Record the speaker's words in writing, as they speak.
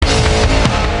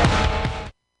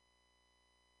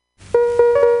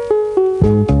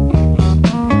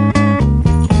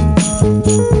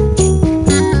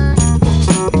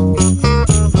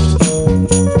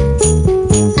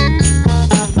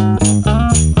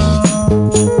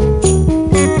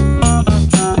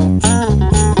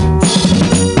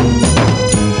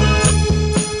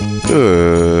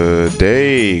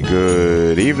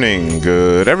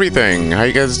everything. How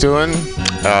you guys doing?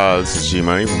 This is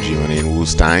G-Money from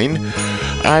GMoneyAndWoostein.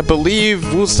 I believe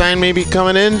Woostein may be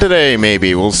coming in today,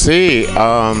 maybe. We'll see.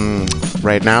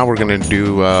 Right now, we're going to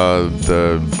do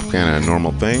the kind of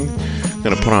normal thing.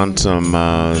 Going to put on some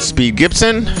Speed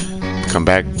Gibson, come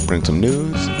back, bring some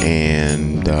news,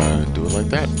 and do it like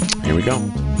that. Here we go.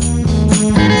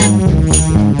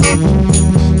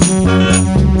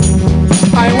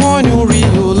 I want you to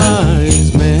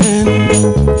realize, man,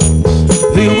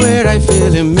 the way I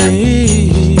feel in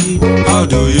me. How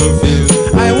do you feel?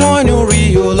 I want you to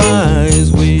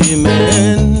realize,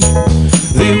 man,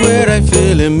 the way I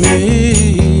feel in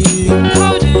me.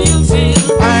 How do you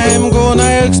feel? I'm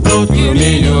gonna explode. You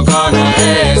mean you're gonna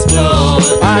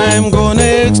explode? I'm gonna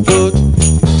explode.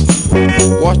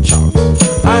 Watch out.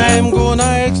 I'm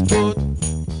gonna explode.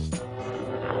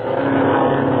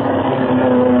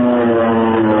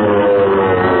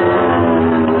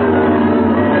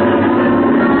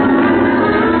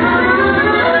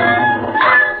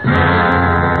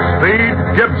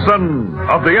 Gibson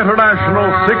of the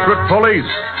International Secret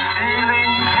Police.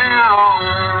 Ceiling zero,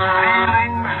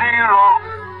 ceiling zero,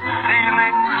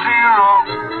 ceiling zero,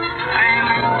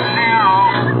 ceiling zero,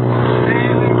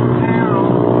 ceiling zero.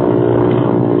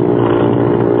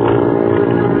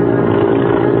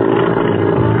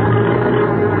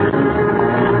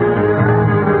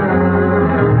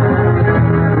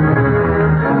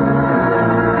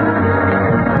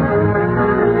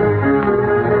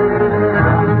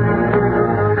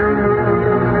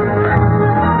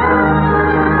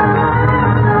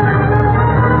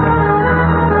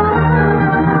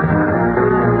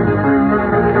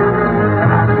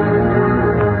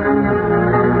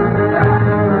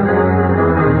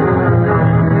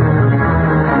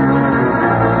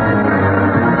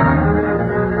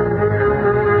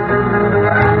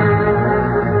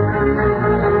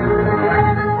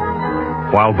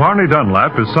 While Barney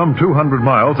Dunlap is some 200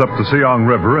 miles up the Seong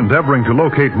River endeavoring to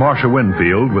locate Marcia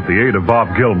Winfield with the aid of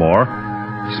Bob Gilmore,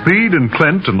 Speed and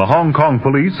Clint and the Hong Kong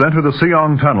police enter the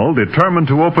Seong Tunnel determined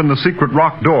to open the secret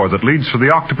rock door that leads to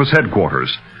the Octopus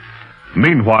headquarters.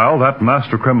 Meanwhile, that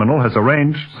master criminal has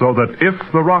arranged so that if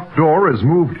the rock door is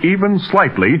moved even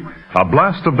slightly, a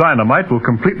blast of dynamite will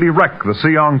completely wreck the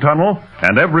Seong Tunnel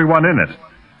and everyone in it.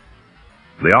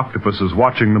 The octopus is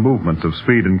watching the movements of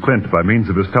Speed and Clint by means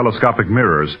of his telescopic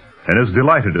mirrors and is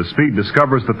delighted as Speed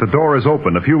discovers that the door is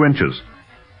open a few inches.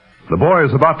 The boy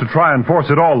is about to try and force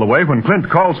it all the way when Clint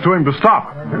calls to him to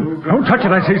stop. Don't touch it,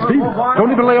 I say, Speed.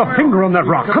 Don't even lay a finger on that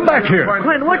rock. Come back here.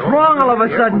 Clint, what's wrong all of a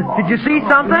sudden? Did you see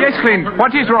something? Yes, Clint.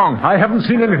 What is wrong? I haven't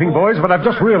seen anything, boys, but I've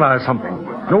just realized something.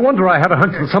 No wonder I had a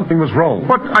hunch that something was wrong.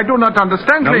 But I do not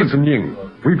understand, Now Clint. listen, Ying.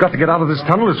 We've got to get out of this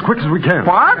tunnel as quick as we can.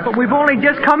 What? But we've only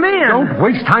just come in. Don't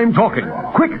waste time talking.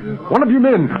 Quick, one of you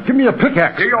men, give me a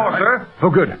pickaxe. Here you are, sir.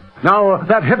 Oh, good. Now,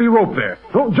 that heavy rope there.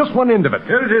 Oh, just one end of it.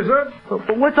 Here it is, sir.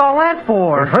 But what's all that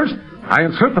for? First, I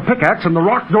insert the pickaxe in the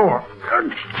rock door.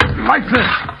 Like this.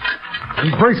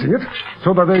 And bracing it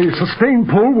so that a sustained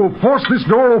pull will force this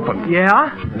door open.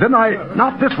 Yeah? Then I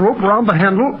knot this rope around the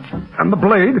handle and the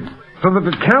blade so that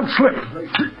it can't slip.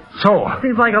 So.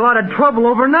 Seems like a lot of trouble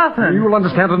over nothing. You will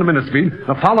understand in a minute, Speed.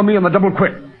 Now follow me on the double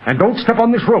quick. And don't step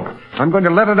on this rope. I'm going to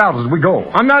let it out as we go.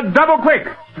 On the double quick.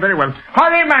 Very well.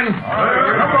 Hurry, man.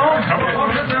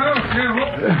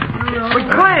 But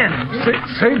Clint!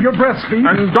 Save your breath, Speed.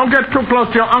 And don't get too close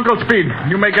to your Uncle Speed.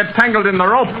 You may get tangled in the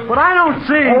rope. But I don't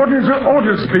see... Orders are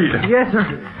orders, Speed. Yes, sir.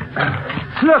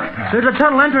 Look, there's a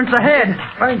tunnel entrance ahead.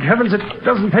 Thank heavens it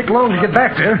doesn't take long to get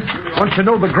back there. Once you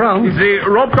know the ground. Is the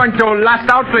rope going to last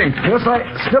out, Clint? Yes, I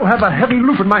still have a heavy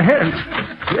loop in my hands.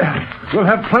 Yeah, we'll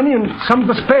have plenty and some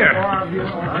to spare.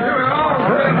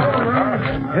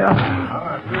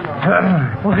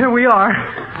 Well, here we are.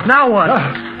 Now what?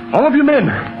 All of you men,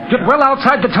 get well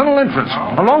outside the tunnel entrance,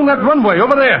 along that runway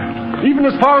over there, even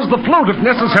as far as the float if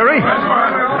necessary.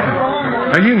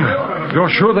 Now, Ying, you're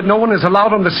sure that no one is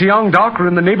allowed on the Seong dock or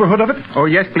in the neighborhood of it? Oh,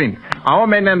 yes, Clint. Our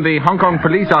men and the Hong Kong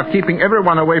police are keeping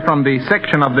everyone away from the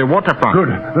section of the waterfront.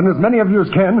 Good. Then as many of you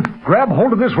as can, grab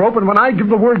hold of this rope, and when I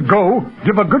give the word go,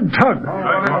 give a good tug.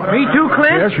 Me too,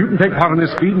 Clint? Yes, you can take part in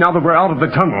this, Speed, now that we're out of the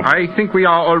tunnel. I think we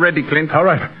are already, Clint. All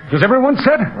right. Is everyone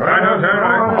set?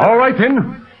 All right,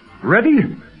 then.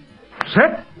 Ready?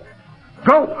 Set?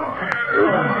 Go!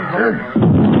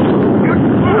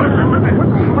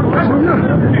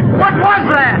 What was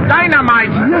that?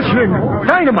 Dynamite! Yes, Ying.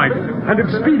 Dynamite. And if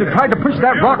Speed had tried to push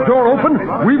that rock door open,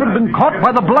 we would have been caught by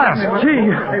the blast.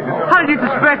 Gee, how did you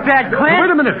suspect that, Clint?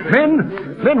 Wait a minute,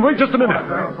 men, wait just a minute.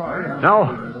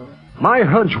 Now, my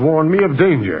hunch warned me of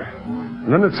danger.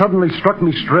 And then it suddenly struck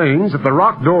me strange that the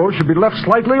rock door should be left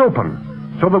slightly open.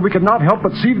 so that we could not help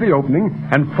but seize the opening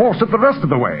and force it the rest of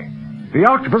the way. The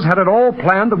octopus had it all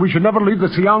planned that we should never leave the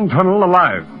Siang Tunnel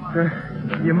alive.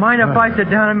 You mind if I sit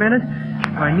down a minute?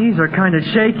 My knees are kind of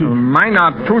shaky. Mine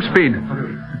are too, Speed.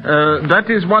 That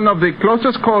is one of the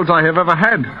closest calls I have ever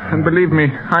had. And believe me,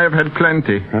 I have had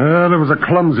plenty. It was a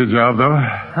clumsy job, though.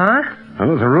 Huh?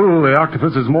 Well, as a rule, the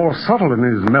octopus is more subtle in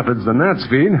his methods than that,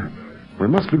 Speed. We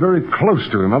must be very close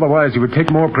to him, otherwise he would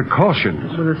take more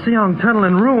precautions. With the Siang Tunnel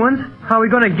in ruins, how are we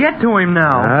going to get to him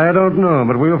now? I don't know,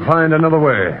 but we'll find another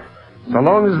way. So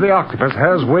long as the octopus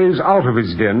has ways out of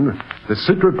his den, the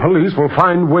secret police will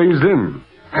find ways in.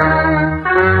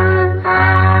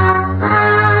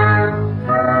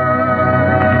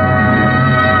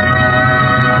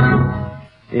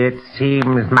 It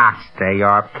seems, Master,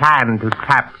 your plan to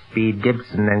trap Speed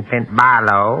Gibson and Clint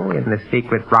Barlow in the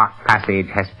secret rock passage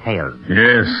has failed.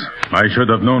 Yes, I should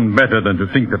have known better than to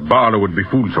think that Barlow would be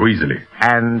fooled so easily.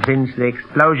 And since the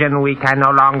explosion, we can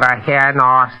no longer hear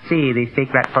nor see the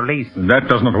secret police. That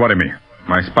does not worry me.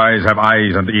 My spies have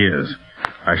eyes and ears.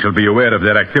 I shall be aware of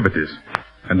their activities.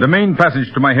 And the main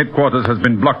passage to my headquarters has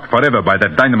been blocked forever by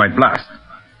that dynamite blast.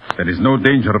 There is no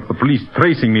danger of the police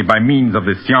tracing me by means of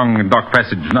the Siang Dock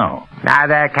passage now.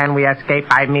 Neither can we escape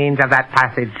by means of that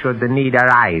passage should the need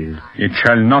arise. It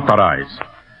shall not arise.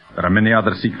 There are many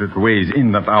other secret ways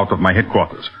in and out of my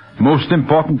headquarters. Most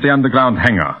important, the underground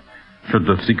hangar. Should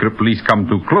the secret police come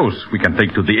too close, we can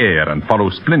take to the air and follow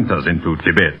splinters into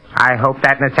Tibet. I hope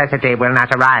that necessity will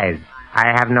not arise.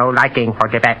 I have no liking for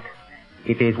Tibet.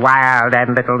 It is wild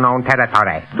and little-known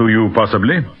territory. To you,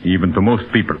 possibly, even to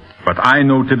most people. But I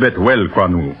know Tibet well,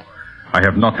 Quan Wu. I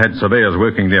have not had surveyors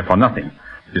working there for nothing.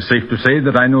 It is safe to say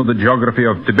that I know the geography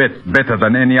of Tibet better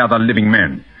than any other living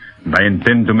man. And I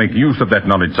intend to make use of that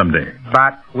knowledge someday.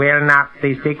 But will not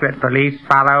the secret police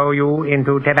follow you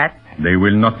into Tibet? They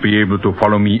will not be able to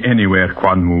follow me anywhere,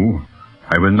 Quan Wu.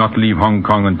 I will not leave Hong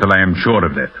Kong until I am sure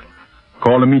of that.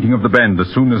 Call a meeting of the band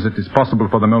as soon as it is possible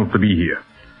for them all to be here.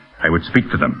 I would speak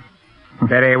to them.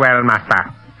 Very well, Master.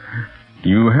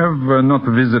 You have not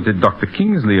visited Dr.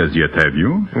 Kingsley as yet, have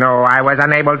you? No, I was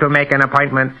unable to make an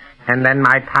appointment, and then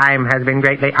my time has been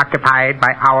greatly occupied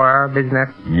by our business.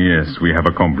 Yes, we have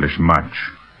accomplished much.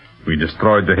 We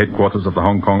destroyed the headquarters of the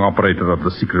Hong Kong operator of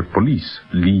the secret police,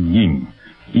 Li Ying,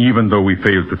 even though we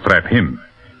failed to trap him.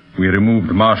 We removed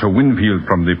Marshal Winfield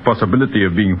from the possibility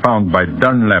of being found by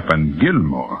Dunlap and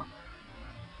Gilmore.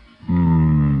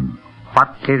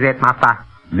 What is it, Master?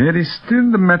 There is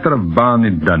still the matter of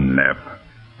Barney Dunlap.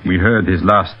 We heard his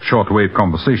last shortwave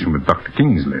conversation with Dr.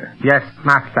 Kingsley. Yes,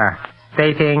 Master.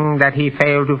 Stating that he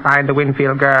failed to find the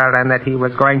Winfield girl and that he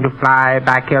was going to fly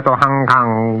back here to Hong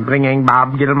Kong, bringing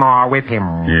Bob Gilmore with him.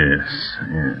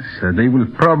 Yes. They will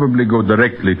probably go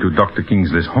directly to Dr.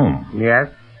 Kingsley's home. Yes?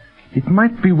 It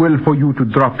might be well for you to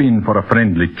drop in for a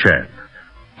friendly chat.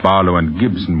 Barlow and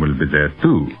Gibson will be there,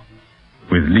 too.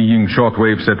 With Li Ying's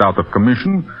shortwave set out of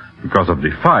commission, because of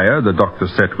the fire, the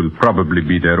doctor's set will probably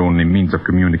be their only means of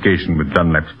communication with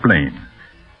Dunlap's plane.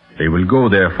 They will go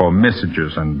there for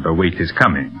messages and await his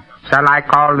coming. Shall I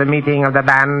call the meeting of the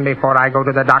band before I go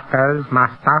to the doctor's,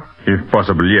 Master? If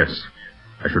possible, yes.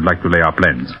 I should like to lay our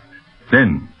plans.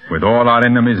 Then, with all our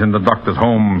enemies in the doctor's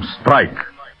home, strike.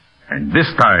 And this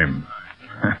time,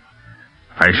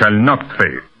 I shall not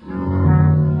fail.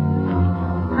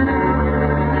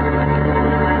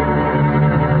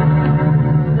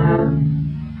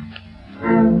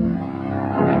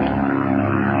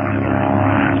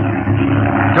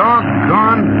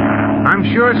 I'm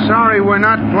sure sorry we're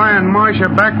not flying Marcia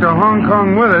back to Hong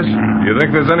Kong with us. You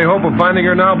think there's any hope of finding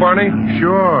her now, Barney?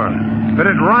 Sure. But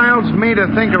it riles me to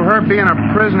think of her being a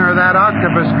prisoner of that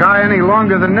octopus guy any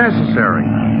longer than necessary.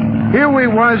 Here we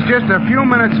was just a few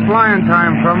minutes flying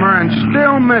time from her and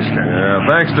still missed her. Yeah,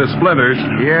 thanks to Splinters.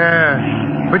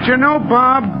 Yeah. But you know,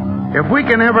 Bob, if we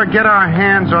can ever get our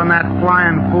hands on that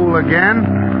flying fool again,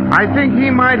 I think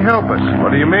he might help us. What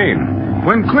do you mean?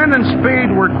 When Clint and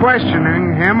Speed were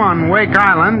questioning him on Wake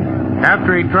Island,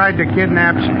 after he tried to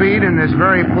kidnap Speed in this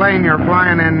very plane you're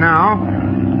flying in now,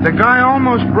 the guy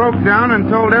almost broke down and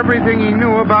told everything he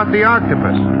knew about the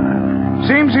octopus.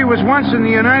 Seems he was once in the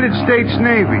United States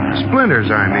Navy, Splinters,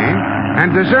 I mean,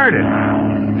 and deserted.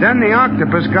 Then the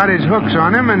octopus got his hooks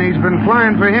on him, and he's been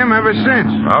flying for him ever since.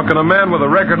 How can a man with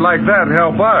a record like that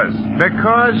help us?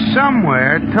 Because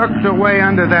somewhere, tucked away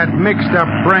under that mixed-up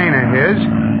brain of his,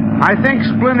 I think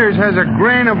Splinters has a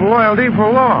grain of loyalty for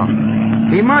law.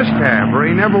 He must have, or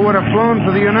he never would have flown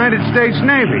for the United States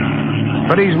Navy.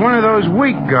 But he's one of those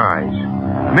weak guys.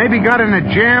 Maybe got in a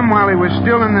jam while he was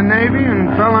still in the Navy and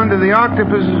fell under the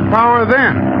octopus's power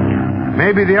then.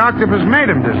 Maybe the octopus made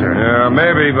him desert. Yeah,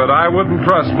 maybe, but I wouldn't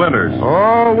trust Splinters.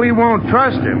 Oh, we won't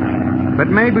trust him. But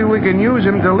maybe we can use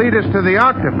him to lead us to the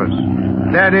octopus.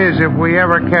 That is, if we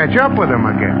ever catch up with him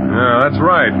again. Yeah, that's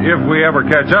right, if we ever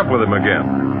catch up with him again.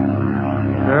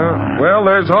 Well,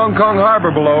 there's Hong Kong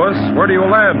Harbor below us. Where do you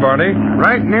land, Barney?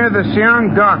 Right near the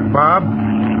Siang dock, Bob.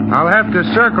 I'll have to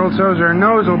circle so's her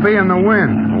nose will be in the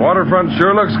wind. Waterfront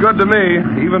sure looks good to me,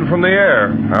 even from the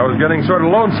air. I was getting sort of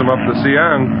lonesome up the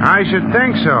Siang. I should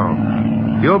think so.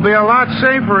 You'll be a lot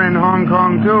safer in Hong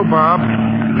Kong, too, Bob,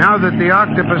 now that the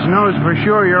octopus knows for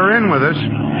sure you're in with us.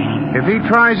 If he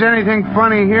tries anything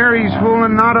funny here, he's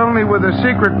fooling not only with the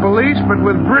secret police, but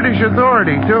with British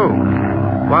authority, too.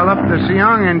 While up the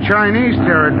Siang in Chinese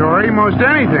territory, most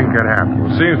anything could happen.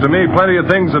 Well, seems to me plenty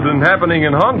of things have been happening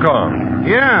in Hong Kong.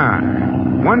 Yeah.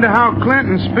 Wonder how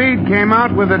Clint and Speed came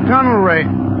out with a tunnel raid.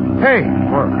 Hey.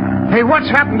 What? Hey,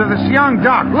 what's happened to the Siang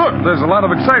dock? Look. There's a lot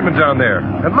of excitement down there.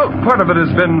 And look, part of it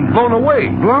has been blown away.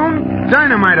 Blown?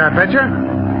 Dynamite, I betcha.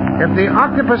 If the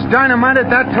octopus dynamited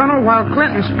that tunnel while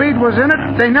Clint and Speed was in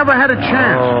it, they never had a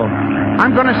chance. Oh.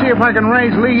 I'm going to see if I can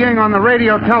raise Li Ying on the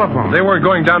radio telephone. They weren't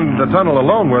going down the tunnel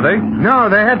alone, were they? No,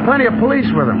 they had plenty of police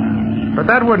with them.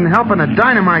 But that wouldn't help in a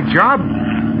dynamite job.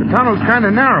 The tunnel's kind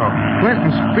of narrow. Clint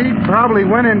and Speed probably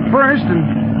went in first,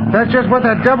 and that's just what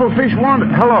that devilfish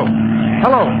wanted. Hello.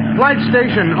 Flight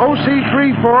station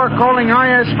OC-34 calling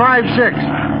IS-56.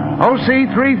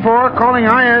 OC-34 calling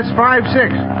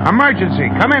IS-56. Emergency.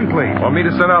 Come in, please. Want me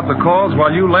to send out the calls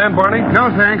while you land, Barney?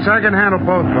 No, thanks. I can handle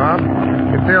both, Bob.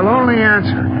 If they'll only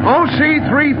answer.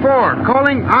 OC-34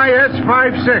 calling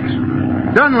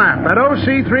IS-56. Dunlap at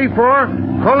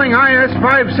OC-34 calling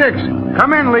IS-56.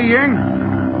 Come in, Li Ying.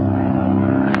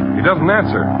 He doesn't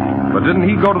answer. But didn't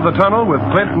he go to the tunnel with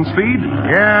Clint and Speed?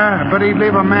 Yeah, but he'd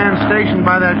leave a man stationed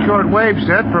by that short wave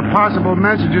set for possible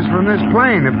messages from this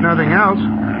plane, if nothing else.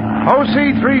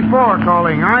 OC-34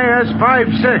 calling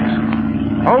IS-56.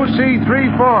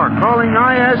 OC-34 calling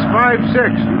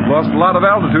IS-56. Lost a lot of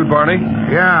altitude, Barney.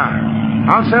 Yeah.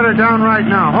 I'll set her down right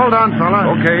now. Hold on, fella.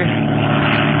 Okay.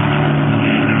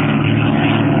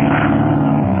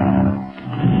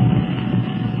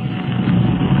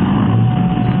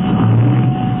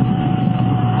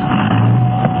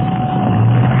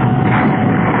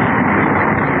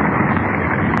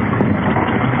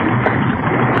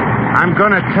 I'm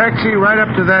going to taxi right up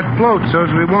to that float so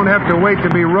we won't have to wait to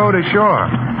be rowed ashore.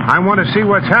 I want to see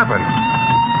what's happened.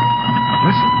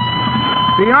 Listen.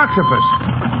 The octopus.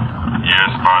 Yes,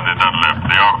 Barney Dunlap,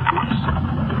 the octopus.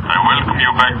 I welcome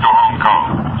you back to Hong Kong,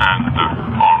 and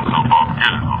also Bob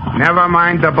Gilmore. Never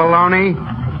mind the baloney.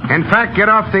 In fact, get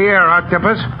off the air,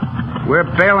 octopus. We're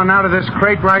bailing out of this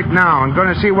crate right now and going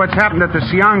to see what's happened at the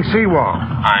Siang seawall.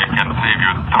 I can save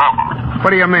you trouble. What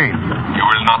do you mean? You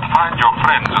will not find your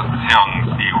friends at Siang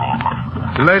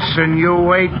seawall. Listen,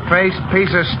 you eight-faced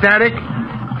piece of static.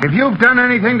 If you've done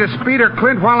anything to Speed or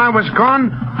Clint while I was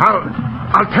gone,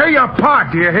 I'll tear you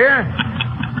apart, do you hear?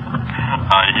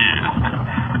 I hear.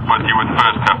 But you would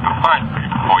first have to find me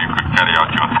before you could carry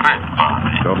out your threat,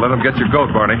 Barney. Don't let him get your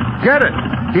goat, Barney. Get it.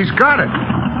 He's got it.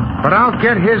 But I'll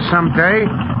get his someday,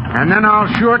 and then I'll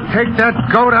sure take that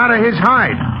goat out of his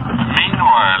hide.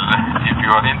 Meanwhile, if you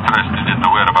are interested in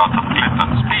the whereabouts of Clint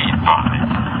and Speed, Barney,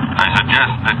 I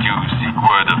suggest that you seek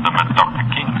word of them at Dr.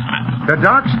 Kingsland's. The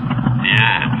docks?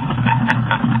 Yes.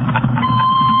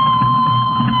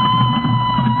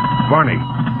 Barney,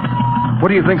 what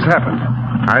do you think's happened?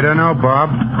 I don't know, Bob.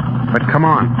 But come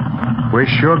on. We're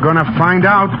sure gonna find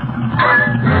out.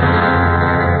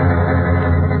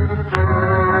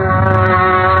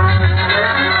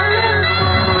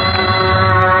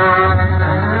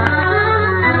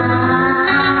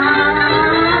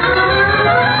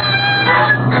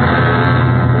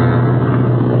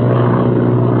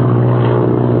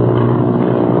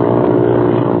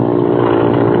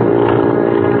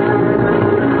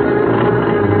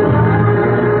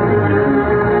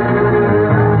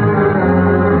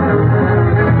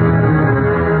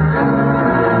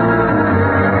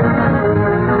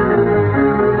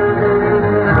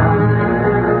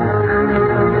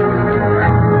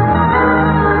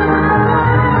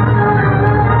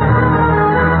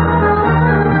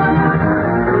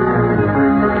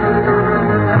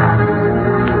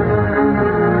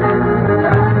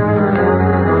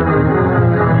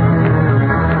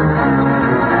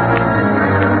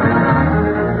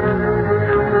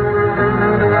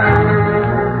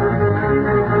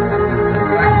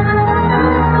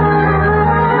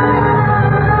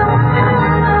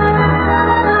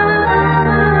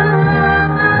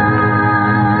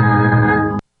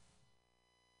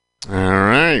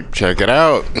 Check it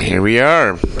out. Here we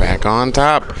are, back on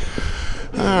top.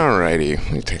 Alrighty,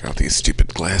 let me take out these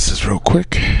stupid glasses real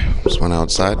quick. Just went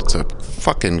outside. It's a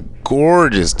fucking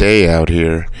gorgeous day out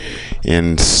here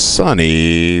in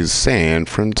sunny San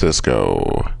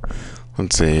Francisco.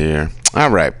 Let's see here.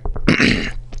 Alright.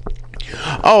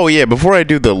 Oh yeah, before I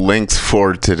do the links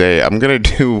for today, I'm gonna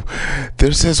do,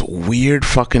 there's this weird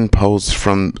fucking post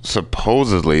from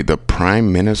supposedly the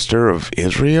Prime Minister of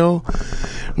Israel,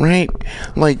 right?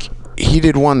 Like, he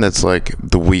did one that's like,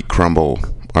 the weak crumble,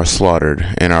 are slaughtered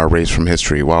in our race from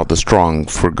history, while the strong,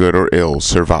 for good or ill,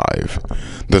 survive.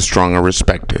 The strong are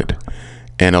respected,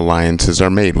 and alliances are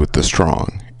made with the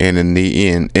strong. And in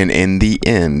the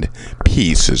end,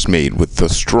 peace is made with the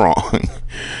strong.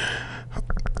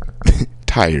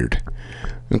 Tired.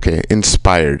 Okay,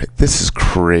 inspired. This is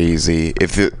crazy.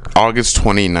 August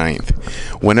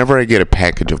 29th, whenever I get a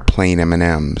package of plain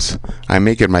M&Ms, I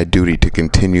make it my duty to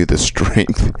continue the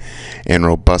strength and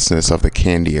robustness of the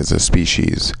candy as a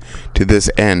species. To this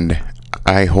end,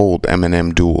 I hold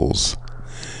M&M duels.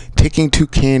 Taking two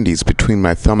candies between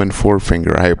my thumb and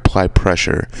forefinger, I apply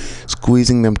pressure,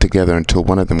 squeezing them together until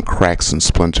one of them cracks and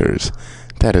splinters.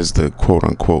 That is the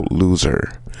quote-unquote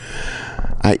loser.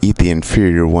 I eat the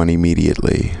inferior one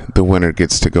immediately. The winner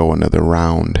gets to go another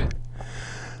round.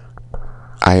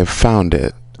 I have found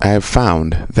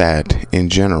that, in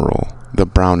general, the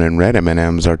brown and red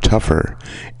M&Ms are tougher,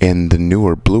 and the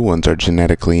newer blue ones are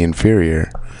genetically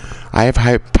inferior. I have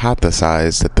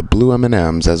hypothesized that the blue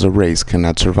M&Ms as a race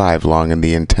cannot survive long in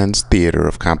the intense theater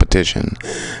of competition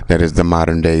that is the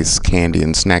modern day's candy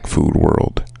and snack food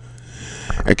world.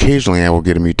 Occasionally I will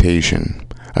get a mutation,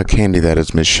 a candy that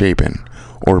is misshapen,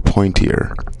 or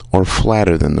pointier, or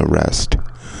flatter than the rest.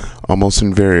 Almost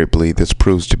invariably this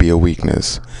proves to be a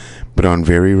weakness, but on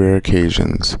very rare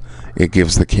occasions it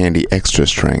gives the candy extra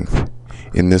strength.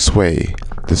 In this way,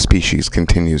 the species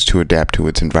continues to adapt to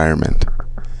its environment.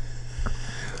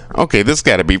 Okay, this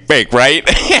gotta be fake, right?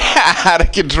 Out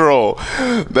of control.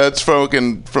 That's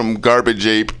fucking from Garbage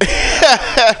Ape.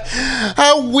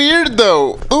 How weird,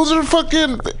 though. Those are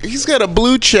fucking... He's got a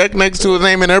blue check next to his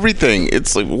name and everything.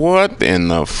 It's like, what in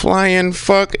the flying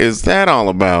fuck is that all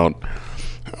about?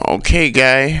 Okay,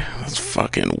 guy. That's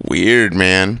fucking weird,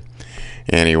 man.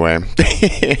 Anyway.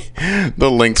 The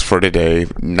links for today.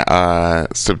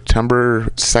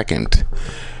 September 2nd,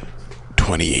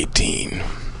 2018.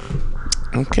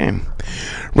 Okay.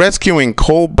 Rescuing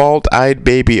cobalt-eyed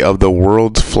baby of the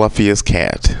world's fluffiest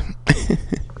cat.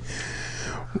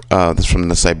 This is from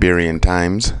the Siberian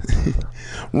Times.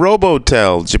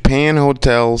 Robotel, Japan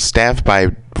hotel staffed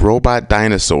by robot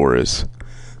dinosaurs.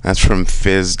 That's from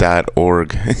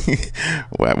fizz.org.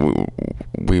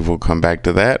 We will come back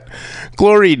to that.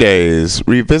 Glory Days,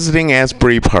 revisiting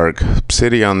Asbury Park,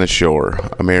 City on the Shore,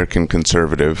 American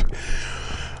conservative.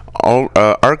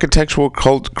 Architectural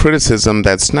criticism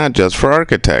that's not just for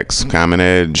architects. Common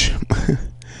Edge.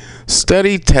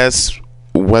 Study tests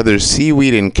whether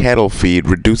seaweed in cattle feed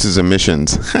reduces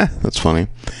emissions. That's funny.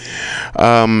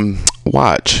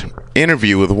 Watch.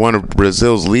 Interview with one of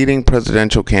Brazil's leading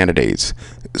presidential candidates,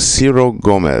 Ciro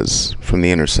Gomes, from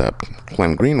The Intercept.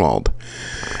 Glenn Greenwald.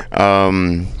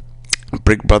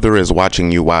 Big Brother is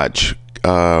watching you watch.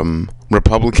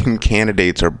 Republican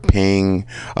candidates are paying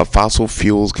a fossil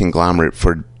fuels conglomerate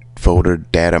for voter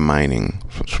data mining.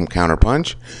 From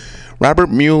Counterpunch. Robert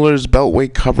Mueller's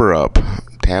Beltway cover-up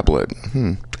tablet.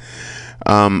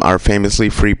 Our famously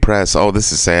free press. Oh,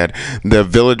 this is sad. The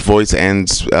Village Voice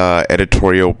ends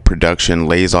editorial production,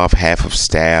 lays off half of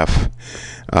staff.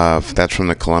 That's from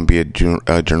the Columbia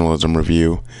Journalism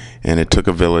Review. And it took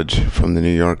a village from the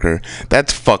New Yorker.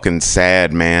 That's fucking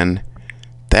sad, man.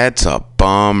 That's a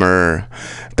bummer.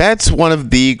 That's one of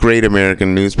the great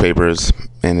American newspapers,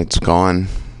 and it's gone.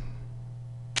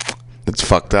 It's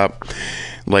fucked up.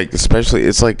 Like, especially,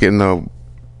 it's like in the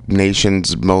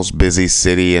nation's most busy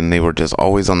city, and they were just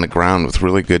always on the ground with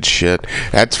really good shit.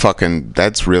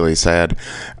 That's really sad.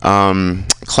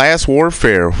 Class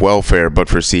warfare, welfare, but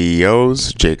for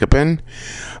CEOs, Jacobin.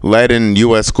 Lead in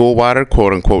U.S. school water,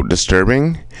 quote-unquote,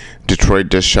 disturbing. Detroit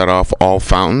just shut off all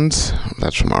fountains.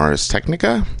 That's from Ars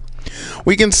Technica.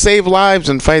 We can save lives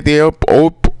and fight the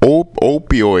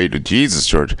opioid, Jesus,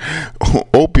 George,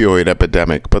 opioid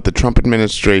epidemic, but the Trump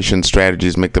administration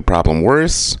strategies make the problem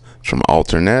worse. From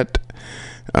Alternet.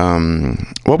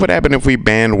 What would happen if we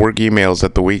banned work emails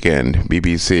at the weekend?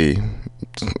 BBC.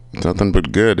 Nothing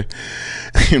but good.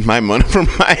 My money for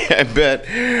I bet.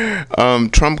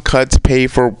 Trump cuts pay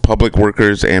for public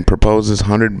workers and proposes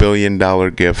 $100 billion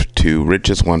gift to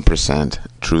richest 1%.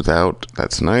 Truth out.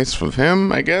 That's nice of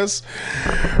him, I guess.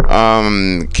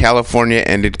 California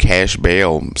ended cash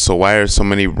bail. So why are so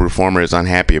many reformers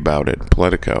unhappy about it?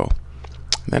 Politico.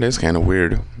 That is kind of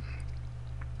weird.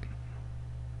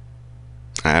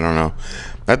 I don't know.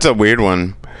 That's a weird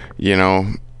one, you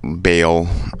know, bail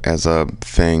as a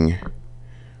thing,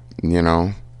 you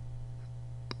know.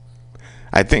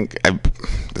 I think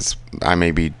I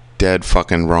may be dead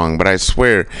fucking wrong, but I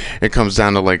swear it comes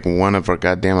down to like one of our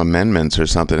goddamn amendments or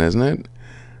something, isn't it?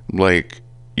 Like,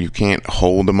 you can't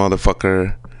hold a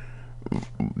motherfucker,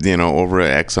 you know, over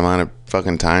X amount of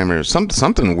fucking time or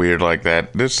something weird like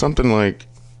that. There's something like,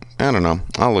 I don't know.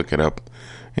 I'll look it up.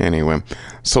 Anyway,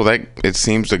 so that it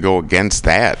seems to go against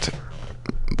that,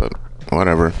 but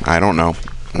whatever. I don't know.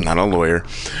 I'm not a lawyer.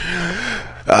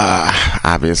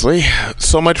 Obviously.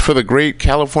 So much for the great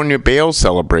California bail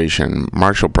celebration.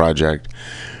 Marshall Project.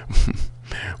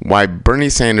 Why Bernie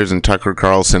Sanders and Tucker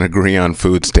Carlson agree on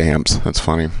food stamps. That's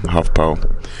funny.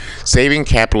 HuffPo. Saving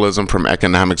Capitalism from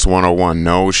Economics 101.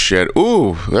 No shit.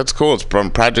 Ooh, that's cool. It's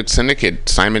from Project Syndicate.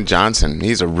 Simon Johnson.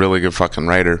 He's a really good fucking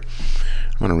writer.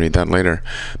 I'm going to read that later.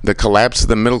 The collapse of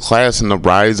the middle class and the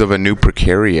rise of a new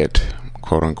precariat.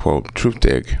 Quote unquote. Truth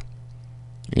dig.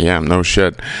 Yeah, no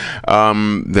shit.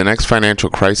 The next financial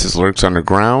crisis lurks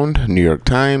underground. New York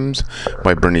Times.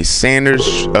 Why Bernie Sanders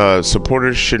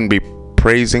supporters shouldn't be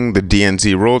praising the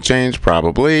DNC rule change.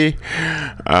 Probably.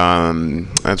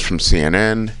 That's from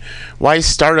CNN. Why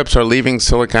startups are leaving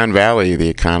Silicon Valley. The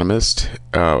Economist.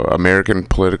 American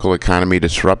political economy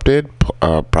disrupted.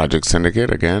 Project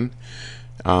Syndicate again.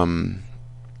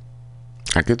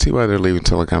 I could see why they're leaving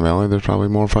Silicon Valley. There's probably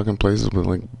more fucking places with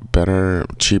like better,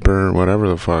 cheaper, whatever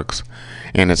the fucks,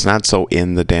 and it's not so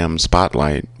in the damn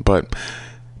spotlight. But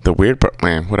the weird part,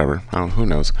 man, whatever. Who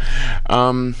knows?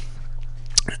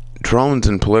 Drones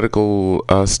and political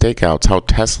stakeouts. How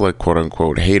Tesla, quote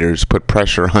unquote, haters put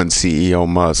pressure on CEO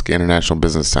Musk. International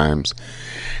Business Times.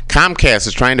 Comcast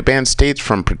is trying to ban states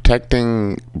from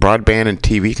protecting broadband and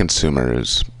TV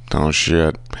consumers. Oh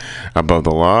shit. Above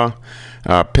the law.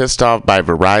 Pissed off by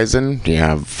Verizon.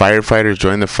 Yeah, firefighters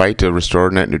join the fight to restore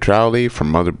net neutrality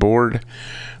from Motherboard.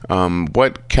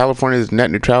 What California's net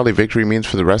neutrality victory means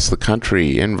for the rest of the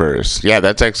country. Inverse. Yeah,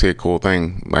 that's actually a cool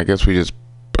thing. I guess we just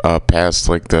passed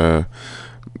like the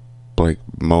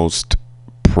most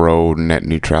pro net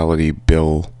neutrality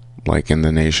bill like in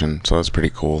the nation. So that's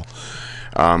pretty cool.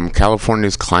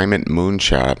 California's climate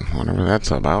moonshot. Whatever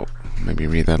that's about. Maybe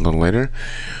read that a little later.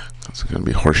 It's going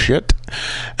to be horseshit.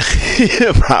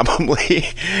 Probably.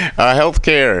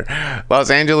 Healthcare. Los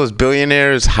Angeles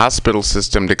billionaires hospital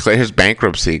system declares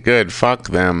bankruptcy. Good. Fuck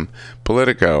them.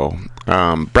 Politico.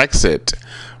 Brexit.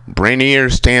 Brainier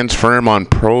stands firm on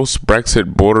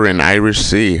post-Brexit border in Irish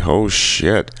Sea. Oh,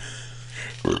 shit.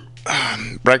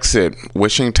 Brexit.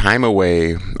 Wishing time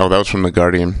away. Oh, that was from The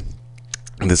Guardian.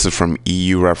 This is from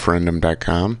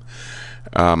EUreferendum.com.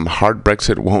 Hard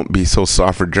Brexit won't be so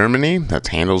soft for Germany. That's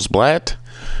Handelsblatt.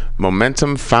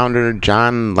 Momentum founder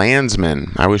John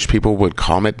Landsman. I wish people would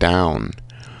calm it down.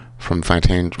 From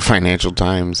Financial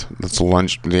Times. That's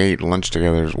lunch. They ate lunch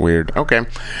together. It's weird. Okay.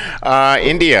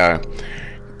 India.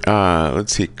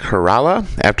 Let's see. Kerala.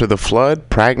 After the flood,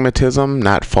 pragmatism,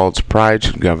 not false pride,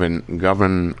 should govern.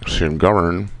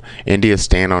 India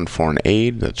stand on foreign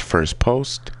aid. That's First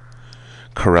Post.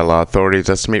 Kerala authorities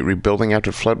estimate rebuilding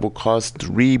after flood will cost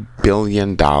 $3 billion.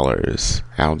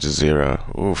 Al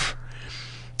Jazeera. Oof.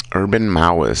 Urban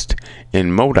Maoist.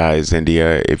 In Modi's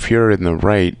India, if you're in the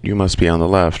right, you must be on the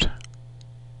left.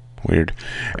 Weird.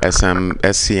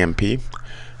 SCMP.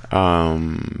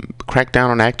 Crackdown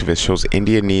on activists shows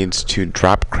India needs to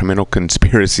drop criminal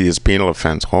conspiracy as penal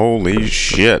offense. Holy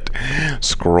shit.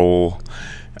 Scroll.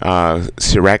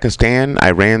 Syrakistan,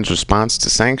 Iran's response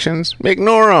to sanctions.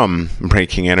 Ignore them.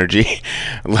 Breaking energy.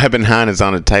 Lebanon is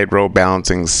on a tightrope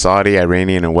balancing Saudi,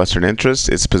 Iranian, and Western interests.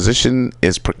 Its position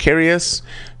is precarious.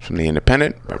 From The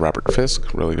Independent by Robert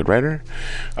Fisk, really good writer.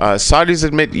 Saudis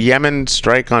admit Yemen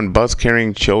strike on bus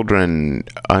carrying children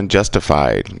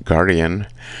unjustified. Guardian.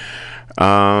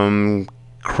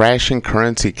 Crashing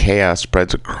currency chaos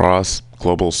spreads across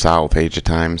global south. Age of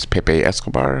Times. Pepe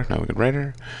Escobar, another good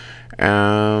writer.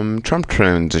 Trump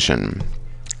transition.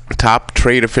 Top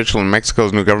trade official in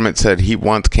Mexico's new government said he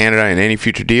wants Canada in any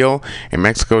future deal, and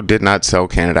Mexico did not sell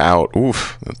Canada out.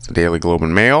 Oof, that's the Daily Globe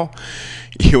and Mail.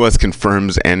 U.S.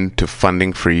 confirms end to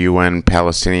funding for UN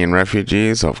Palestinian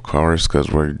refugees. Of course, because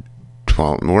we're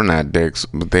not dicks,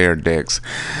 but they are dicks.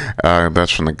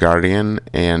 That's from The Guardian.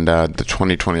 And the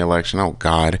 2020 election. Oh,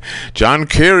 God. John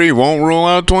Kerry won't rule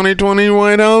out 2020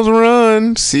 White House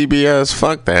run. CBS.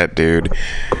 Fuck that, dude.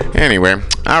 Anyway.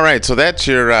 All right. So that's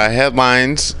your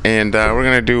headlines. And we're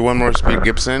going to do one more Speed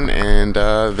Gibson. And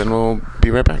then we'll be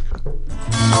right back.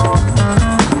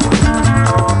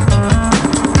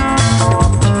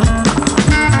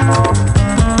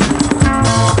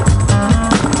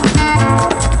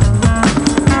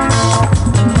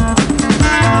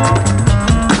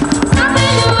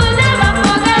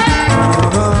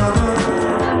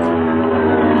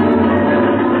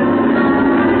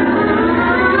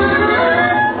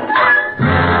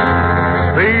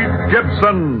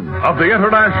 the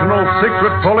International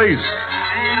Secret Police.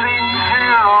 Ceiling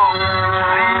zero,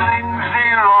 ceiling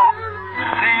zero,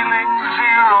 ceiling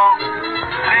zero,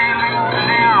 ceiling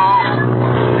zero,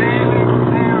 ceiling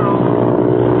zero.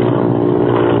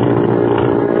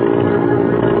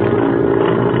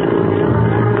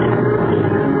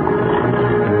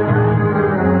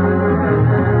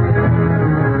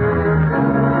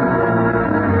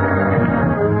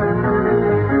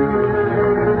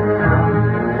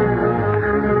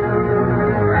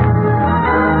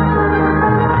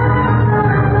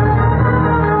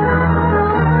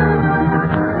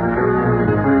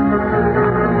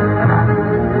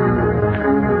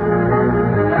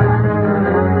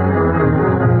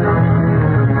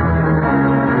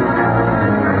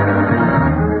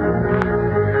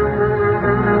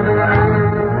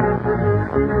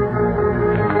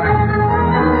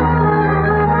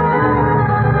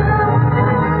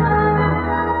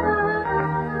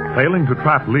 Failing to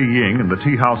trap Lee Ying in the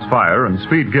tea house fire and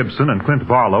Speed Gibson and Clint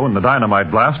Barlow in the dynamite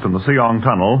blast in the Seong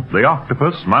Tunnel, the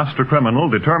octopus, master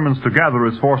criminal, determines to gather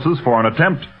his forces for an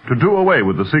attempt to do away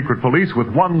with the secret police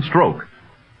with one stroke.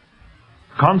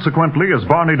 Consequently, as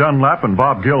Barney Dunlap and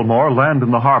Bob Gilmore land in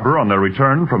the harbor on their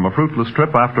return from a fruitless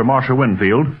trip after Marcia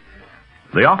Winfield,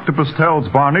 the octopus tells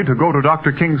Barney to go to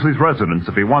Dr. Kingsley's residence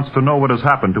if he wants to know what has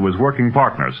happened to his working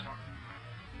partners.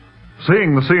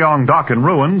 Seeing the Seong dock in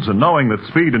ruins and knowing that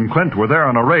Speed and Clint were there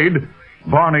on a raid,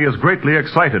 Barney is greatly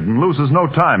excited and loses no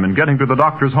time in getting to the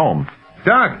doctor's home.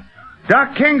 Doc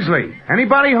Kingsley,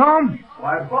 anybody home?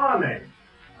 Why, Barney,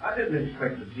 I didn't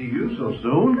expect to see you so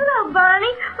soon. Hello,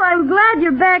 Barney. I'm glad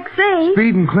you're back safe.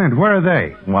 Speed and Clint, where are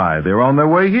they? Why, they're on their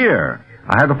way here.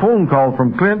 I had a phone call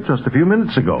from Clint just a few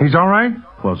minutes ago. He's all right?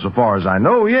 Well, so far as I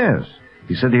know, yes.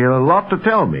 He said he had a lot to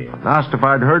tell me and asked if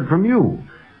I'd heard from you.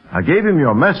 I gave him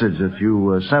your message that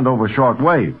you sent over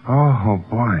shortwave. Oh,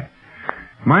 boy.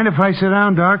 Mind if I sit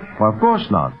down, Doc? Well, of course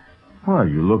not. Well,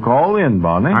 you look all in,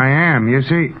 Barney. I am, you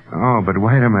see. Oh, but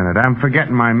wait a minute. I'm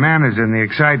forgetting my manners in the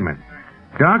excitement.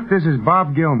 Doc, this is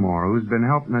Bob Gilmore, who's been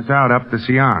helping us out up the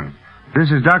Seong.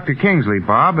 This is Dr. Kingsley,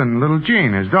 Bob, and little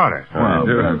Jean, his daughter. Well,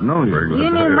 I've known you. You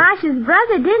knew Marcia's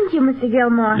brother, didn't you, Mr.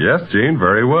 Gilmore? Yes, Jean,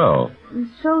 very well. I'm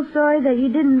so sorry that you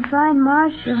didn't find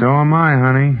Marcia. So am I,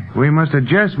 honey. We must have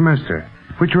just missed her.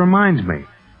 Which reminds me,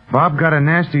 Bob got a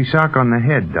nasty sock on the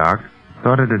head, Doc.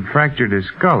 Thought it had fractured his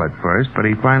skull at first, but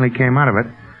he finally came out of it.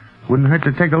 Wouldn't hurt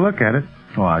to take a look at it.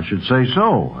 Oh, I should say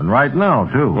so, and right now,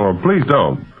 too. Oh, please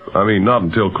don't. I mean, not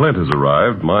until Clint has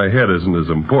arrived. My head isn't as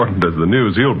important as the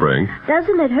news he'll bring.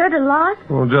 Doesn't it hurt a lot?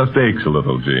 Well, just aches a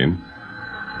little, Jean.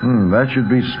 That should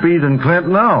be Speed and Clint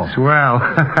now. Swell.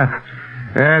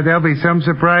 There'll be some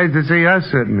surprise to see us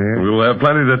sitting here. We'll have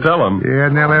plenty to tell them.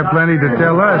 Yeah, and they'll have plenty to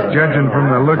tell us, judging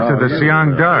from the looks of the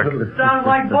Seong dock. Sounds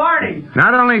like Barney.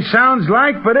 Not only sounds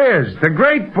like, but is. The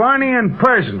great Barney in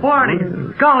person.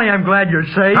 Barney. Golly, I'm glad you're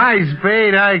safe. Hi,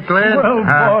 Speed. Hi, Clint. Well,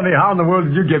 Barney, how in the world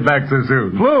did you get back so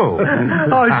soon? Flu.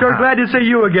 Oh, sure glad to see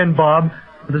you again, Bob.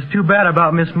 But it's too bad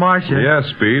about Miss Marcia. Yes,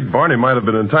 Speed. Barney might have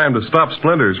been in time to stop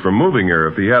Splinters from moving her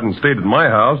if he hadn't stayed at my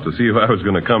house to see if I was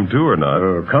going to come to or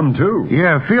not. Come to?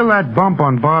 Yeah, feel that bump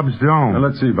on Bob's dome. Now,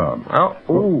 let's see, Bob.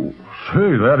 Oh,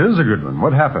 say, that is a good one.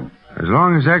 What happened? As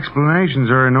long as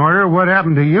explanations are in order, what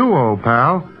happened to you, old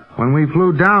pal? When we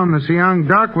flew down, the Seong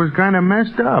dock was kind of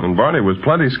messed up. And Barney was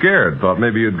plenty scared. Thought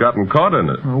maybe you'd gotten caught in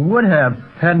it. Well, would have.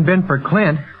 Hadn't been for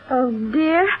Clint. Oh,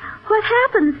 dear. What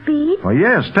happened, Speed? Well,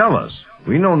 yes, tell us.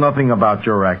 We know nothing about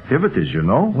your activities, you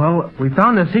know. Well, we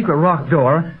found the secret rock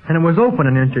door, and it was open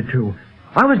an inch or two.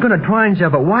 I was going to try and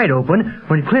shove it wide open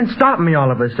when Clint stopped me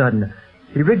all of a sudden.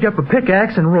 He rigged up a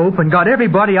pickaxe and rope and got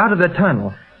everybody out of the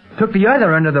tunnel. Took the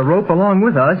other end of the rope along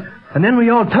with us, and then we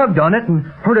all tugged on it and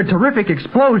heard a terrific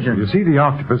explosion. You see, the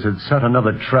octopus had set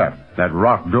another trap. That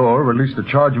rock door released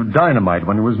a charge of dynamite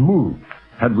when it was moved.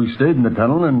 Had we stayed in the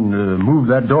tunnel and moved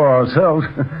that door ourselves,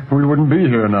 we wouldn't be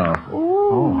here now.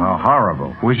 Oh, how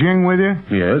horrible. Was Ying with you?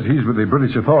 Yes, he's with the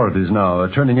British authorities now.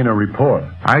 They're turning in a report.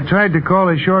 I tried to call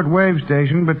a short-wave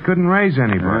station, but couldn't raise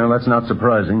anybody. Well, that's not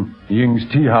surprising. Ying's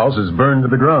tea house is burned to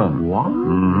the ground. What?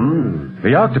 Mm-hmm.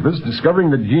 The octopus, discovering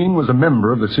that Jean was a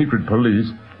member of the secret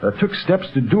police, took steps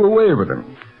to do away with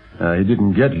him. He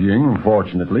didn't get Ying,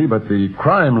 fortunately, but the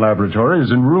crime laboratory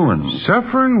is in ruins.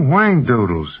 Suffering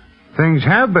wang-doodles. Things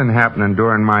have been happening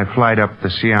during my flight up the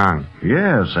Seong.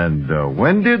 Yes, and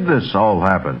when did this all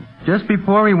happen? Just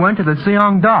before we went to the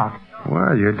Seong dock.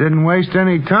 Well, you didn't waste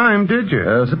any time, did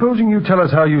you? Supposing you tell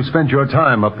us how you spent your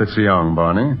time up the Seong,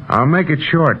 Barney. I'll make it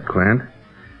short, Clint.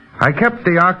 I kept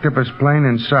the octopus plane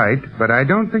in sight, but I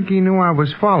don't think he knew I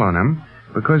was following him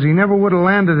because he never would have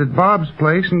landed at Bob's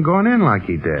place and gone in like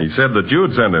he did. He said that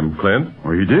you'd sent him, Clint.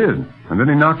 Well, he did. And then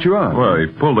he knocked you out. Well, he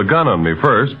pulled a gun on me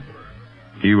first.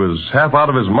 He was half out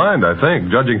of his mind, I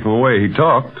think, judging from the way he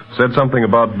talked. Said something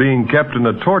about being kept in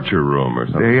a torture room or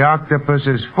something. The octopus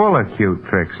is full of cute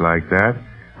tricks like that.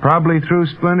 Probably threw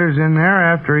Splinters in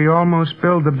there after he almost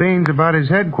spilled the beans about his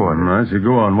headquarters. I see.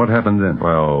 Go on. What happened then?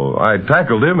 Well, I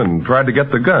tackled him and tried to get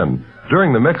the gun.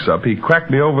 During the mix-up, he cracked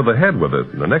me over the head with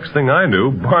it. The next thing I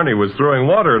knew, Barney was throwing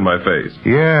water in my face.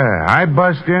 Yeah, I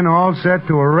bust in all set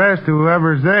to arrest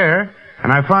whoever's there,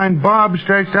 and I find Bob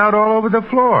stretched out all over the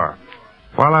floor.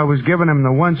 While I was giving him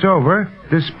the once-over,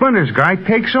 the Splinters guy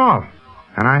takes off.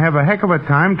 And I have a heck of a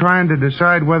time trying to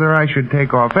decide whether I should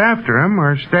take off after him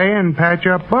or stay and patch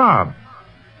up Bob.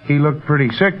 He looked pretty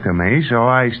sick to me, so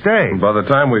I stayed. By the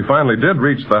time we finally did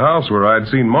reach the house where I'd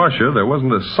seen Marcia, there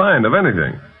wasn't a sign of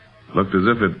anything. Looked as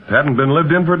if it hadn't been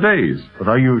lived in for days. But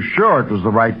are you sure it was the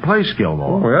right place,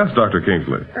 Gilmore? Oh, yes, Dr.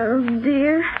 Kingsley. Oh,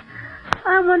 dear.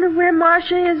 I wonder where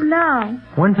Marcia is now.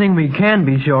 One thing we can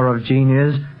be sure of, Jean,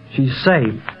 is she's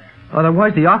safe.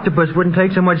 Otherwise, the octopus wouldn't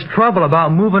take so much trouble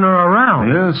about moving her around.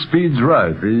 Yes, Speed's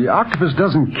right. The octopus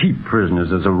doesn't keep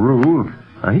prisoners as a rule.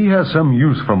 He has some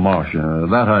use for Marcia,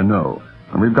 that I know.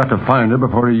 And we've got to find her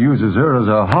before he uses her as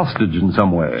a hostage in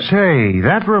some way. Say,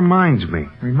 that reminds me.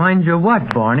 Reminds you of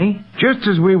what, Barney? Just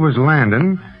as we was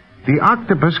landing, the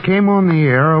octopus came on the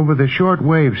air over the short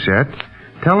wave set,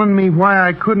 telling me why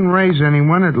I couldn't raise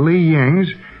anyone at Lee Ying's,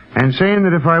 and saying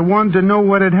that if I wanted to know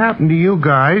what had happened to you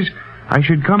guys, I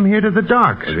should come here to the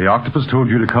docks. The octopus told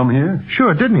you to come here?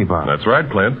 Sure, didn't he, Bob? That's right,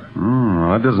 Clint.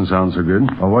 That doesn't sound so good.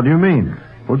 Well, what do you mean?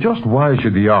 Well, just why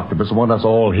should the octopus want us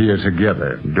all here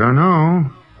together?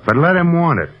 Dunno, but let him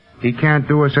want it. He can't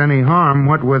do us any harm,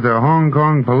 what with the Hong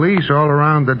Kong police all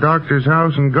around the doctor's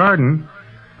house and garden.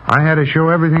 I had to show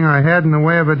everything I had in the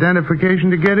way of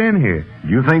identification to get in here. Do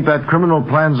you think that criminal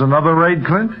plans another raid,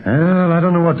 Clint? Well, I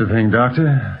don't know what to think, Doctor.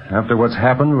 After what's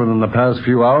happened within the past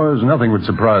few hours, nothing would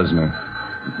surprise me.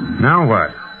 Now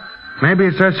what? Maybe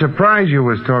it's that surprise you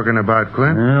was talking about,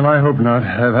 Clint. Well, I hope not.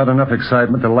 I've had enough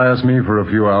excitement to last me for a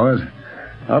few hours.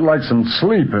 I'd like some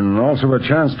sleep and also a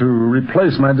chance to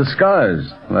replace my disguise.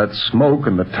 That smoke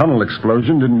and the tunnel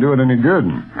explosion didn't do it any good.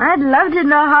 I'd love to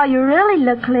know how you really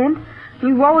look, Clint.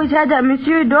 You've always had that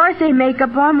Monsieur Dorsey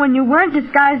makeup on when you weren't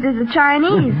disguised as a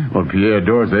Chinese. Well, Pierre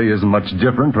Dorsey isn't much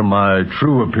different from my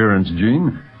true appearance,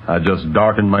 Jean. I just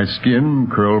darkened my skin,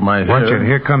 curled my hair. Watch it.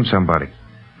 Here comes somebody.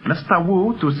 Mr.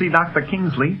 Wu, to see Dr.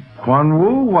 Kingsley. Quan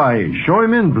Wu? Why, show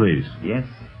him in, please. Yes.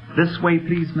 This way,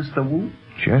 please, Mr. Wu.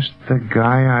 Just the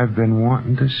guy I've been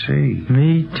wanting to see.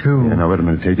 Me too. Yeah, now, wait a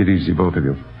minute. Take it easy, both of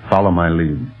you. Follow my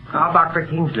lead. Dr.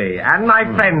 Kingsley, and my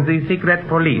friends, the secret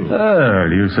police.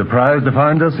 Are you surprised to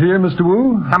find us here, Mr.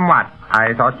 Wu? Somewhat.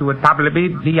 I thought you would probably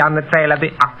be on the trail of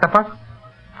the octopus.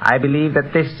 I believe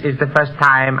that this is the first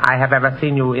time I have ever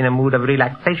seen you in a mood of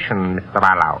relaxation, Mr.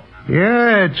 Barlow.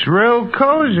 Yeah, it's real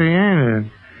cozy, ain't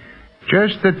it?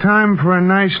 Just the time for a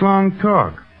nice long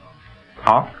talk.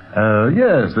 Talk?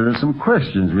 Yes, there are some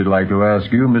questions we'd like to ask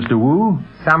you, Mr. Wu.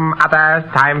 Some other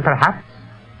time, perhaps?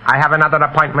 I have another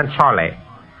appointment shortly.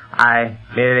 I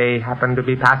merely happened to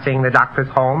be passing the doctor's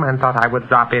home and thought I would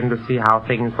drop in to see how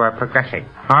things were progressing.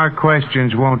 Our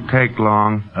questions won't take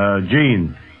long.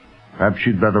 Jean, perhaps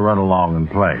you'd better run along and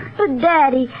play. But,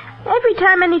 Daddy, every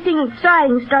time anything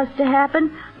exciting starts to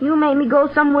happen, you make me go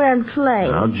somewhere and play.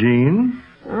 Now, Jean.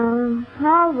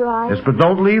 All right. Yes, but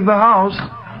don't leave the house.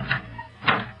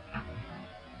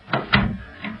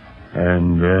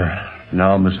 And,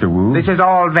 now, Mr. Wu. This is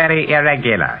all very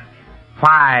irregular.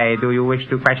 Why do you wish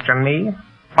to question me?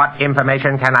 What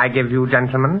information can I give you,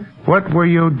 gentlemen? What were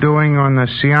you doing on the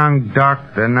Siang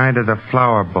dock the night of the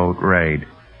flower boat raid?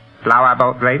 Flower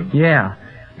boat raid? Yeah.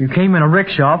 You came in a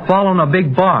rickshaw following a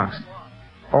big box.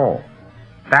 Oh,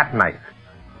 that night.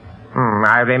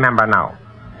 I remember now.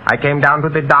 I came down to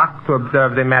the dock to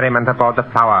observe the merriment aboard the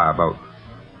flower boat.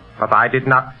 But I did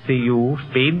not see you,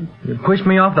 Speed. You pushed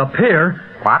me off the pier.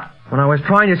 What? When I was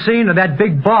trying to see into that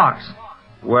big box.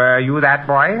 Were you that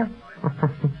boy?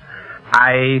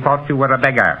 I thought you were a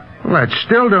beggar. Well, that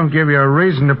still don't give you a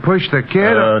reason to push the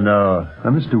kid. No.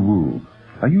 Now, Mr. Wu,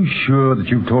 are you sure that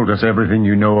you've told us everything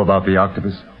you know about the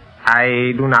octopus?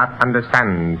 I do not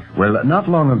understand. Well, not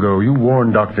long ago, you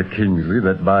warned Dr. Kingsley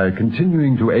that by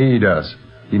continuing to aid us,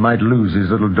 he might lose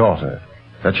his little daughter.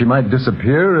 That she might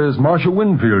disappear as Marcia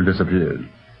Winfield disappeared.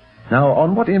 Now,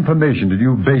 on what information did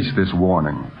you base this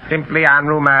warning? Simply on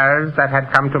rumors that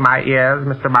had come to my ears,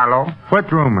 Mr. Barlow.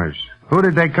 What rumors? Who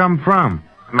did they come from?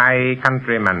 My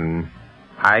countrymen.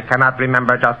 I cannot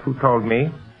remember just who told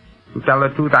me. To tell the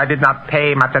truth, I did not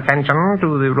pay much attention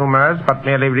to the rumors, but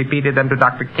merely repeated them to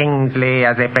Dr. Kingsley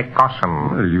as a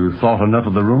precaution. Well, you thought enough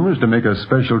of the rumors to make a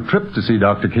special trip to see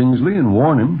Dr. Kingsley and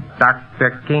warn him.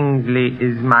 Dr. Kingsley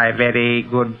is my very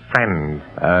good friend.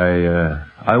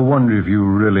 I wonder if you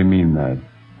really mean that.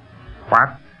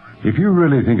 What? If you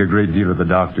really think a great deal of the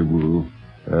Dr. Wu,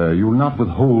 you'll not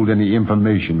withhold any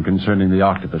information concerning the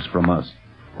octopus from us.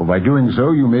 For by doing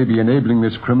so, you may be enabling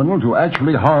this criminal to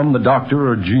actually harm the doctor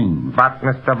or Jean. But,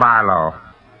 Mr. Barlow,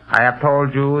 I have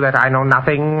told you that I know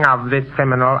nothing of this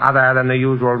criminal other than the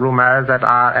usual rumors that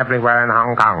are everywhere in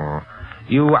Hong Kong.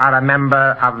 You are a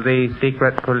member of the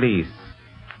secret police.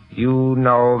 You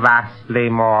know vastly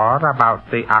more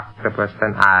about the octopus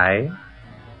than I.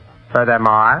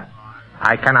 Furthermore,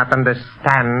 I cannot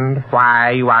understand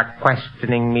why you are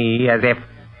questioning me as if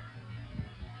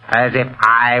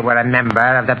I were a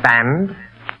member of the band.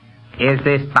 Is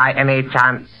this by any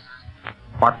chance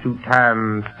what you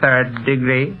term third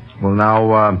degree? Well,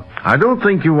 now, I don't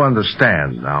think you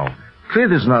understand. Now,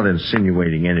 Clint is not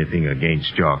insinuating anything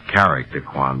against your character,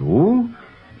 Quan Wu.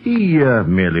 He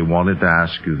merely wanted to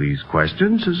ask you these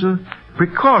questions as a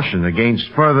precaution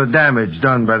against further damage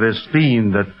done by this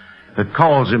fiend that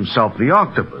calls himself the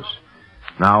Octopus.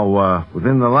 Now,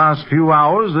 within the last few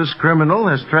hours, this criminal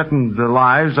has threatened the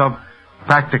lives of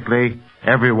practically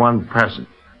everyone present.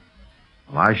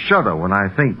 Well, I shudder when I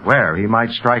think where he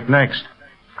might strike next.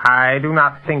 I do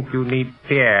not think you need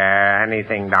fear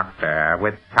anything, Doctor,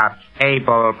 with such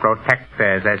able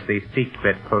protectors as the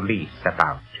secret police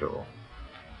about you.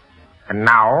 And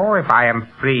now, if I am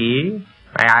free,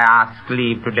 may I ask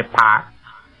leave to depart?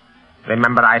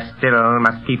 Remember, I still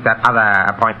must keep that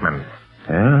other appointment.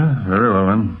 Yeah, very well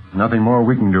then. Nothing more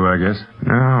we can do, I guess.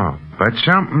 No, but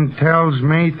something tells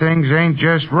me things ain't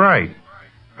just right.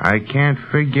 I can't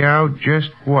figure out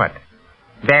just what.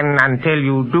 Then until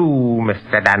you do,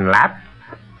 Mr. Dunlap,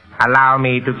 allow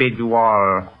me to bid you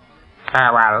all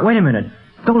farewell. Wait a minute.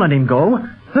 Don't let him go.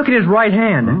 Look at his right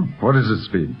hand. What is it,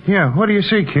 Speed? Yeah, what do you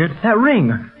see, kid? That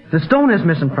ring. The stone is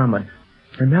missing from it.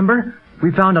 Remember?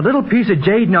 We found a little piece of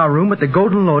jade in our room with the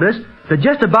golden lotus that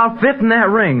just about fit in that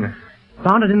ring.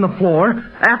 Found it in the floor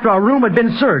after our room had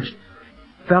been searched.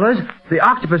 Fellas, the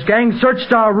octopus gang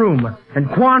searched our room, and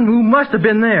Quan Wu must have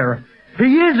been there.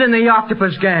 He is in the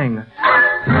octopus gang.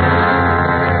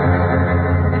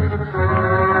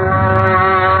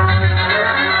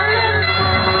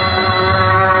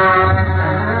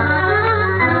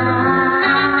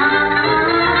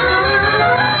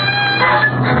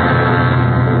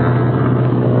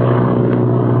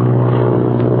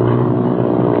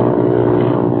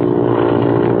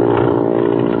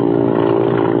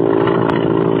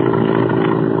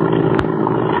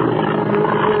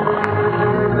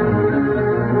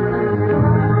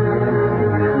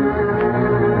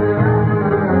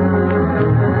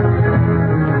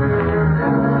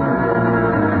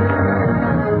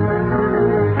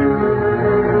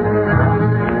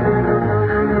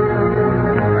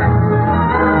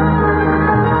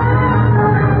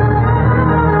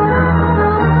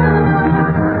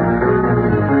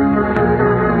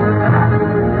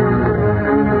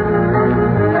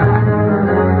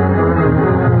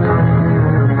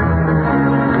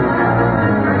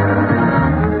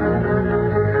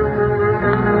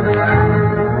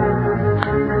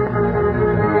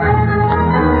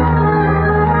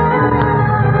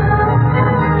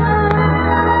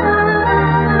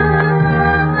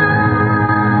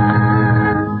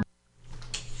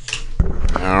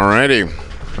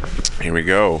 Here we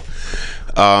go.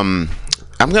 I'm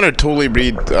going to totally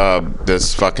read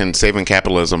this fucking Saving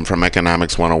Capitalism from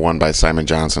Economics 101 by Simon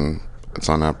Johnson. It's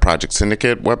on a Project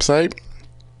Syndicate website.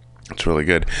 It's really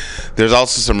good. There's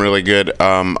also some really good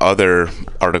other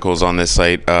articles on this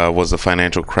site. Was the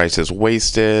financial crisis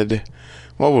wasted?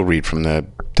 Well, we'll read from the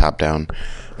top down.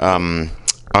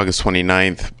 August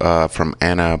 29th from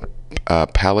Anna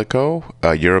Palico,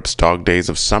 Europe's Dog Days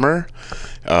of Summer.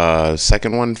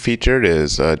 Second one featured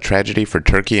is Tragedy for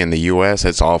Turkey in the U.S.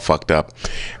 It's all fucked up.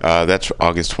 That's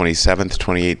August 27th,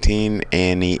 2018.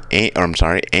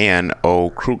 Ann O.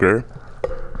 Kruger.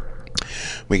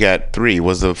 We got 3.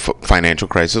 Was the financial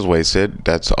crisis wasted?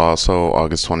 That's also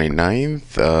August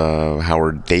 29th.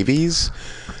 Howard Davies.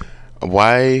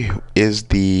 Why is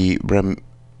the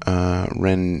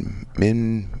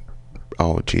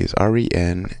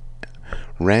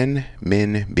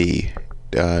renminbi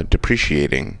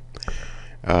depreciating?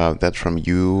 That's from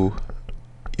Yu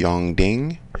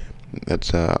Yongding.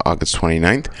 That's August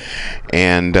 29th.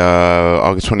 And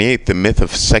August 28th, The Myth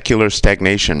of Secular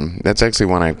Stagnation. That's actually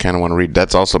one I kind of want to read.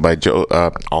 That's also by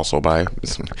that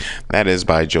is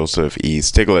by Joseph E.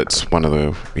 Stiglitz.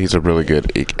 He's a really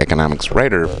good economics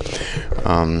writer.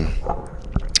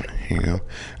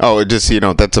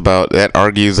 That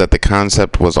argues that the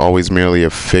concept was always merely a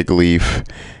fig leaf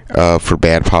for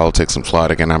bad politics and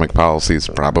flawed economic policies.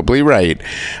 Probably right.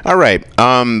 All right.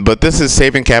 But this is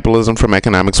Saving Capitalism from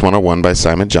Economics 101 by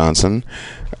Simon Johnson.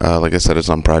 Like I said, it's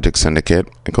on Project Syndicate.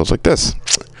 It goes like this.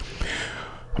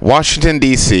 Washington,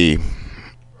 D.C.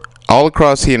 All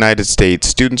across the United States,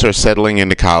 students are settling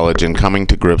into college and coming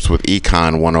to grips with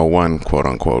Econ 101, quote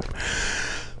unquote.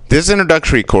 This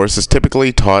introductory course is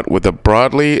typically taught with a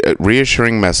broadly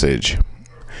reassuring message.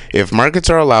 If markets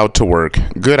are allowed to work,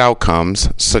 good outcomes,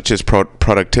 such as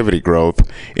productivity growth,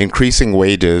 increasing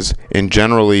wages, and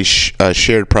generally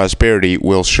shared prosperity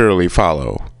will surely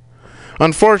follow.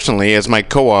 Unfortunately, as my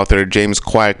co-author James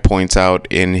Quack points out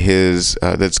in his,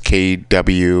 that's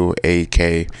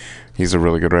Kwak, he's a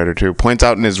really good writer too, points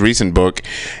out in his recent book,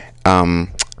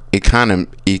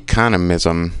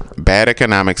 Economism, Bad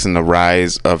Economics and the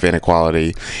Rise of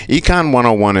Inequality, Econ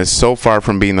 101 is so far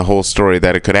from being the whole story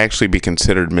that it could actually be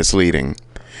considered misleading,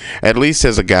 at least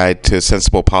as a guide to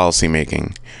sensible policy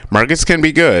making. Markets can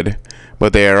be good,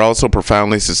 but they are also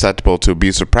profoundly susceptible to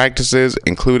abusive practices,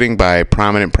 including by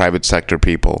prominent private sector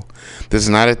people. This is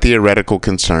not a theoretical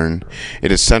concern. It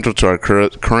is central to our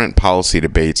current policy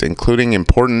debates, including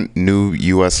important new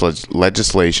U.S.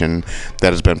 legislation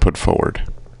that has been put forward.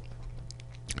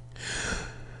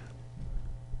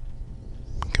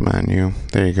 Come on, you.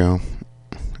 There you go.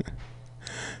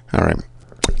 All right.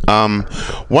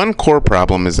 One core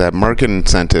problem is that market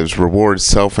incentives reward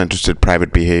self-interested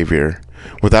private behavior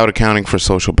without accounting for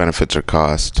social benefits or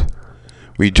cost.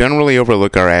 We generally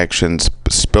overlook our actions'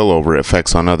 spillover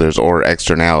effects on others or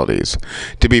externalities.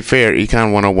 To be fair,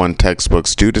 Econ 101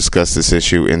 textbooks do discuss this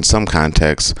issue in some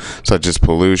contexts, such as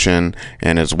pollution,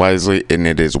 and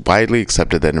it is widely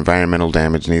accepted that environmental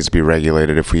damage needs to be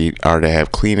regulated if we are to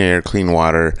have clean air, clean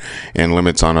water, and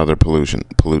limits on other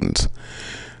pollutants.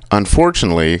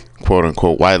 Unfortunately,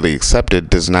 quote-unquote, widely accepted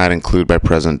does not include by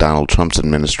President Donald Trump's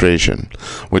administration,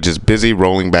 which is busy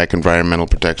rolling back environmental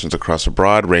protections across a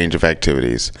broad range of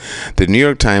activities. The New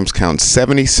York Times counts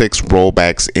 76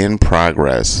 rollbacks in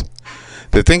progress.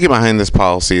 The thinking behind this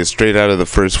policy is straight out of the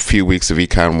first few weeks of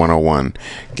Econ 101.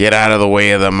 Get out of the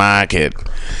way of the market.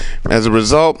 As a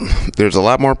result, there's a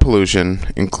lot more pollution,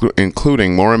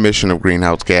 including more emission of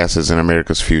greenhouse gases in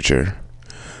America's future.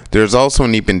 There's also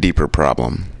an even deeper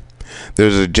problem.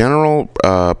 There's a general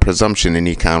presumption in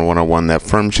Econ 101 that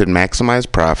firms should maximize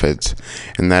profits,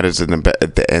 and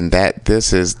that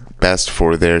this is best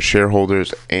for their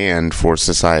shareholders and for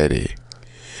society.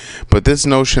 But this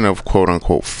notion of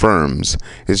quote-unquote firms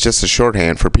is just a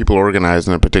shorthand for people organized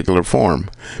in a particular form.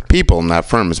 People, not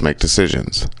firms, make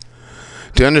decisions.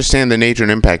 To understand the nature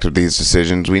and impact of these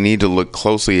decisions, we need to look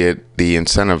closely at the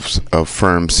incentives of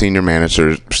firms, senior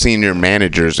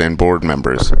managers, and board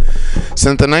members.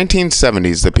 Since the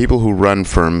 1970s, the people who run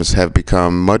firms have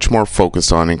become much more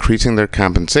focused on increasing their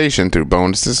compensation through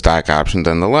bonuses, stock options,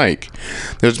 and the like.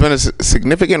 There's been a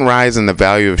significant rise in the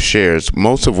value of shares,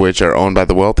 most of which are owned by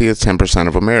the wealthiest 10%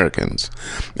 of Americans.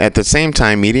 At the same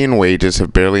time, median wages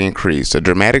have barely increased, a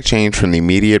dramatic change from the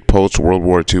immediate post-World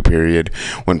War II period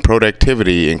when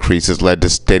productivity increases led to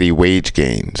steady wage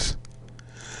gains.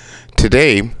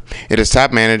 Today, it is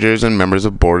top managers and members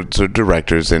of boards of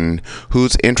directors in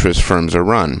whose interest firms are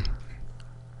run.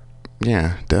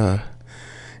 Yeah, duh.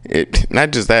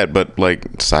 Not just that, but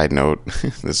like, side note,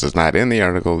 this is not in the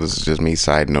article, this is just me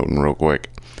side noting real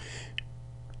quick.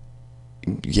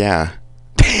 Yeah.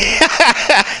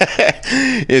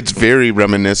 It's very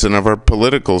reminiscent of our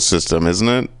political system, isn't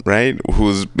it? Right?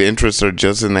 Whose interests are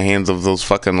just in the hands of those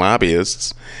fucking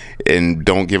lobbyists and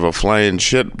don't give a flying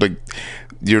shit. Like,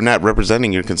 you're not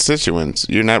representing your constituents.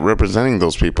 You're not representing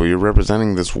those people. You're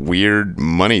representing this weird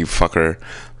money fucker.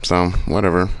 So,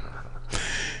 whatever.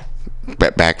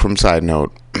 Back from side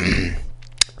note.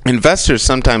 Investors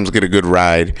sometimes get a good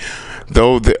ride,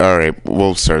 though. All right,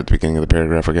 we'll start at the beginning of the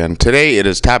paragraph again. Today, it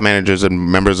is top managers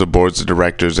and members of boards of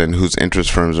directors in whose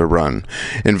interest firms are run.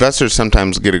 Investors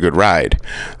sometimes get a good ride,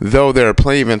 though there are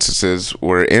plenty of instances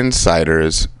where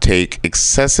insiders take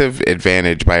excessive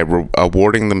advantage by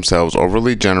awarding themselves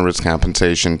overly generous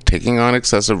compensation, taking on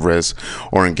excessive risks,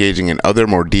 or engaging in other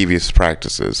more devious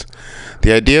practices.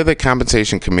 The idea that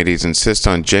compensation committees insist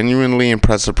on genuinely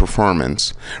impressive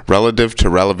performance relative to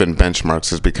relevant benchmarks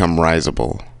has become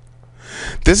risible.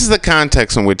 This is the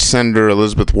context in which Senator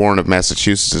Elizabeth Warren of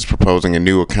Massachusetts is proposing a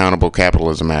new Accountable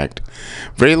Capitalism Act.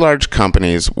 Very large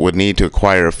companies would need to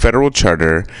acquire a federal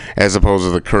charter as opposed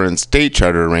to the current state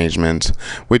charter arrangements,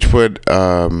 which would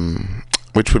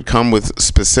come with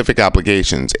specific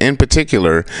obligations. In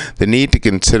particular, the need to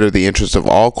consider the interests of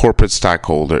all corporate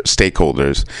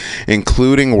stakeholders,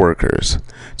 including workers.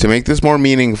 To make this more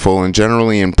meaningful and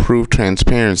generally improve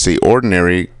transparency,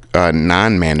 ordinary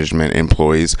non-management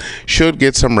employees should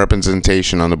get some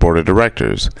representation on the board of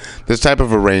directors. This type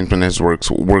of arrangement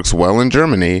works well in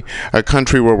Germany, a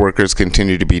country where workers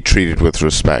continue to be treated with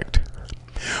respect.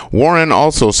 Warren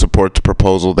also supports a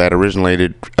proposal that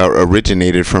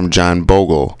originated from John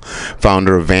Bogle,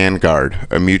 founder of Vanguard,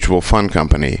 a mutual fund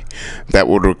company, that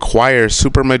would require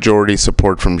supermajority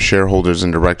support from shareholders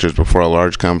and directors before a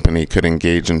large company could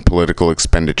engage in political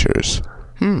expenditures.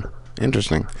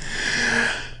 Interesting.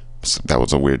 So that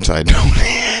was a weird side note.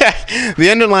 The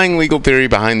underlying legal theory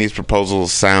behind these proposals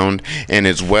is sound and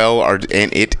it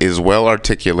is well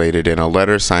articulated in a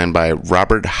letter signed by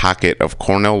Robert Hockett of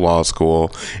Cornell Law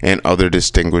School and other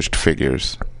distinguished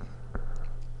figures.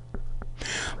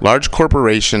 Large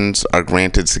corporations are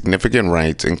granted significant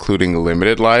rights, including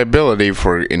limited liability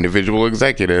for individual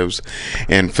executives,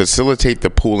 and facilitate the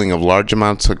pooling of large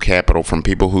amounts of capital from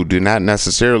people who do not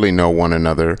necessarily know one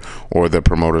another or the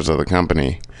promoters of the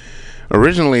company.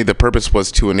 Originally, the purpose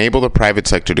was to enable the private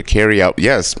sector to carry out...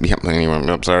 Anyway,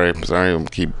 I'm sorry.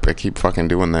 I keep fucking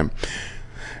doing that.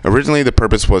 Originally, the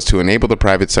purpose was to enable the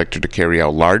private sector to carry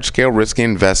out large-scale risky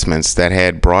investments that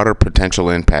had broader potential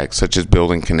impacts, such as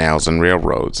building canals and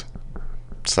railroads.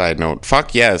 Side note,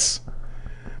 fuck yes.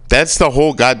 That's the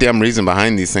whole goddamn reason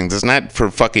behind these things. It's not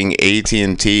for fucking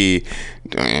AT&T,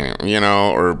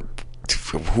 or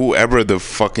whoever the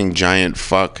fucking giant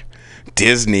fuck,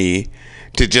 Disney,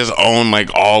 to just own like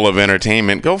all of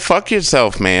entertainment. Go fuck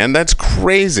yourself, man. That's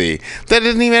crazy. That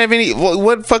doesn't even have any...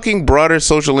 What fucking broader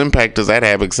social impact does that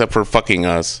have except for fucking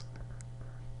us?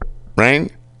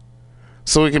 Right?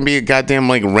 So we can be a goddamn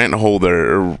like rent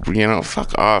holder or,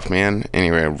 fuck off, man.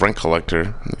 Anyway, rent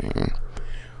collector.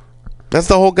 That's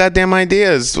the whole goddamn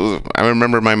idea. I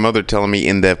remember my mother telling me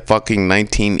in the fucking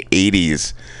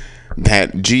 1980s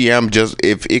that GM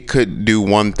if it could do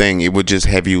one thing, it would just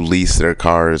have you lease their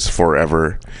cars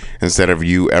forever instead of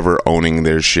you ever owning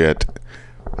their shit.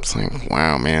 It's like,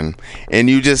 wow, man. And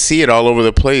you just see it all over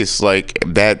the place, like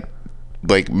that,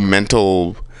 like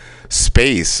mental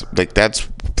space. Like that's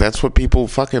what people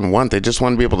fucking want. They just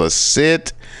want to be able to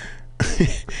sit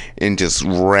and just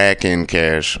rack in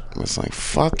cash. It's like,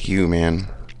 fuck you, man.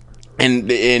 And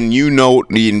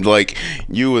like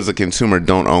you as a consumer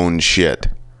don't own shit.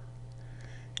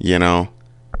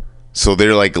 So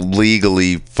they're like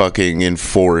legally fucking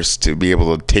enforced to be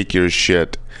able to take your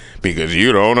shit because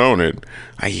you don't own it.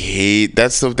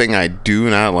 That's the thing I do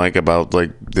not like about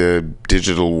like the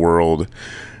digital world,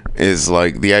 is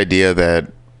like the idea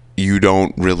that you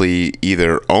don't really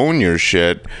either own your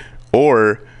shit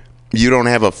or you don't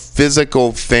have a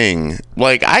physical thing.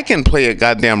 Like I can play a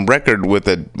goddamn record with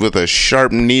a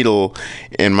sharp needle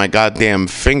in my goddamn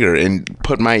finger and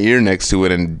put my ear next to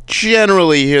it and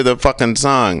generally hear the fucking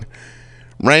song,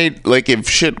 right? Like if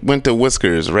shit went to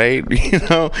whiskers, right?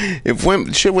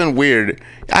 If shit went weird,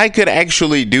 I could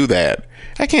actually do that.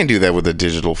 I can't do that with a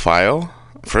digital file.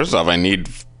 First off, I need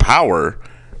power,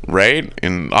 right?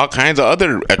 And all kinds of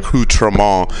other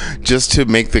accoutrements just to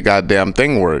make the goddamn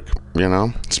thing work.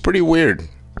 It's pretty weird.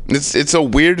 It's a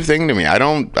weird thing to me.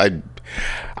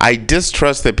 I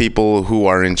distrust the people who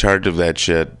are in charge of that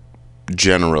shit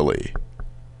generally.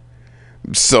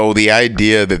 So the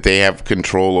idea that they have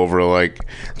control over, like,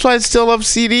 that's why I still love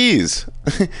CDs.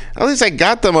 At least I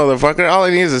got the motherfucker. All I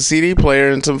need is a CD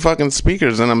player and some fucking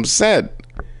speakers and I'm set.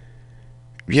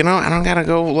 I don't gotta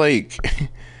go like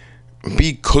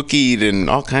be cookied and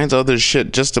all kinds of other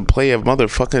shit just to play a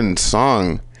motherfucking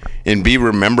song and be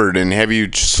remembered and have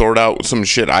you sort out some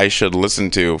shit I should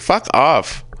listen to. Fuck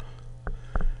off.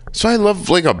 So I love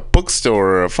like a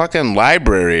bookstore or a fucking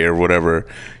library or whatever.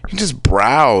 You just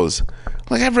browse.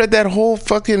 Like I've read that whole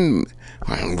fucking...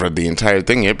 I haven't read the entire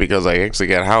thing yet because I actually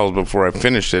got housed before I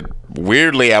finished it.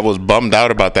 Weirdly, I was bummed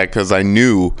out about that because I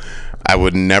knew I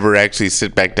would never actually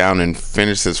sit back down and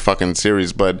finish this fucking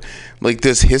series. But like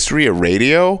this history of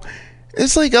radio...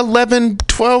 It's like 11,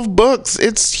 12 books.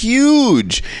 It's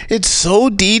huge. It's so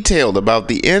detailed about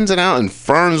the ins and outs and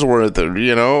Farnsworth,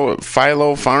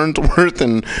 Philo Farnsworth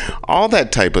and all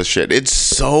that type of shit. It's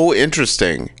so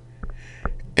interesting.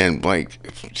 And like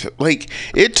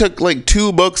it took like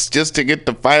 2 books just to get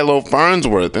to Philo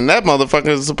Farnsworth. And that motherfucker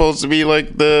is supposed to be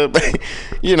like the,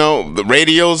 the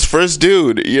radio's first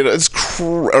dude. It's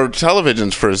or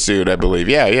television's first dude, I believe.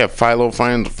 Yeah, Philo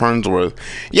Farnsworth.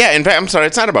 Yeah, in fact, I'm sorry,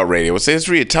 it's not about radio. It's the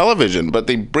history of television, but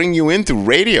they bring you in through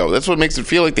radio. That's what makes it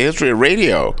feel like the history of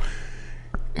radio.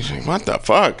 Like, what the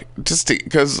fuck? Just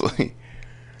because, like,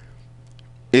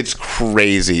 it's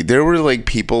crazy. There were, like,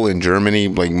 people in Germany,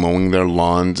 like, mowing their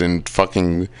lawns and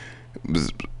fucking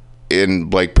in,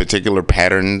 like, particular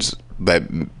patterns that,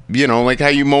 you know, like how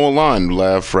you mow a lawn.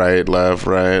 Left, right, left,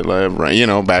 right, left, right. You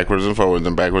know, backwards and forwards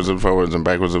and backwards and forwards and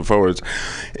backwards and forwards.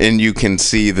 And you can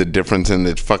see the difference in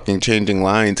the fucking changing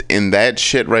lines. And that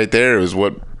shit right there is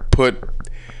what put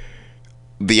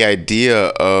the idea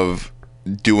of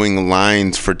doing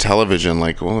lines for television,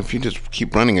 like, well, if you just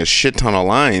keep running a shit ton of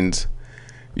lines,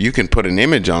 you can put an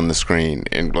image on the screen,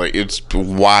 and like, it's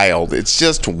wild. It's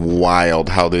just wild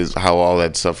how all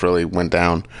that stuff really went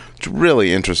down. It's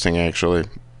really interesting, actually.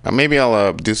 Maybe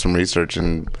I'll do some research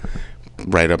and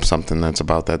write up something that's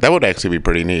about that. That would actually be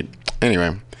pretty neat.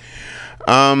 Anyway,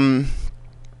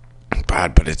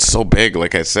 but it's so big,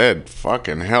 like I said,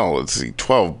 fucking hell, it's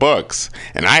 12 books.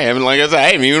 And I haven't, like I said,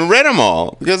 I haven't even read them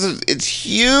all, because it's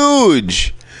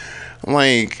huge.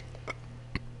 Like,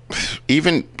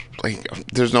 even, like,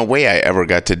 there's no way I ever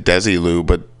got to Desilu,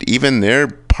 but even they're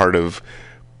part of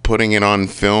putting it on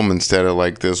film instead of,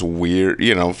 like, this weird,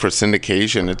 you know, for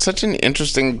syndication. It's such an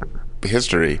interesting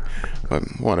history, but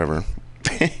whatever.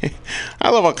 I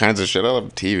love all kinds of shit. I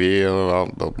love TV, I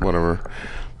love all, whatever.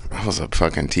 I was a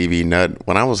fucking TV nut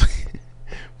when I was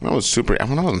when I was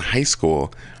in high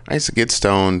school. I used to get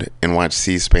stoned and watch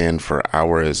C-SPAN for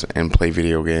hours and play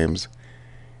video games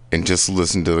and just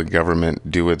listen to the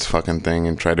government do its fucking thing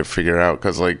and try to figure out,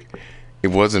 because, like, it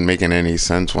wasn't making any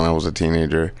sense when I was a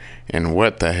teenager. And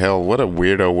what the hell, what a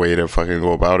weirdo way to fucking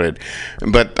go about it.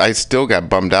 But I still got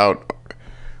bummed out,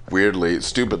 weirdly,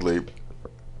 stupidly,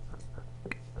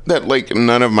 that, like,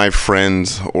 none of my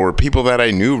friends or people that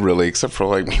I knew, really, except for,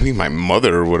 like, maybe my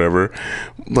mother or whatever,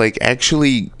 like,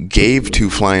 actually gave two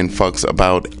flying fucks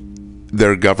about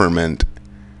their government.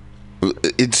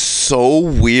 It's so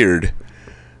weird.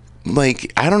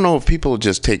 Like, I don't know if people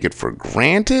just take it for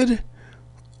granted,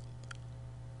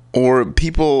 or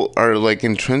people are, like,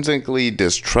 intrinsically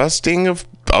distrusting of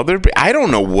other people. I don't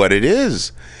know what it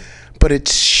is, but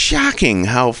it's shocking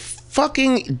how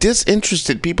fucking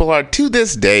disinterested people are to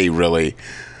this day, really,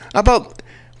 about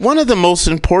one of the most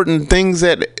important things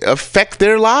that affect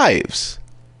their lives.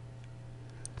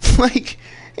 Like,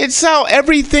 it's how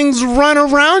everything's run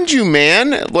around you,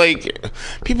 man. Like,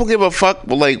 people give a fuck,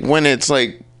 like, when it's,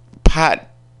 like, pot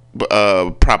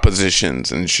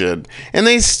propositions and shit, and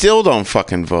they still don't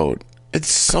fucking vote. It's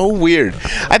so weird.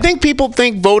 I think people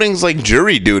think voting's like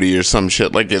jury duty or some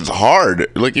shit. Like, it's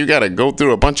hard. Like, you gotta go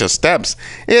through a bunch of steps.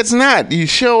 It's not. You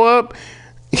show up,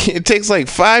 it takes like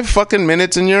 5 fucking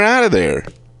minutes and you're out of there.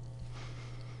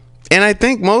 And I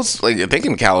think I think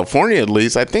in California at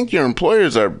least, I think your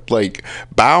employers are, like,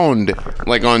 bound,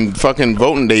 like, on fucking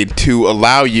voting day to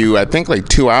allow you, I think, like,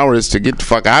 2 hours to get the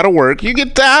fuck out of work. You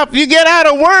get out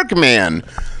of work, man.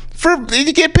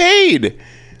 You get paid.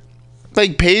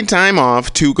 Like, paid time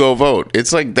off to go vote.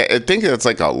 It's like, I think that's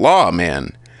like a law,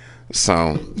 man.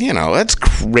 So, you know, that's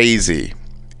crazy.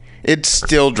 It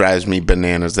still drives me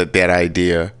bananas that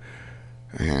idea.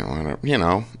 You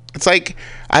know, it's like,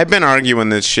 I've been arguing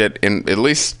this shit in at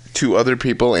least to other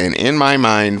people and in my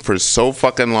mind for so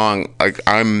fucking long. Like,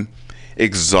 I'm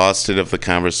exhausted of the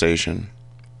conversation.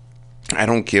 I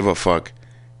don't give a fuck.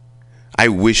 I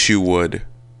wish you would.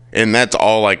 And that's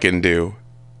all I can do.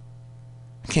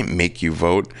 I can't make you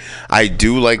vote. I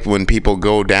do like when people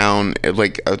go down,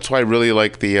 like, that's why I really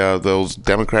like those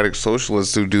Democratic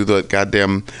Socialists who do the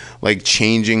goddamn, like,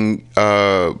 changing,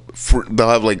 they'll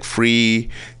have, like, free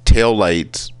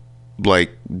taillights,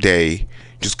 like, day.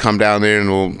 Just come down there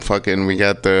and we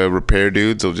got the repair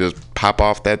dudes, they'll just pop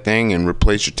off that thing and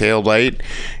replace your tail light,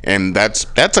 and that's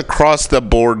across the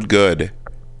board good.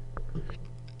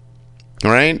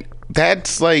 Right?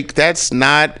 That's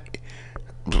not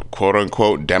quote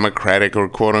unquote Democratic or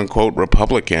quote unquote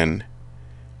Republican.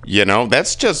 You know,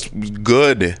 that's just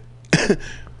good.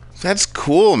 That's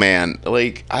cool, man.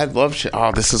 Like, I love shit.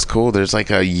 Oh, this is cool. There's like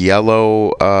a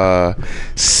yellow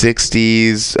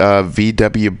 60s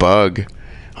VW Bug.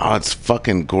 Oh, it's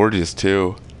fucking gorgeous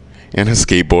too. And a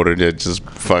skateboarder that just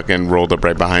fucking rolled up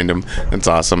right behind him. That's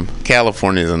awesome.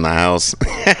 California's in the house.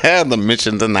 The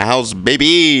mission's in the house,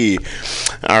 baby.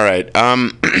 All right.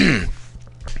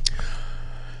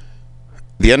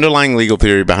 The underlying legal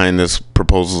theory behind this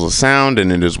proposal is sound,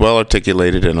 and it is well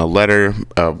articulated in a letter.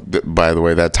 By the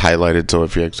way, that's highlighted, so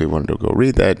if you actually wanted to go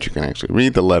read that, you can actually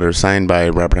read the letter signed by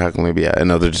Robert Hockenley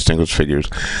and other distinguished figures.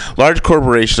 Large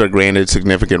corporations are granted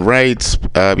significant rights.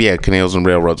 Canals and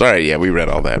railroads. All right, we read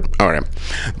all that. All right.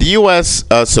 The U.S.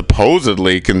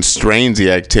 Supposedly constrains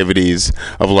the activities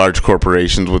of large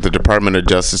corporations, with the Department of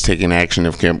Justice taking action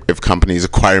if companies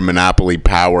acquire monopoly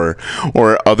power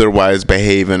or otherwise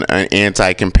behave in an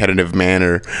anti-competitive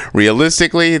manner.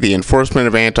 Realistically, the enforcement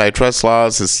of antitrust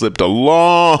laws has slipped a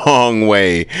long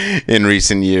way in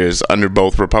recent years under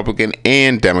both Republican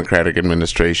and Democratic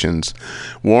administrations.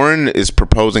 Warren is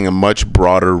proposing a much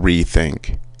broader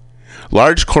rethink.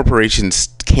 Large corporations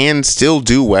can still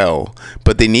do well,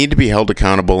 but they need to be held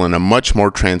accountable in a much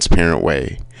more transparent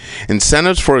way.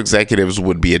 Incentives for executives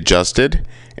would be adjusted,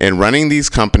 and running these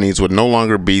companies would no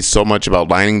longer be so much about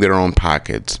lining their own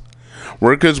pockets.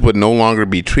 Workers would no longer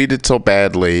be treated so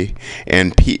badly,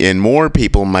 and more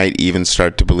people might even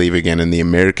start to believe again in the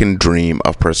American dream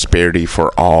of prosperity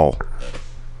for all.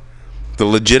 The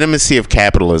legitimacy of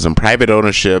capitalism, private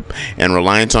ownership, and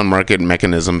reliance on market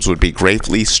mechanisms would be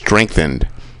greatly strengthened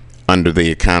under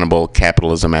the Accountable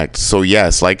Capitalism Act. So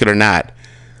yes, like it or not,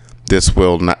 this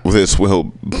will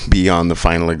be on the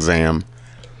final exam.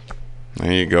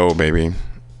 There you go, baby.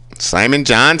 Simon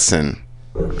Johnson.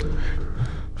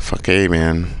 Fuck A,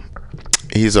 man.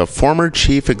 He's a former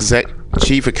chief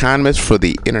economist for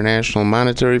the International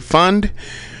Monetary Fund,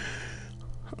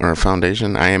 or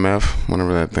Foundation, IMF,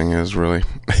 whatever that thing is, really.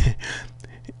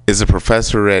 Is a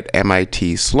professor at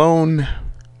MIT Sloan.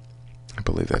 I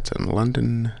believe that's in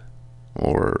London,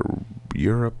 or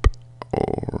Europe,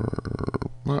 or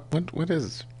what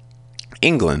is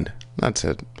England? That's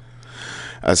it.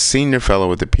 A senior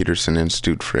fellow at the Peterson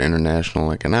Institute for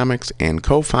International Economics and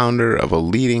co-founder of a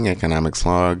leading economics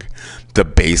blog, The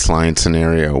Baseline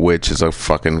Scenario, which is a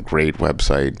fucking great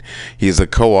website. He's a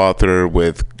co-author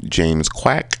with James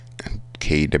Quack,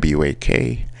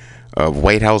 Kwak, of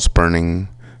White House Burning,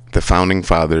 The Founding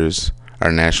Fathers,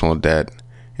 Our National Debt,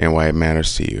 and Why It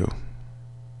Matters to You.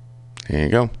 There you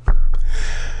go.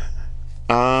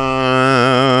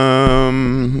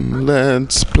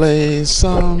 Let's play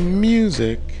some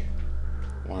music.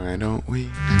 Why don't we?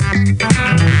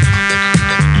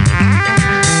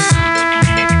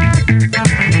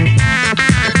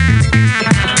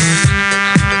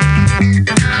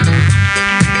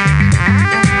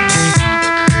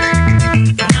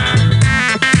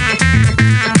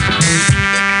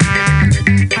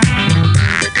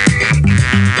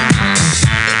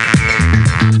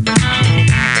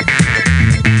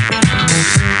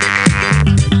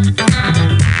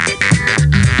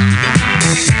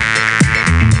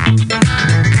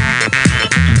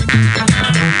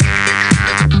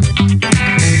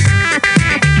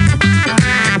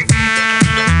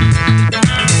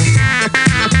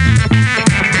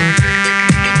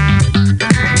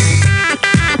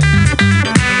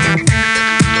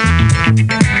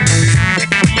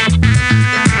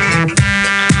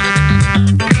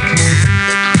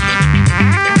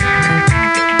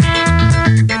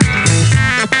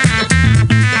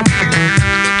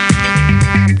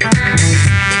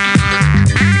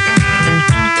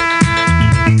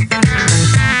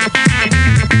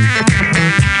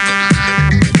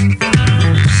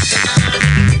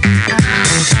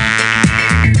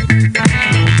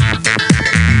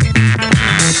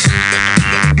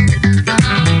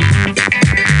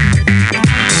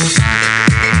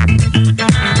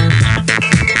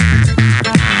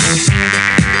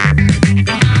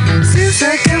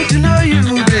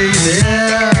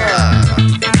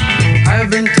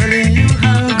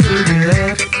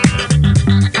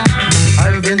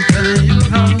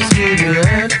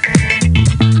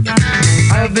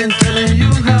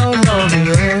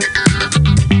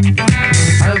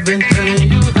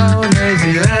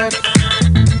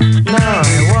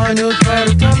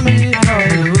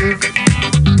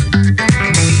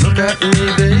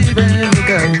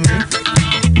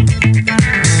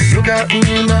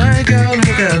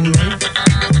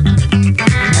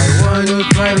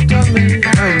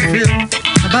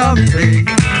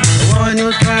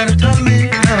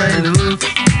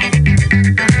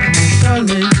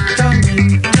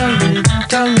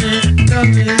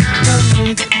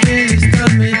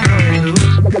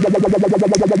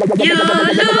 You look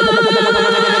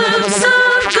so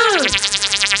good,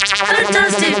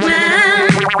 fantastic man.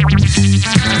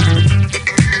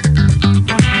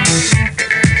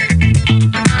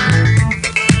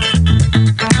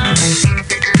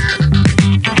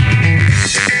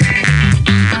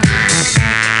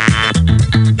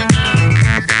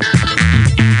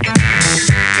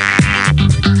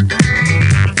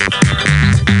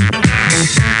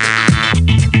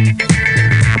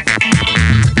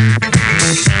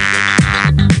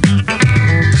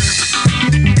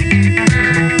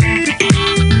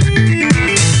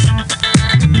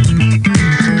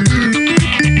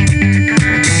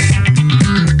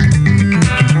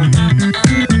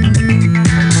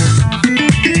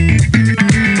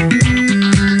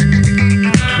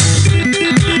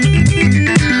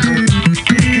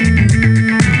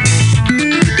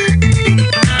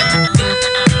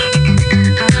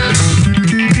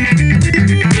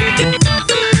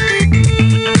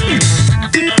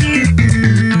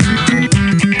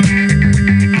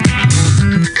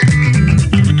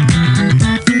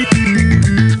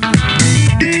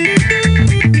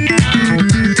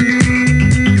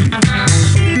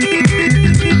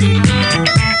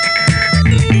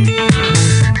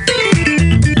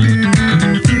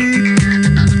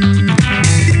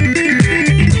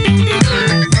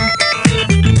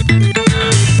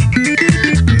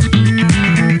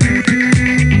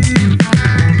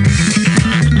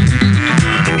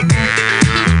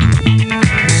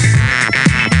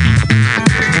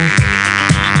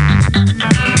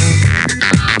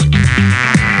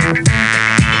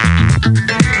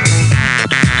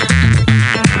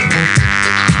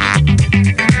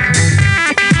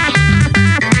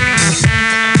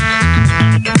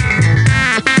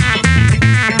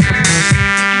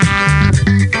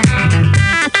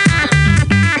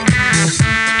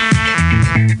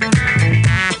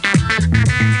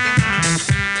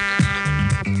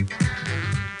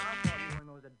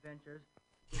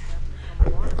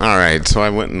 Alright, so I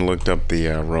went and looked up the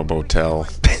Robotel,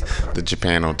 the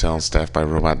Japan hotel staffed by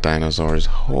robot dinosaurs.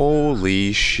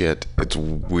 Holy shit, it's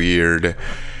weird.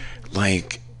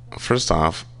 Like, first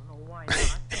off,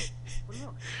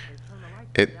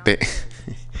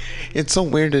 it's so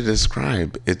weird to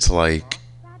describe. It's like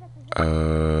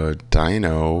a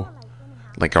dino,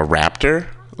 like a raptor.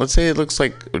 Let's say it looks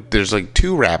like there's like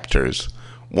two raptors.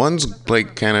 One's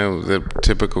like kind of the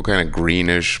typical kind of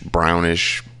greenish,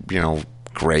 brownish,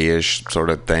 grayish sort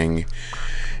of thing,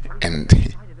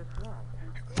 and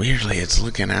weirdly, it's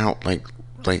looking out like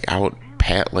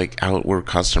out where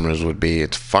customers would be.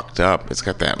 It's fucked up. It's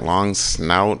got that long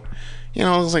snout. It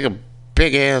looks like a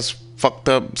big ass fucked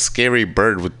up scary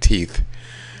bird with teeth.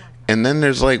 And then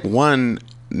there's like one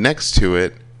next to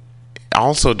it,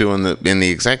 also doing in the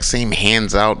exact same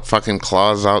hands out, fucking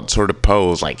claws out sort of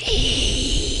pose, like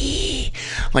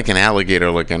an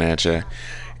alligator looking at you.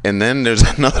 And then there's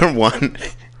another one,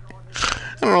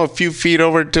 I don't know, a few feet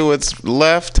over to its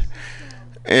left,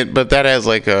 but that has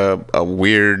like a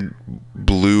weird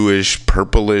bluish,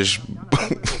 purplish,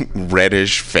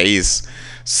 reddish face.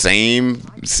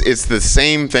 It's the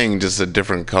same thing, just a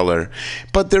different color.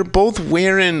 But they're both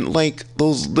wearing like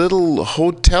those little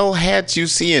hotel hats you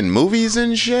see in movies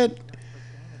and shit.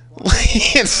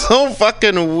 It's so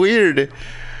fucking weird.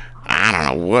 I don't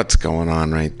know what's going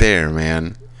on right there,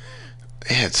 man.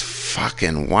 It's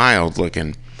fucking wild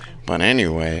looking. But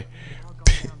anyway,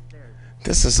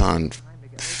 this is on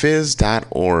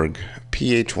phys.org.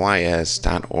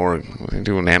 phys.org. They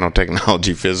do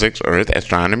nanotechnology, physics, earth,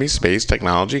 astronomy, space,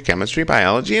 technology, chemistry,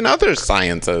 biology, and other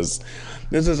sciences.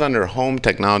 This is under Home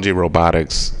Technology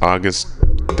Robotics, August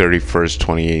 31st,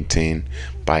 2018,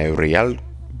 by Riato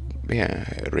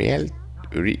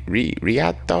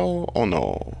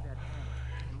Ono.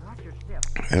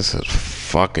 This is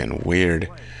fucking weird.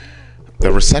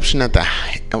 The reception at the...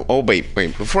 Oh, wait.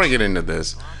 Before I get into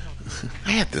this,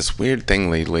 I had this weird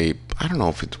thing lately. I don't know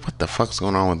if it's what the fuck's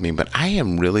going on with me, but I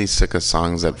am really sick of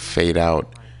songs that fade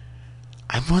out.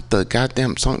 I want the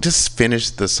goddamn song. Just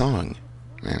finish the song.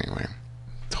 Anyway,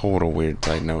 total weird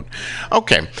side note.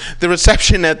 Okay, the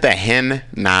reception at the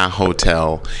Hen-Na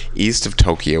Hotel east of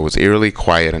Tokyo was eerily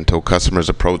quiet until customers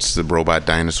approached the robot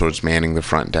dinosaurs manning the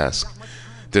front desk.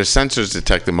 Their sensors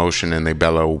detect the motion and they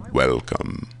bellow,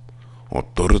 "Welcome." Or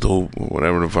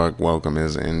whatever the fuck welcome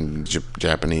is in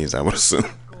Japanese, I would assume.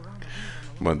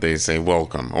 But they say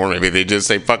welcome. Or maybe they just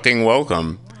say fucking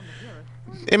welcome.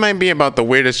 It might be about the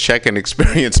weirdest check-in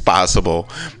experience possible,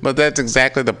 but that's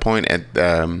exactly the point at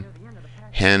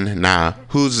Hen-Na,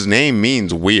 whose name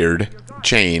means weird,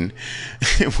 chain,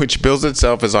 which bills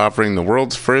itself as offering the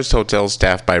world's first hotel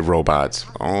staffed by robots.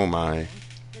 Oh my.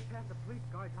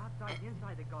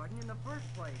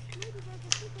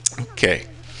 Okay.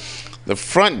 The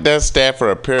front desk staff are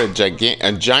a pair of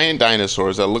giant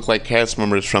dinosaurs that look like cast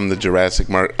members from the Jurassic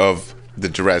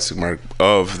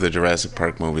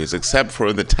Park movies, except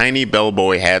for the tiny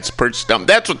bellboy hats perched on.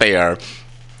 That's what they are,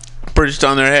 perched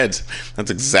on their heads.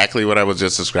 That's exactly what I was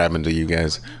just describing to you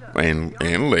guys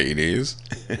and ladies.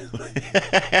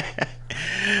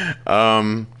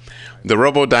 The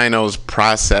Robo-Dinos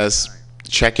process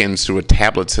check-ins through a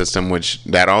tablet system,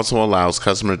 that also allows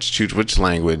customers to choose which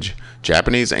language: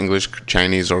 Japanese, English,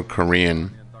 Chinese, or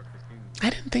Korean. I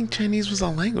didn't think Chinese was a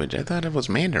language. I thought it was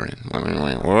Mandarin.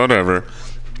 Whatever.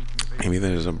 Maybe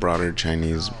there's a broader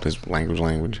Chinese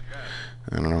language.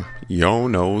 I don't know. Yo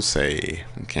no say.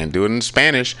 Can't do it in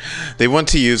Spanish. They want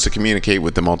to use to communicate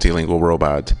with the multilingual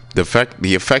robot. The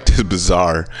effect is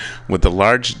bizarre, with the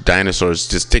large dinosaurs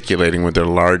gesticulating with their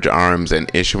large arms and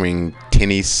issuing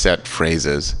tinny set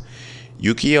phrases.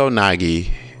 Yukio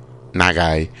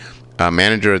Nagai,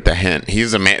 manager at the Hen.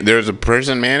 There's a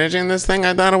person managing this thing?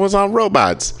 I thought it was all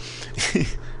robots.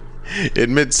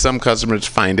 Admits some customers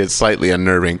find it slightly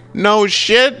unnerving. No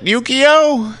shit,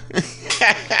 Yukio?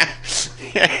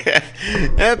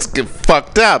 That's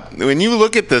fucked up. When you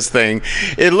look at this thing,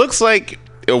 it looks like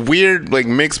a weird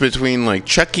mix between like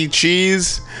Chuck E.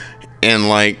 Cheese and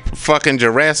like fucking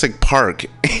Jurassic Park.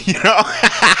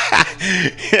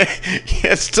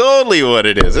 It's totally what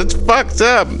it is. It's fucked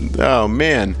up. Oh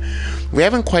man, we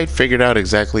haven't quite figured out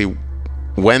exactly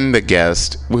when the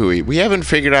guest we haven't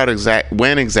figured out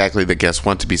when exactly the guests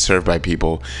want to be served by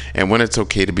people and when it's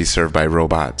okay to be served by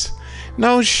robots.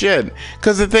 No shit,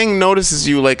 because the thing notices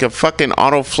you like a fucking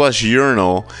auto flush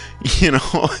urinal.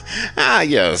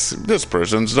 Yes, this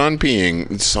person's done peeing.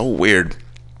 It's so weird.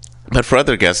 But for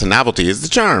other guests, the novelty is the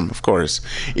charm, of course.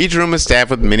 Each room is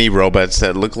staffed with mini robots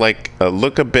that look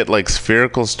a bit like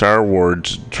spherical Star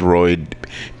Wars droid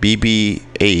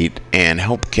BB-8 and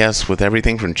help guests with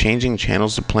everything from changing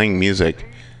channels to playing music.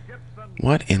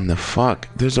 What in the fuck?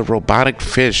 There's a robotic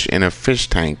fish in a fish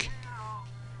tank.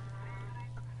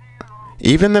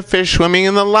 Even the fish swimming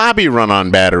in the lobby run on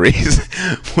batteries,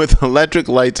 with electric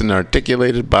lights and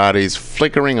articulated bodies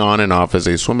flickering on and off as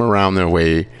they swim around their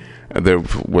way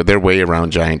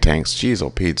around giant tanks. Jeez,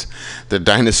 oh Pete. The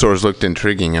dinosaurs looked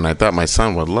intriguing, and I thought my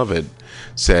son would love it,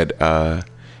 said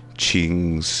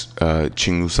Chingsa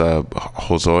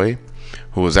Hosoi,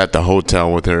 who was at the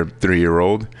hotel with her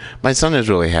 3-year-old. My son is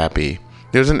really happy.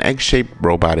 There's an egg-shaped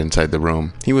robot inside the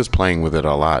room. He was playing with it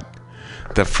a lot.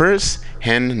 The first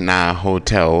Hen-Na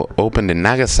Hotel opened in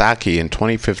Nagasaki in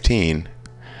 2015.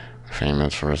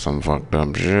 Famous for some fucked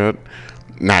up shit.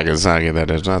 Nagasaki, that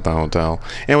is, not the hotel.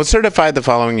 And was certified the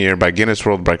following year by Guinness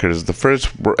World Records as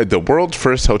the world's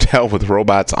first hotel with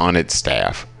robots on its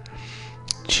staff.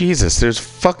 Jesus, there's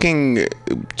fucking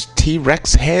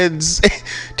T-Rex heads,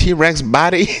 T-Rex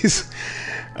bodies.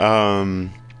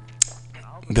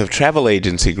 The travel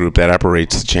agency group that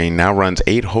operates the chain now runs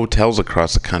 8 hotels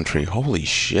across the country. Holy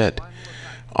shit.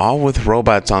 All with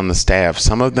robots on the staff,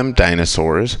 some of them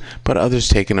dinosaurs, but others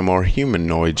taking a more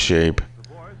humanoid shape.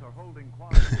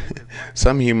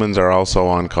 Some humans are also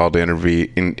on call to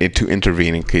intervene in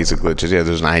case of glitches. Yeah,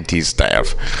 there's an IT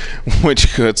staff,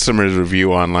 which customers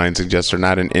review online suggests are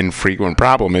not an infrequent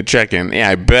problem at check-in.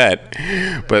 Yeah, I bet.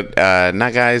 But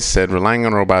Nagais said relying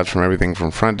on robots from everything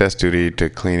from front desk duty to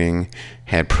cleaning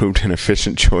had proved an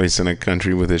efficient choice in a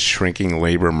country with a shrinking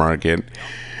labor market.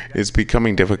 It's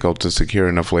becoming difficult to secure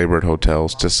enough labor at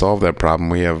hotels. To solve that problem,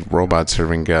 we have robots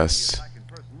serving guests.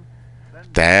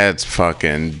 That's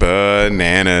fucking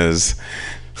bananas.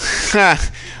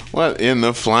 What in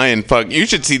the flying fuck? You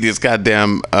should see these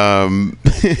goddamn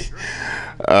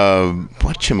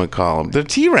whatchamacallem? They're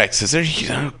T-Rexes.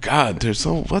 Oh god, they're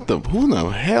so who the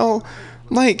hell?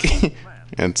 Like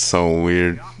it's so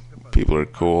weird. People are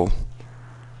cool.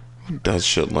 Who does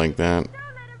shit like that?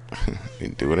 They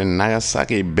do it in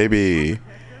Nagasaki, baby.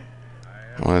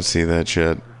 I want to see that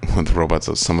shit with robots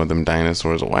of some of them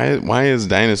dinosaurs. Why is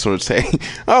dinosaurs saying,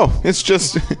 oh, it's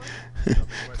just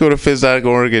go to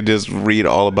phys.org and just read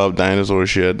all about dinosaur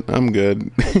shit. I'm good.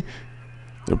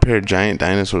 Repair giant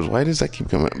dinosaurs. Why does that keep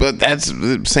coming? But that's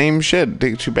the same shit.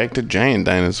 Takes you back to giant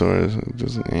dinosaurs.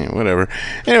 Just, whatever.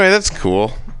 Anyway, that's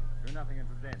cool.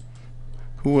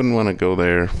 Who wouldn't want to go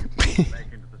there?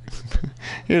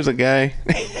 Here's a guy.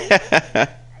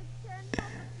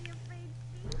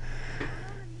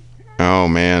 Oh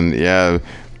man, yeah.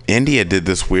 India did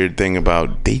this weird thing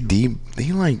about they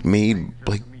like made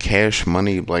like cash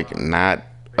money like not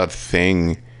a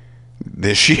thing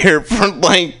this year for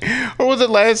like, or was it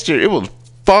last year? It was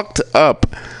fucked up.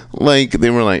 Like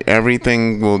they were like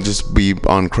everything will just be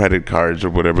on credit cards or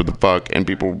whatever the fuck, and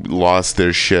people lost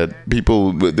their shit.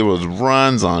 There was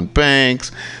runs on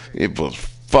banks. It was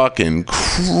fucking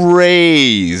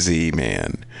crazy,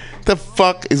 man. The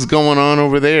fuck is going on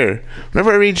over there?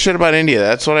 Whenever I read shit about India,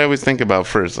 that's what I always think about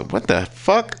first. Like, what the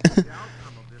fuck?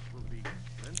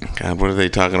 God, what are they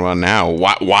talking about now?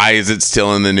 Why is it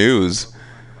still in the news?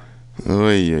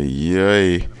 Oy, oy,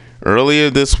 oy. Earlier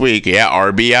this week,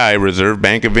 RBI, Reserve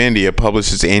Bank of India,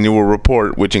 published its annual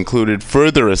report, which included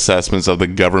further assessments of the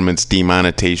government's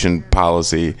demonetization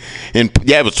policy. It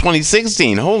was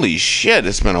 2016. Holy shit,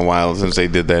 it's been a while since they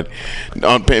did that.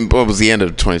 It was the end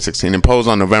of 2016. Imposed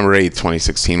on November 8th,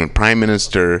 2016, when Prime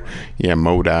Minister,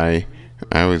 Modi, I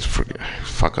always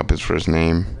fuck up his first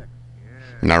name,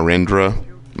 Narendra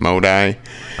Modi,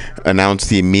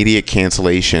 announced the immediate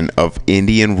cancellation of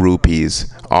Indian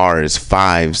rupees, Rs,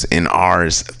 5s, and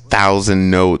Rs, 1,000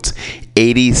 notes,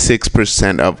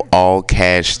 86% of all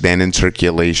cash then in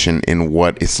circulation in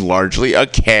what is largely a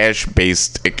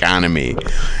cash-based economy.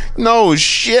 No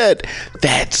shit.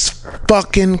 That's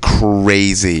fucking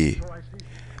crazy.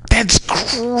 That's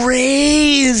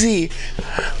crazy.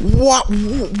 What?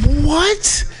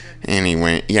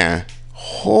 Anyway, yeah.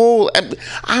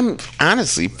 I'm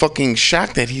honestly fucking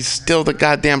shocked that he's still the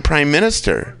goddamn prime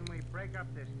minister.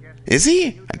 Is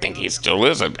he? I think he still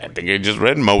is. I think I just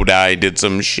read Modi did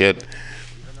some shit.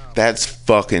 That's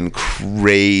fucking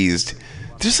crazed.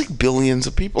 There's like billions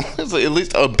of people. There's like at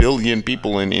least a billion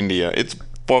people in India. It's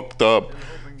fucked up.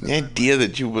 The idea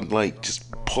that you would like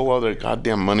just pull all their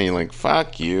goddamn money, like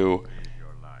fuck you.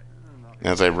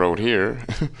 As I wrote here,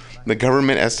 the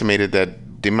government estimated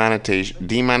that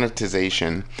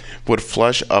demonetization would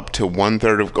flush up to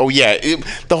 1/3 of. Oh yeah,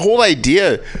 the whole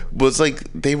idea was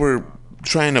like they were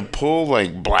trying to pull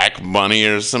like black money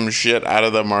or some shit out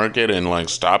of the market and like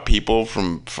stop people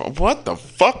from what the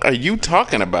fuck are you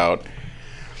talking about?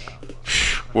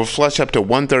 will flush up to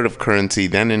 1/3 of currency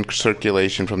then in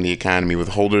circulation from the economy, with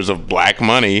holders of black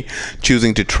money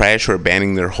choosing to trash or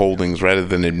abandoning their holdings rather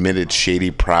than admit its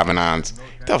shady provenance.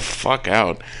 Get the fuck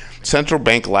out. Central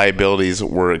bank liabilities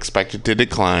were expected to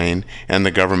decline and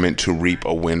the government to reap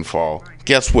a windfall.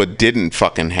 Guess what didn't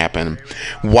fucking happen?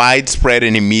 Widespread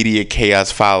and immediate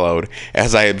chaos followed,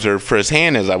 as I observed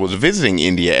firsthand as I was visiting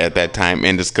India at that time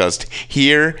and discussed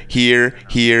here, here,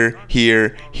 here,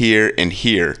 here, here, and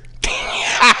here.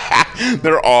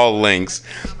 They're all links.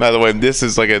 By the way, this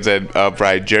is, like I said,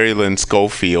 by Jerry Lynn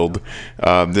Schofield.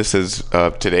 This is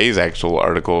today's actual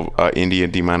article, India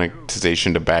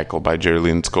Demonetization Debacle by Jerry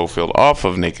Lynn Schofield, off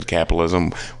of Naked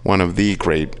Capitalism, one of the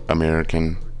great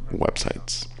American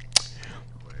websites.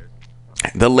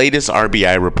 The latest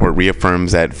RBI report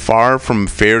reaffirms that far from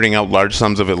ferreting out large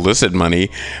sums of illicit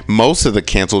money, most of the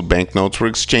canceled banknotes were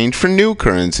exchanged for new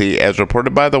currency, as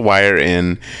reported by The Wire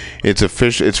in its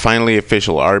finally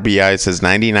official. RBI says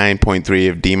 99.3%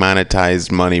 of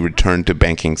demonetized money returned to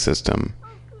banking system.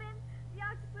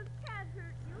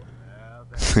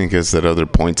 I guess that other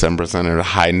 0.7% are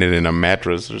hiding it in a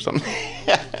mattress or something.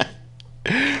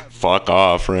 Fuck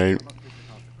off, right?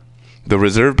 The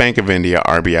Reserve Bank of India,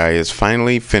 RBI, has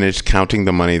finally finished counting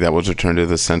the money that was returned to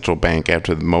the central bank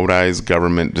after the Modi's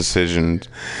government's decision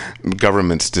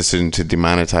to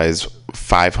demonetize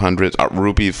 500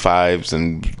 rupee fives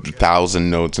and 1,000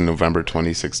 notes in November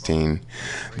 2016.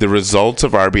 The results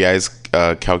of RBI's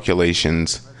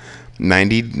calculations: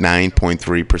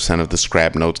 99.3% of the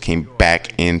scrap notes came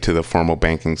back into the formal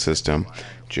banking system.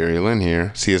 Jerry Lynn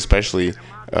here. See especially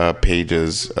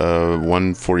pages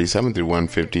 147 through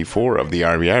 154 of the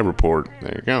RBI report.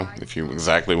 There you go. If you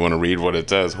exactly want to read what it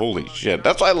says. Holy shit.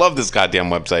 That's why I love this goddamn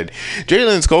website. Jerry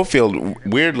Lynn Schofield,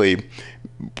 weirdly,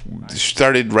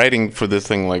 started writing for this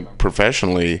thing like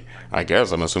professionally. I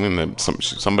guess I'm assuming that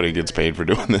somebody gets paid for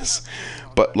doing this,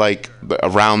 but like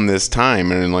around this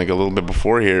time and like a little bit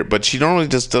before here. But she normally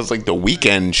just does like the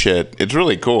weekend shit. It's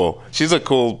really cool. She's a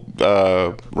cool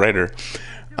writer.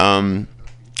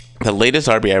 The latest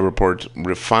RBI report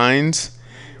refines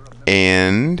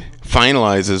and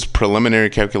finalizes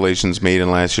preliminary calculations made in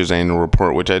last year's annual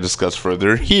report, which I discussed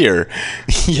further here.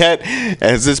 Yet,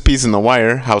 as this piece in The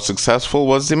Wire, how successful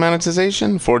was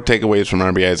demonetization? 4 takeaways from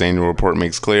RBI's annual report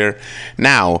makes clear.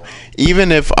 Now,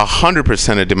 even if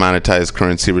 100% of demonetized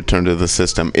currency returned to the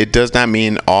system, it does not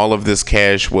mean all of this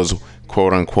cash was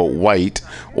quote-unquote white,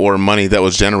 or money that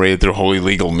was generated through wholly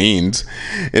legal means.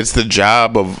 It's the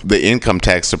job of the income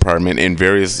tax department and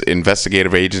various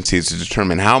investigative agencies to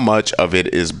determine how much of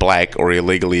it is black or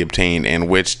illegally obtained, and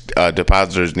which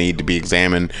depositors need to be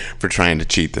examined for trying to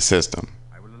cheat the system.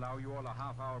 I will allow you all a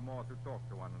half hour more to talk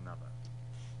to one another.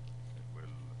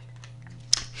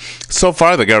 So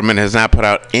far, the government has not put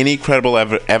out any credible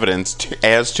evidence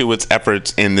as to its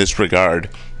efforts in this regard.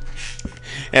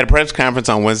 At a press conference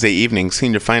on Wednesday evening,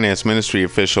 Senior Finance Ministry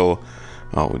official,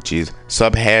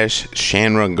 Subhash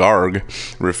Chandra Garg,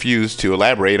 refused to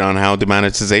elaborate on how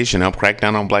demonetization helped crack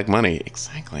down on black money.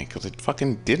 Exactly, because it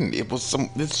fucking didn't.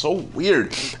 It's so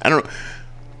weird. I don't know.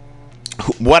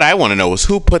 What I want to know is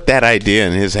who put that idea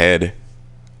in his head.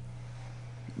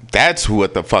 That's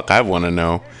what the fuck I want to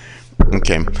know.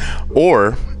 Okay.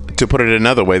 Or, to put it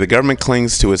another way, the government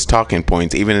clings to its talking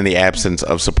points even in the absence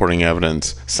of supporting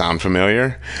evidence. Sound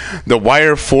familiar? The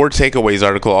Wire 4 Takeaways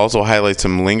article also highlights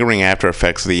some lingering after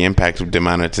effects of the impact of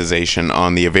demonetization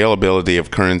on the availability of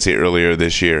currency earlier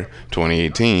this year,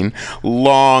 2018,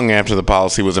 long after the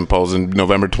policy was imposed in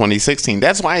November 2016.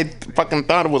 That's why I fucking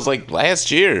thought it was like last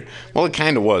year. Well, it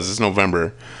kind of was. It's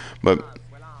November. But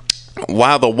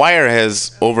while The Wire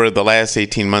has, over the last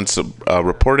 18 months,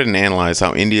 reported and analyzed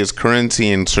how India's currency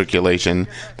in circulation,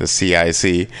 the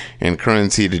CIC, and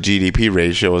currency to GDP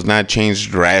ratio has not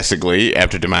changed drastically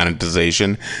after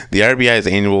demonetization, the RBI's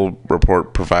annual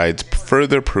report provides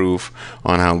further proof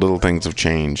on how little things have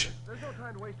changed.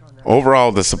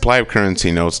 Overall, the supply of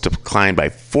currency notes declined by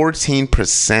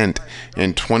 14%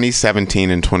 in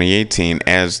 2017 and 2018,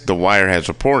 as The Wire has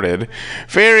reported.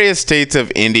 Various states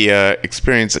of India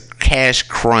experienced a cash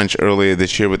crunch earlier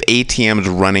this year, with ATMs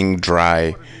running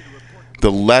dry.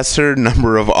 The lesser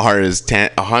number of Rs,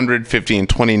 150 and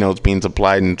 20 notes being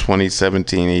supplied in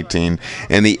 2017-18,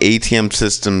 and the ATM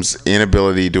system's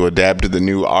inability to adapt to the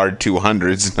new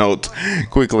R200s notes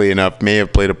quickly enough may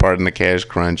have played a part in the cash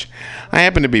crunch. I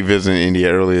happened to be visiting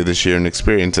India earlier this year and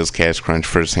experienced this cash crunch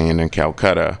firsthand in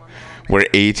Calcutta, where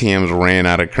ATMs ran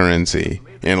out of currency.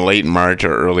 In late March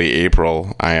or early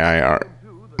April, RIRC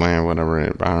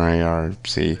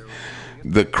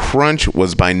The crunch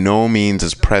was by no means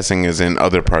as pressing as in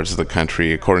other parts of the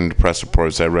country, according to press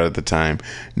reports I read at the time,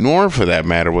 nor for that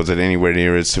matter was it anywhere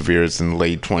near as severe as in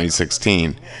late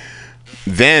 2016.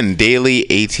 Then daily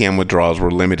ATM withdrawals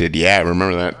were limited. Yeah, I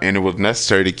remember that. And it was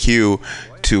necessary to queue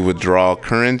to withdraw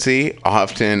currency,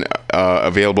 often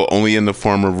available only in the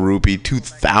form of rupee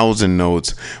 2,000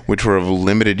 notes, which were of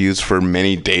limited use for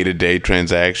many day-to-day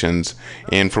transactions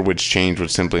and for which change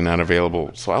was simply not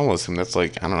available. So I'll assume that's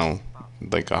like, I don't know,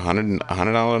 like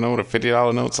 $100 note, a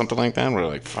 $50 note, something like that. We're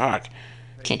like, fuck,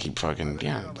 can't keep fucking,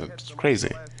 yeah, that's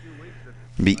crazy.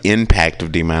 The impact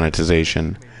of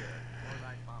demonetization.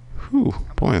 Whew,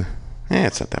 boy,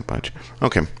 it's not that much.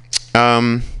 Okay.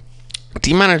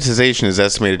 Demonetization is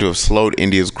estimated to have slowed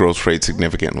India's growth rate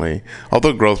significantly.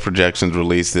 Although growth projections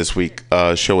released this week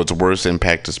show its worst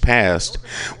impact is past,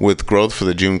 with growth for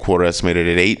the June quarter estimated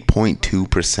at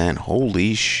 8.2%.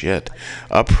 Holy shit.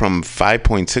 Up from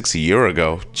 5.6 a year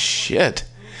ago. Shit.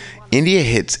 India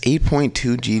hits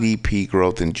 8.2 GDP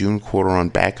growth in June quarter on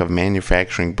back of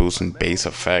manufacturing boost and base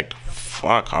effect.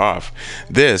 Fuck off.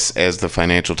 This, as the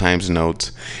Financial Times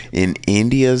notes, in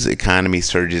India's economy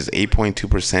surges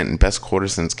 8.2% in best quarter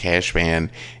since cash ban,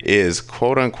 is,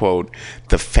 quote-unquote,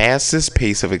 the fastest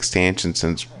pace of expansion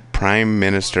since Prime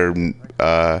Minister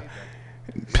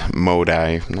Modi,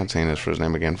 I'm not saying this for his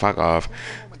name again, fuck off,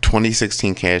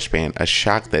 2016 cash ban, a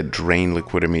shock that drained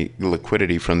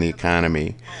liquidity from the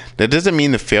economy. That doesn't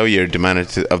mean the failure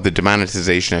of the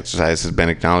demonetization exercise has been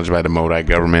acknowledged by the Modi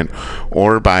government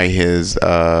or by his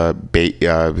party,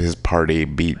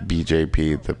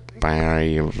 BJP, the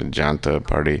Bharatiya Janata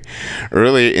Party.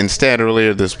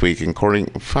 Earlier this week, according,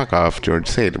 fuck off, George,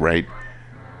 say it right,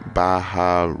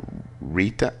 Bharatiya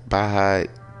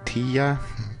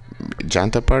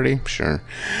Janata Party, sure,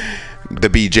 the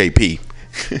BJP.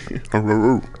 But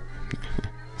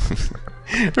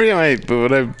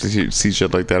when I see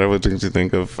shit like that, I would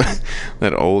think of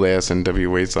that old ass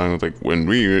NWA song with like, when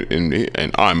we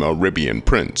and I'm a Arabian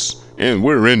prince and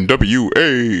we're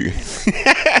NWA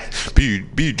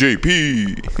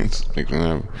BJP. It's like,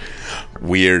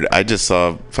 weird. I just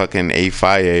saw fucking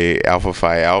Alpha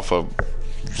Phi Alpha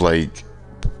like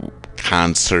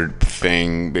concert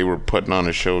thing. They were putting on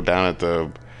a show down at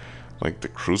the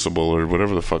Crucible or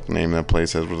whatever the fuck name that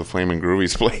place has where the Flaming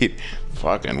Groovies played.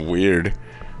 Fucking weird.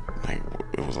 Like,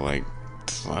 it was like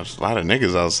a lot of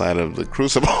niggas outside of the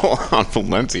Crucible on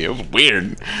Valencia. It was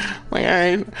weird.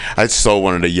 Like, I so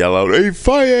wanted to yell out, "Hey,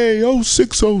 Fire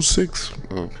 0606,"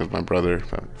 because my brother,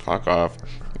 fuck off.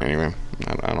 Anyway,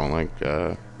 I don't like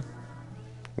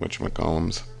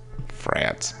whatchamacallums,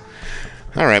 frats.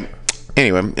 All right.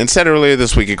 Anyway, instead earlier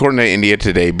this week, according to India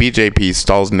Today, BJP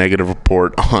stalls negative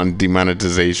report on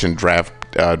demonetization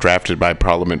drafted by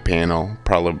Parliament panel.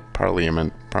 Parliament,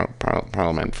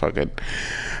 fuck it.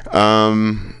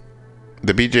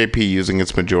 The BJP, using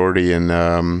its majority in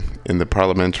the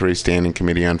Parliamentary Standing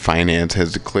Committee on Finance,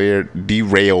 has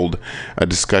derailed a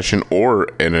discussion or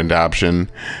an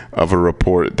adoption of a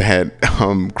report that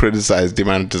criticized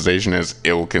demonetization as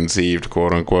ill-conceived,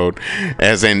 quote-unquote,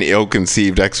 as an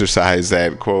ill-conceived exercise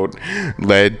that, quote,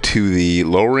 led to the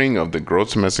lowering of the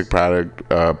gross domestic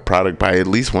product by at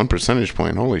least 1 percentage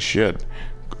point. Holy shit,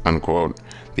 unquote.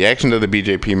 The actions of the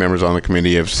BJP members on the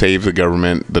committee have saved the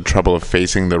government the trouble of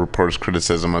facing the report's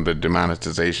criticism of the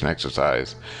demonetization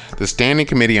exercise. The Standing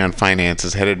Committee on Finance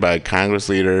is headed by Congress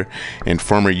leader and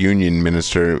former Union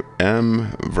Minister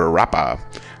M. Virappa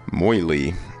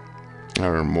Moily.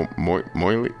 Or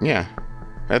Moily? Yeah,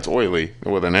 that's oily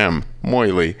with an M.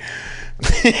 Moily.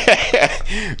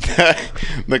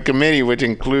 The committee, which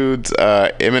includes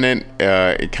eminent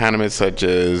economists such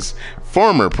as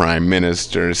former Prime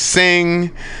Minister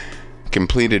Singh,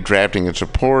 completed drafting its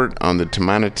report on the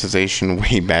demonetization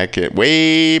way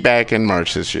back in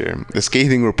March this year. The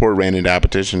scathing report ran into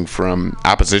opposition from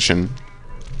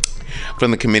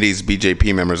the committee's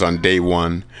BJP members on day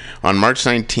one. On March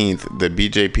 19th, the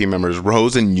BJP members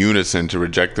rose in unison to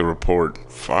reject the report.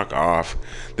 Fuck off.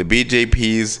 The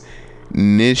BJP's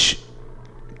Nishkant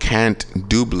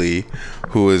Dubey,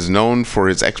 who is known for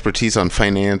his expertise on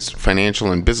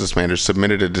financial and business matters,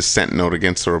 submitted a dissent note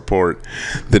against the report.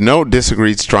 The note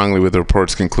disagreed strongly with the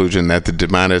report's conclusion that the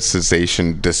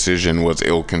demonetization decision was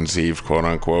ill-conceived,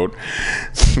 quote-unquote.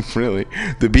 Really?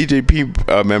 The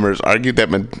BJP members argued that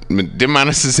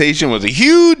demonetization was a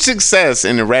huge success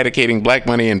in eradicating black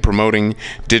money and promoting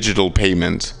digital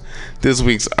payments. This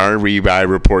week's RBI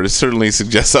report certainly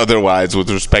suggests otherwise with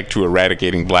respect to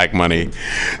eradicating black money.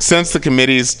 Since the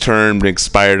committee's term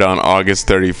expired on August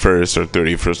 31st, or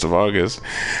 31st of August,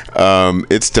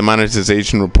 its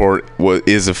demonetization report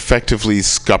is effectively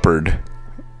scuppered.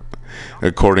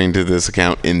 according to this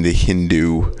account in the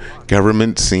Hindu.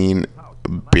 Government seen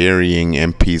burying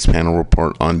MP's panel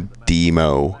report on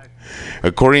demo.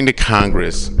 According to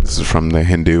Congress, this is from the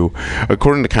Hindu,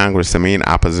 according to Congress, the main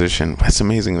opposition, that's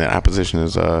amazing that opposition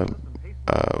is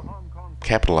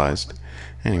capitalized.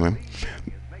 Anyway,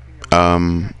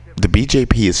 the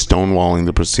BJP is stonewalling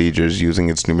the procedures using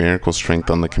its numerical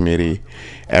strength on the committee.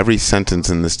 Every sentence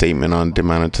in the statement on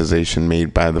demonetization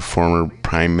made by the former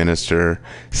Prime Minister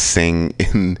Singh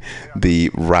in the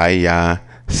Raya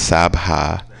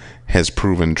Sabha has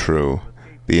proven true.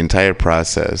 The entire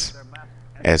process,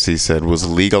 as he said, was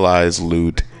legalized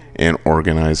loot and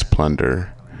organized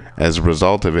plunder. As a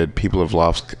result of it, people have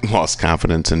lost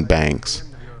confidence in banks.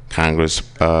 Congress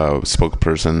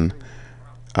spokesperson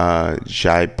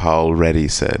Jaipal Reddy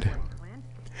said.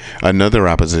 Another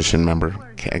opposition member,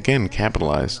 again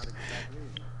capitalized,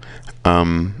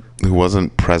 who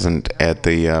wasn't present at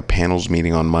the panel's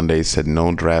meeting on Monday, said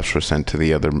no drafts were sent to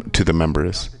the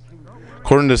members.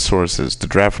 According to sources, the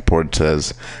draft report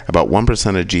says about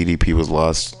 1% of GDP was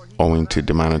lost owing to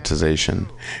demonetization.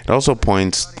 It also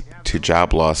points to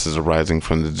job losses arising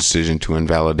from the decision to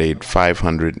invalidate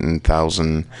 500 and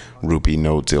 1,000 rupee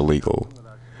notes illegal,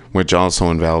 which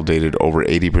also invalidated over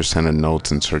 80% of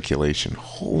notes in circulation.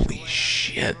 Holy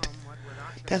shit.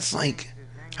 That's like,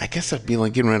 I guess that'd be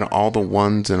like getting rid of all the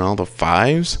ones and all the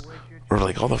fives? Or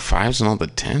like all the fives and all the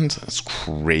tens? That's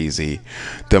crazy.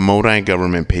 The Modi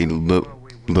government paid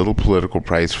little political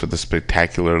price for the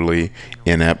spectacularly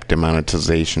inept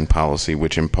demonetization policy,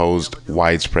 which imposed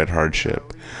widespread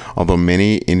hardship. Although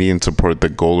many Indians support the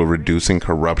goal of reducing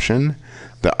corruption,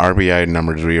 the RBI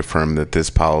numbers reaffirm that this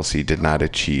policy did not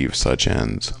achieve such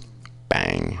ends.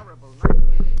 Bang.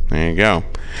 There you go.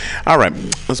 All right,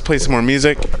 let's play some more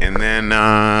music, and then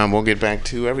we'll get back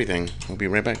to everything. We'll be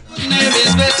right back.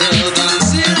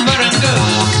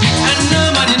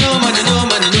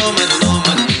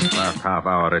 Last half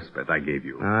hour respite I gave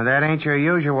you. That ain't your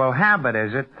usual habit,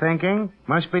 is it? Thinking?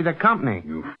 Must be the company.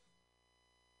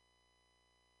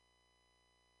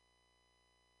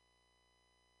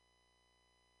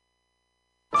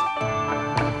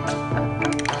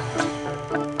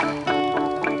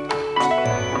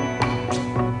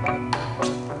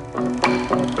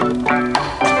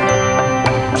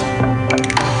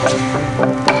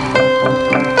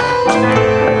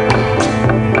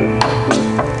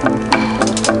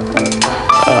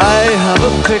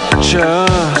 Picture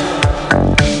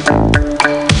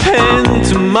pinned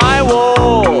to my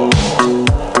wall,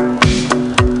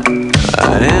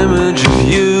 an image of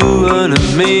you and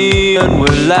of me, and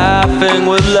we're laughing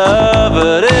with love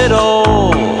at it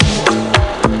all.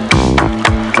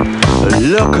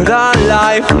 Look at our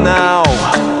life now,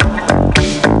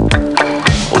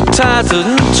 all tattered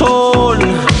and torn.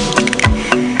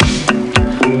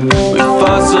 We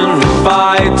fuss and we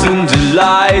fight and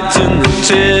delight in the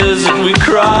tears that we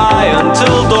cry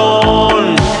until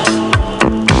dawn.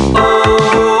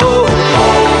 Oh,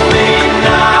 hold me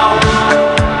now.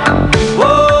 Oh,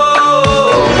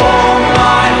 warm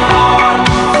my heart.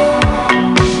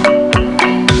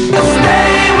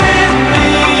 Stay with me.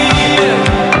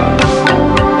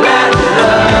 Let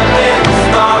loving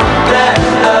start. Let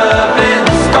loving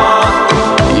start.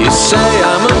 You say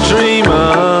I'm a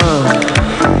dreamer.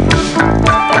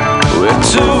 We're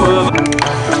two of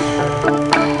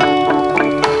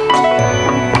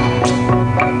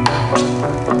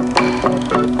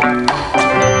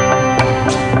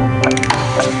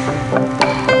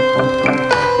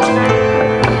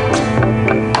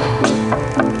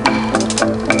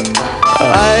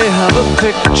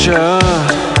picture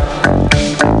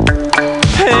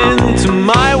pinned to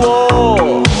my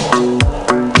wall,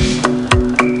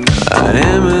 an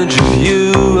image of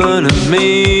you and of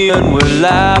me, and we're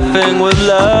laughing with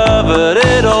love at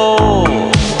it all.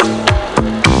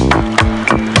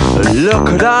 Look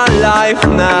at our life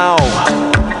now,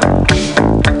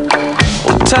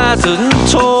 all tattered and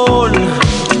torn.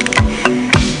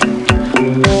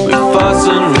 We fuss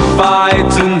and we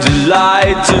fight and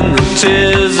delight in the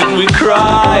tears that we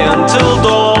cry until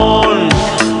dawn.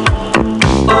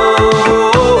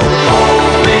 Oh,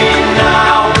 hold me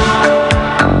now.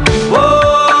 Oh,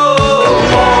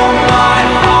 warm my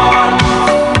heart.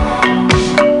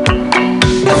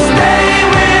 Stay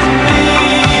with me.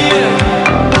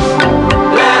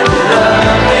 Let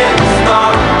loving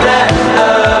start. Let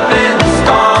loving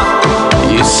start.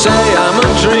 You say I'm a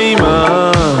dreamer.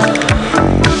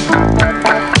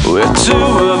 We're two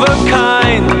of a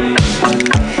kind.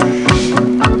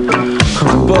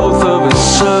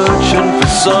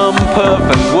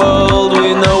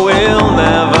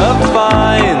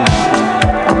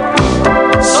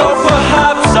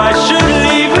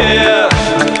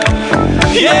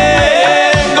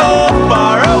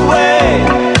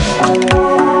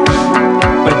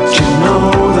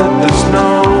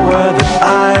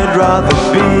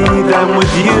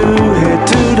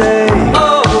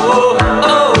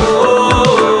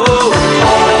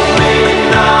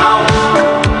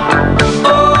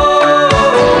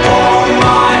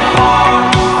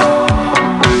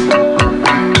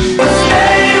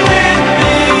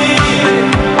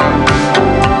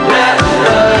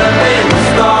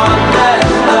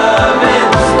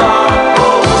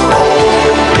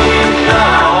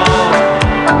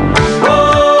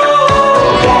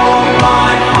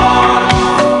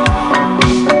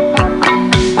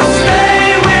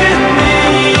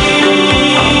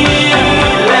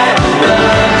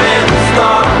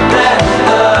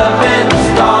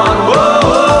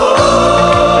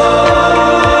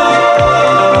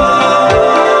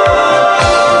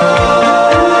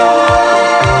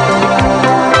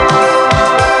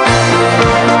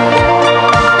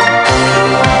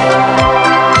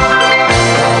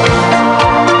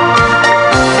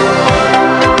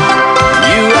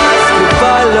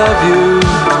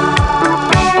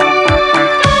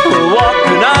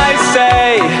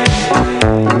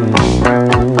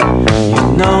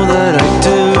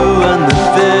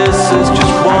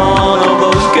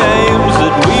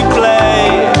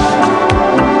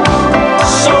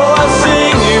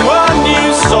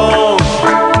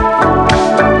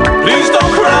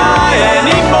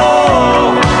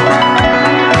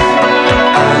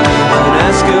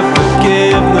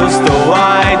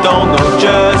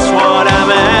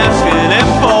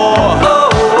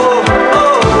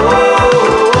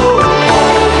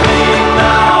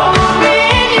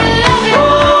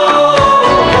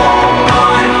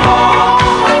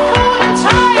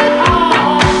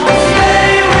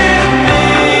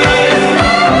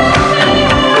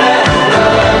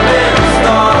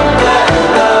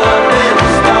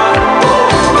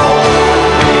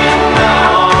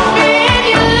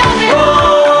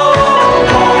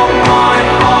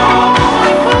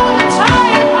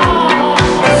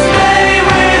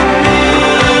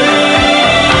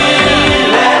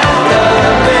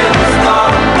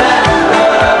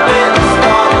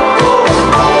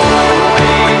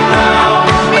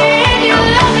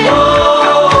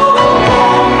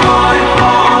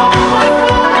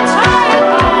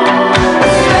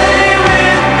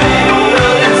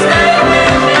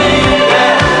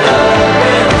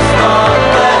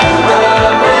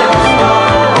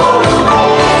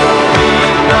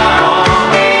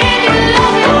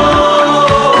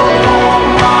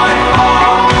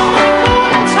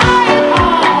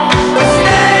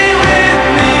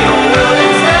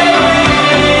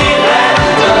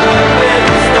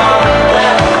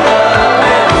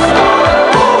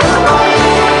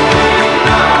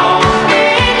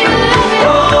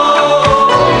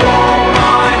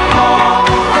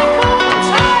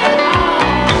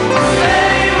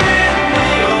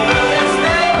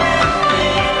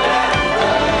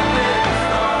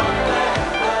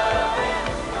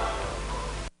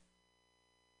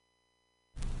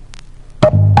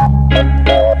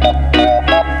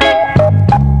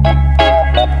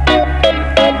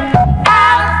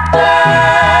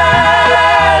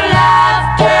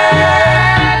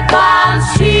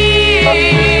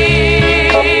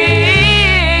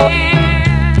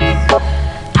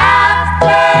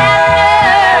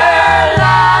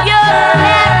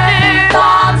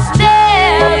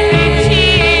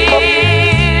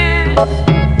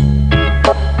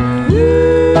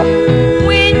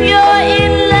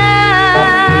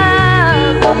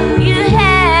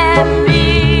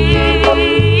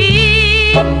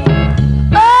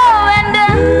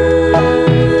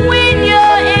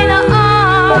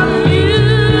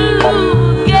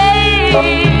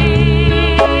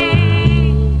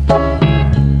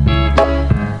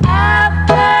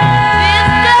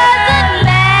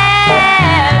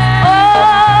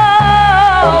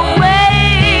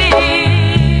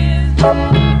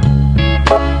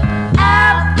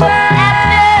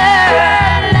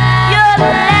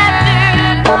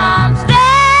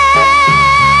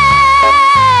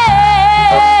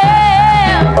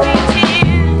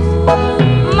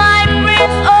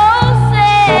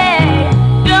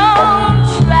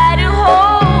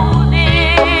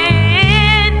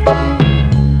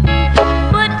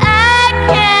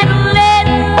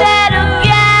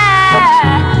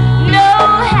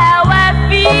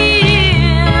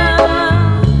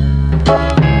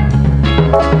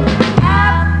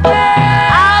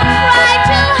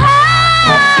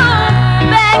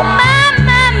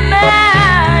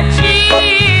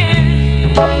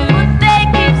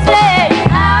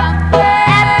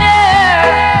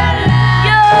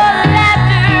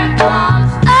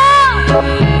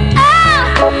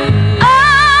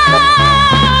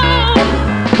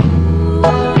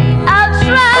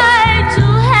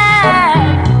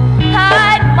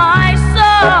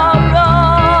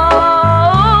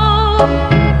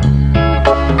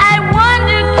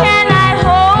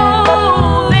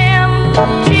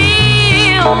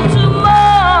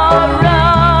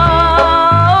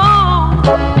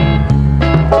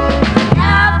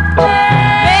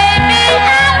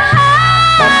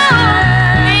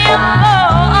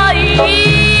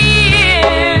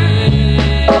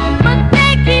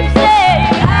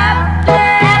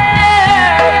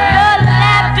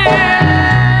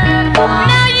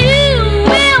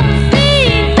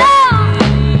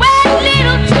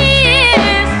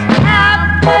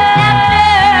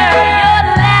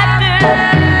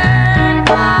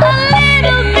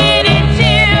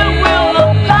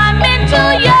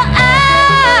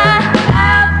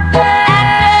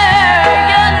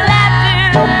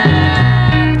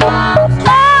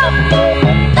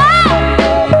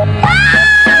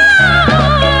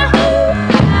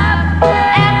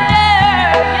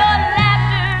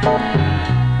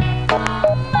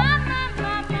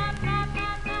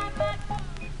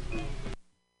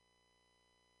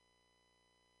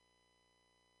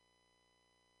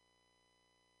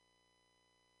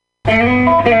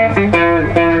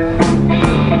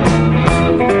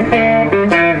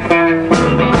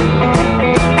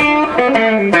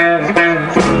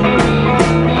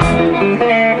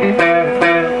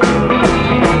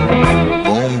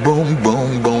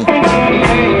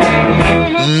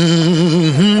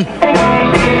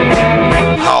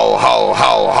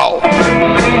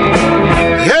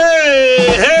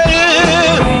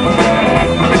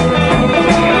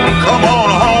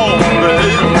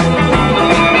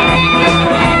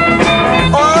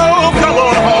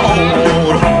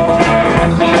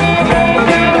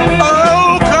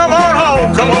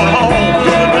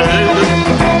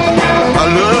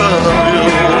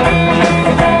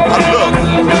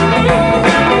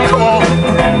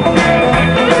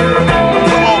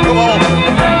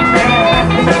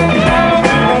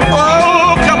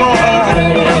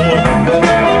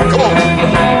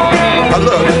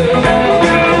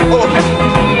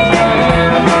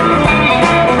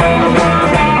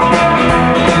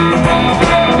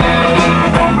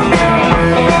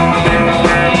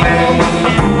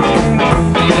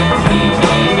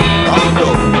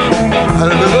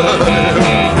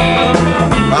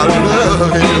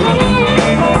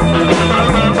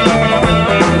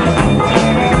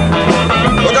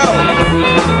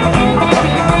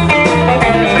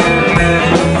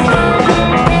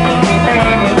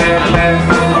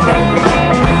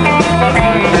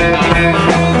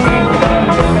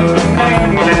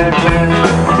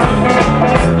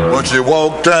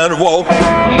 walk that walk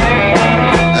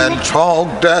and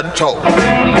talk that talk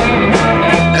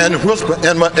and whisper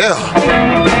in my ear,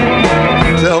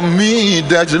 tell me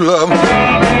that you love me.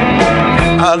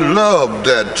 I love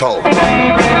that talk,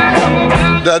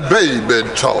 that baby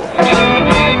talk.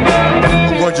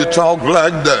 When you talk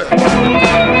like that,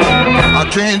 I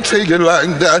can't take it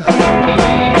like that.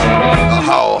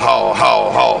 How.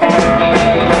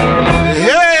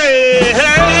 Hey,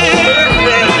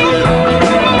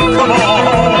 come on,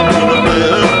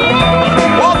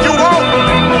 walk your walk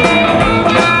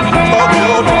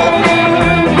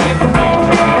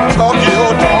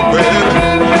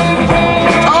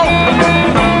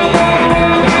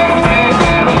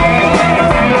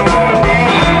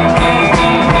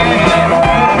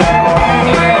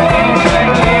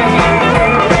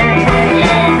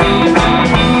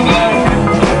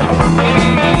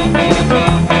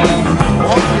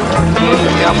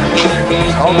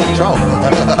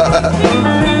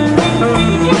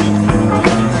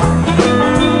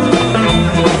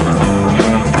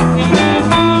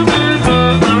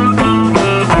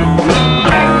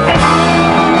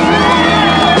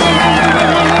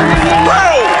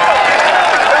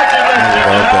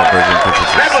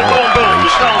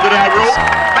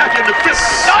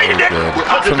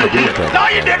From the detail. No,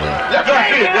 you didn't.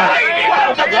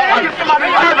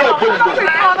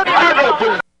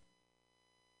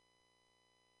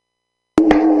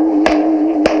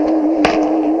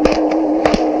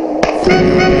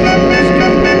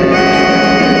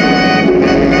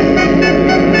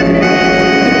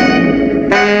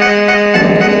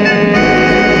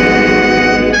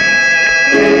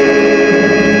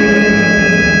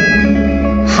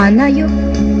花よ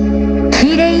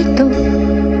きれいと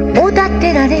おだ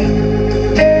てられ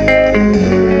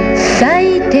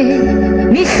咲いて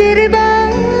みせれ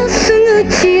ばすぐ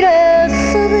散ら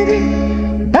される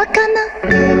バカな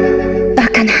バ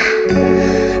カな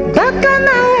バカ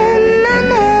な女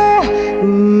の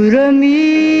恨み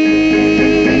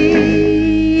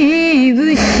節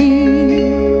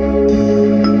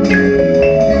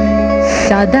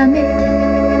定め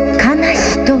悲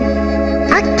しと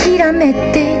諦め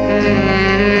て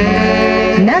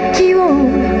泣きを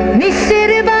見せ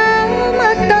れば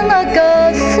また泣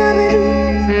かされる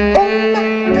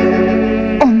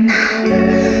女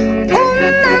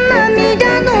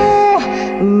涙の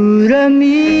恨み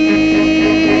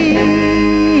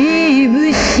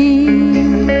節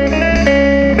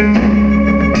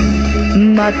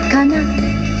真っ赤な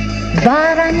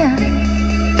バラにゃ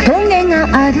トゲが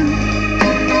ある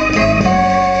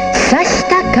刺し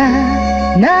たか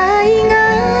ないが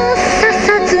刺さ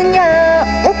ずにゃ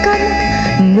おかぬ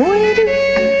燃える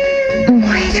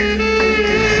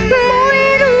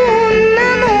女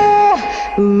の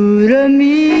恨み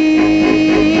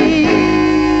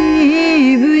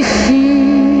節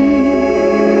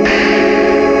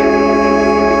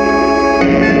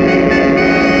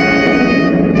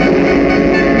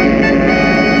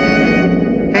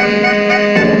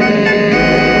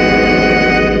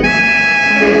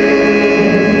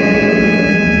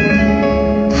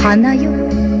花よ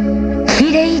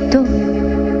きれいと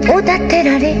おだて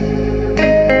られ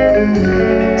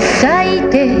咲い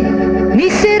てみ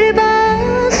せれば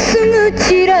すぐ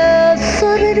散ら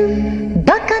される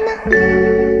バカな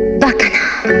バカな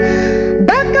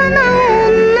バカな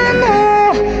女の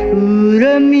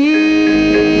恨み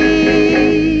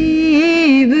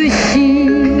節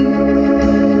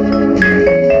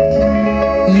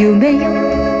夢よ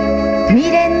未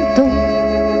練と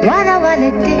笑わ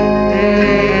れて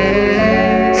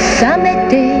冷め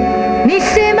てみ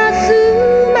せます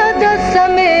まだ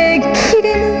冷めきれ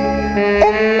ぬ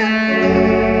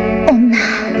女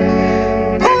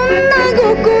心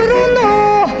の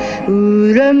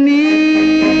恨み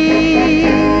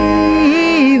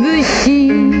節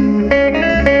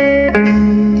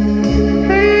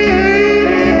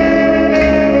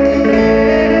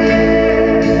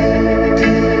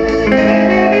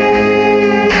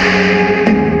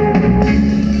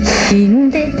死ん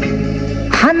で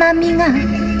花見が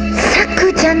咲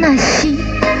くじゃなし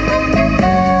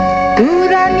恨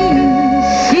み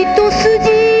一筋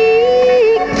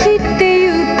切って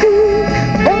ゆく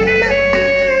女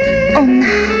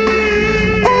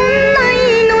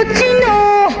命の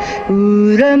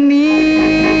恨み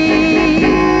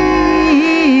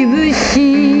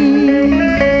節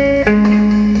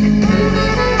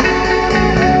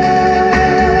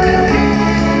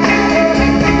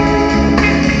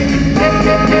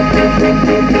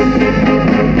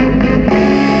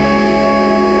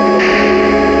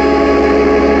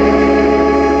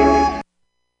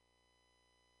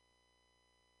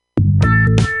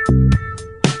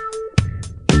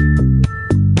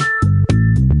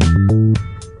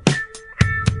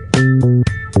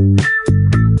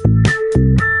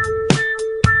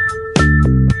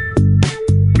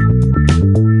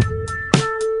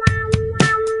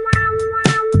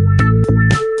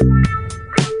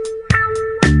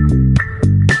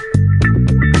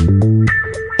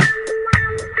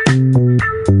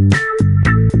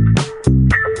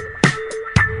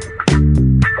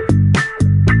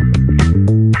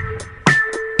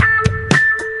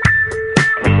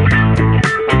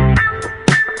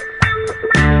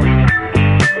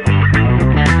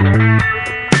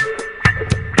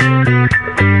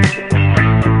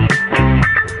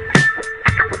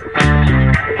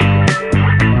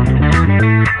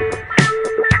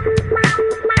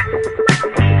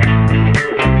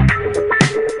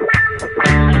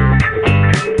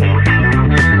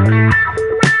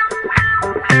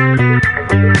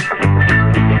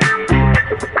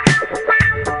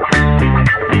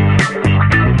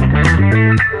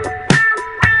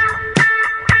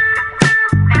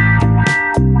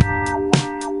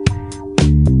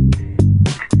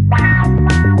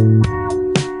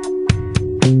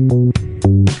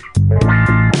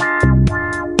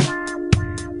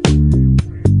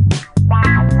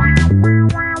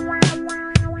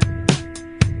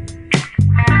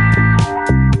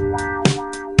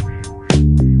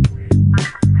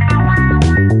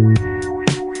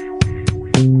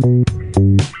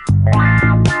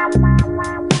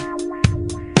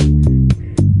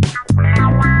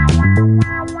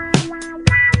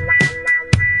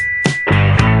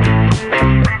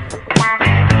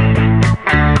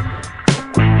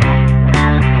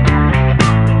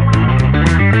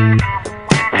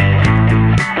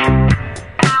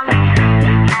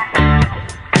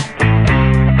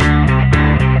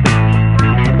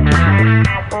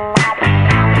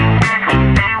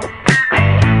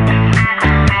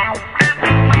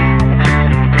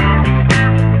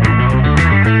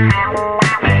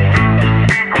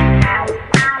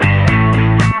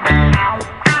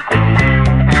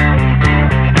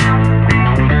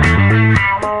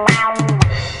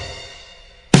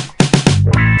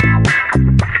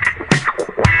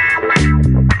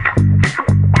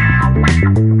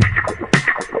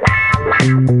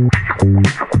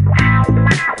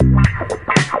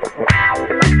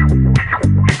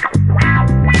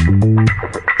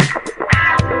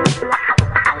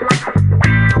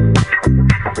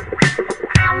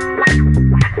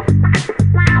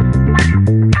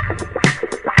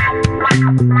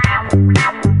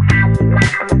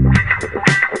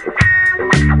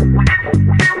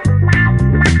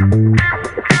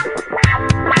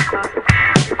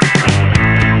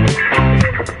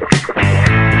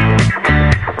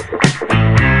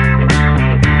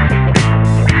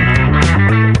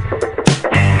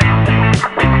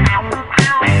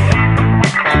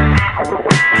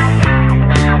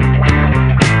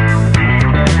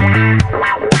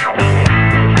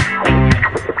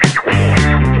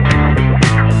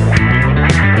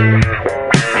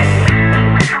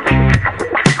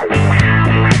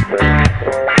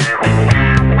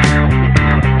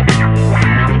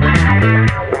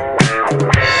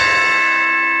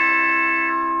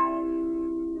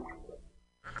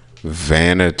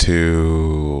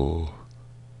Vanuatu.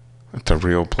 That's a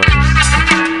real place.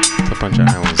 It's a bunch of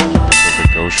islands in the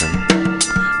Pacific Ocean.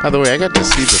 By the way, I got to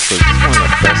see the slits. It's one of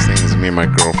the best things me and my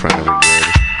girlfriend ever did.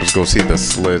 Was go see the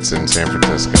slits in San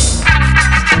Francisco.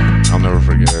 I'll never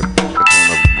forget it. It's one of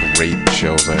the great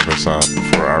shows I ever saw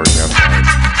before REF died.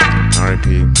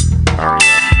 R.I.P. REF.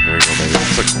 There you go, baby.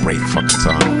 It's a great fucking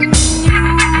song.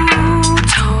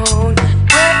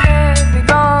 Where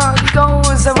everybody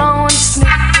goes around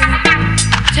sniffing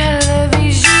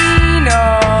television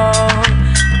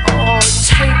or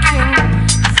taking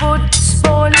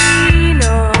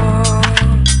footballino.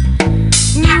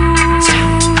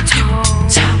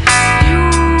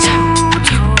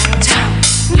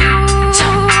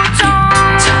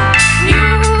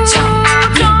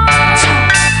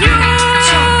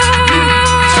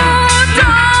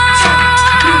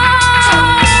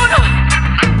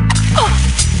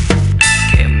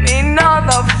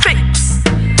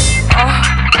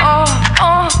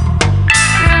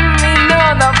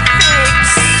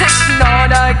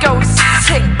 I go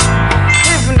sick.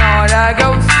 If not, I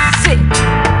go sick.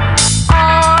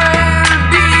 I'll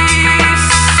be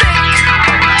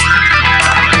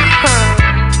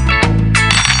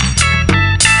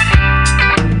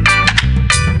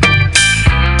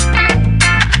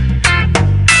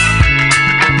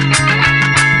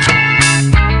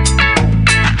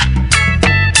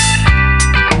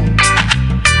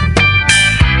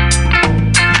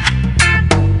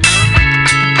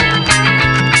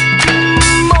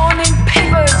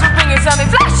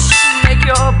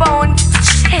your bones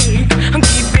shake and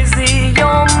keep busy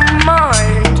your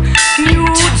mind. You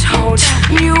don't.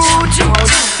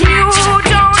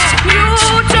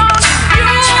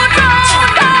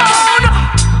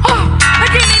 Oh, I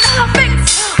give me another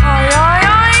fix. I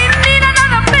need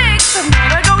another fix. If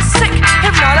not, I go sick.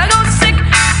 If not, I go sick. I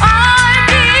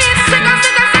need sick.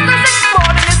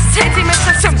 Born in a city,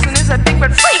 Mr. Simpson is a dick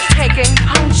but freak taking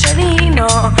Puncholino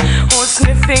or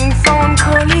sniffing phone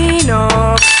Colino.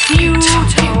 You don't.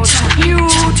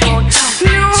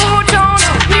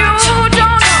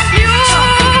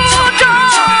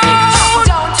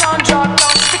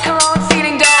 Stick around,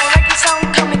 feeling down, like the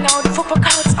sound coming out. Football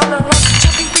cards all around,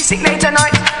 jumping precinct late at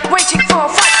night, waiting for a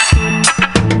fight.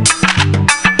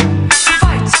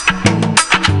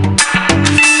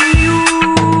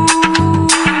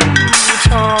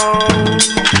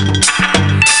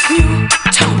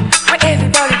 Newtown, where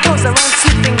everybody goes around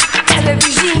sniffing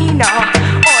television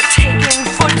or taking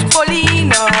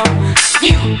footballino.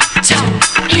 Newtown.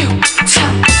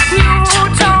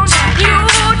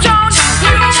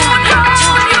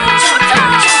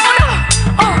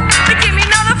 Oh, give me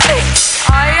another fix.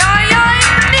 I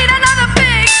need another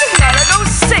fix. If not, I go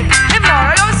sick. If not,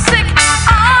 I go sick.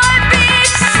 I'd be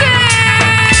sick.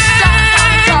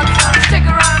 Stick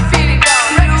around, feeling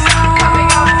down. Like the sound coming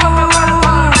out from the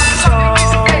waterfall. Something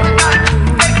is late at night.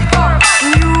 Waiting for a fight.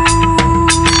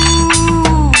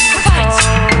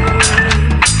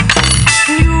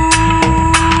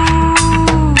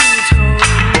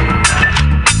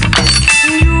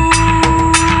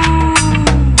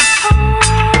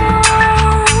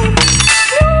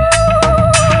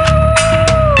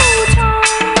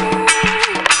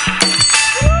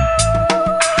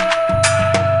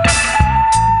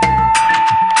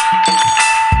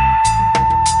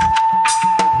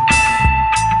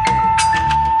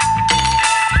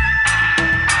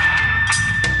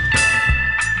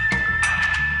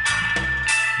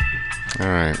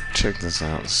 Alright, check this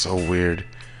out. It's so weird.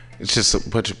 It's just a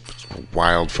bunch of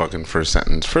wild fucking first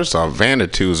sentence. First off,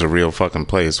 Vanuatu is a real fucking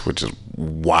place, which is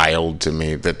wild to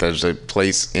me that there's a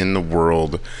place in the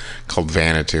world called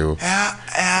Vanuatu.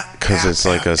 Because it's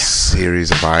like a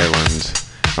series of islands.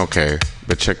 Okay,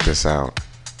 but check this out.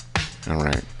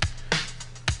 Alright.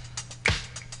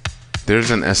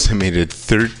 There's an estimated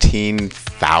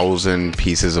 13,000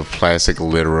 pieces of plastic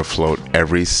litter afloat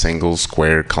every single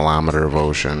square kilometer of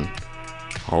ocean.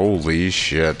 Holy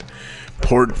shit.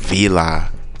 Port Vila.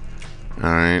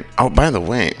 Alright. Oh, by the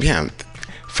way, yeah.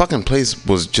 Fucking place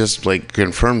was just like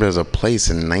confirmed as a place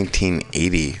in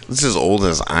 1980. This is as old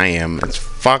as I am. It's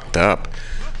fucked up.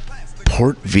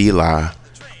 Port Vila.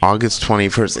 August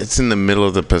 21st. It's in the middle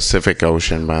of the Pacific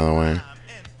Ocean, by the way.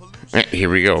 Here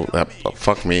we go.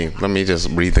 Fuck me. Let me just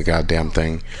read the goddamn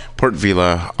thing. Port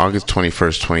Vila, August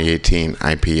 21st, 2018,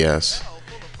 IPS.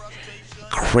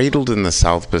 Cradled in the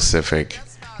South Pacific,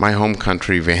 my home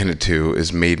country, Vanuatu,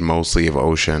 is made mostly of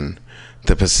ocean.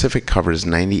 The Pacific covers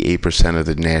 98% of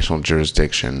the national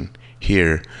jurisdiction.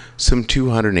 Here, some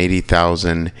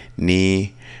 280,000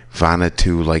 Ni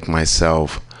Vanuatu like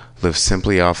myself live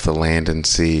simply off the land and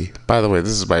sea. By the way,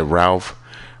 this is by Ralph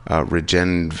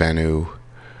Regen Vanu,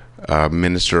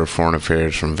 Minister of Foreign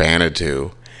Affairs from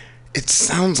Vanuatu. It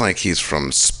sounds like he's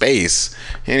from space.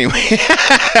 Anyway,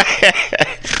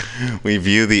 we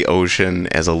view the ocean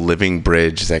as a living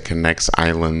bridge that connects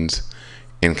islands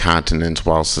and continents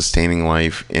while sustaining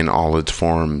life in all its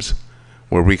forms.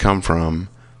 Where we come from,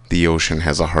 the ocean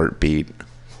has a heartbeat.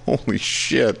 Holy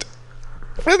shit.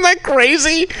 Isn't that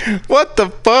crazy? What the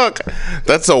fuck?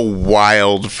 That's a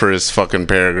wild first fucking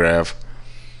paragraph.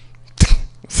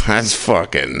 That's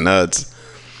fucking nuts.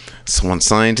 So when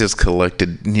scientists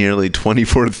collected nearly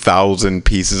 24,000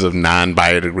 pieces of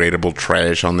non-biodegradable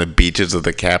trash on the beaches of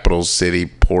the capital city,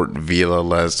 Port Vila,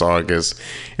 last August,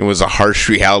 it was a harsh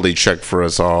reality check for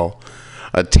us all.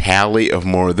 A tally of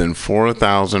more than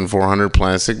 4,400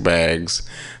 plastic bags,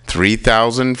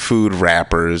 3,000 food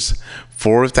wrappers,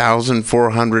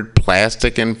 4,400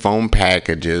 plastic and foam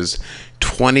packages,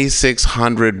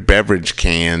 2,600 beverage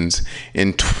cans,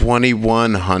 and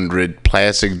 2,100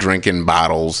 plastic drinking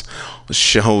bottles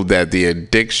showed that the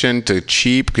addiction to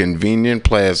cheap, convenient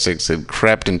plastics had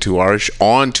crept onto our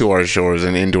shores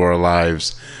and into our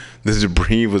lives. The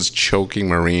debris was choking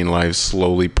marine life,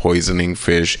 slowly poisoning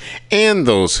fish and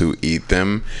those who eat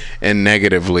them, and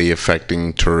negatively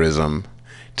affecting tourism.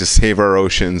 To save our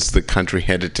oceans, the country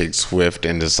had to take swift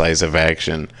and decisive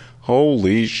action.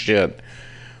 Holy shit.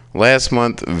 Last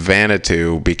month,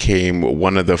 Vanuatu became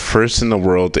one of the first in the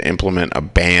world to implement a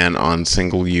ban on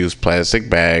single-use plastic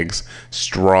bags,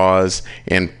 straws,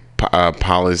 and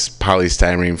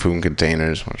polystyrene food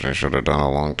containers, which I should have done a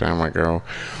long time ago.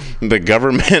 The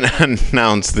government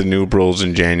announced the new rules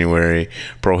in January,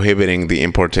 prohibiting the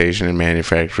importation and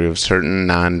manufacture of certain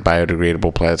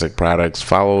non-biodegradable plastic products,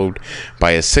 followed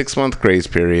by a 6-month grace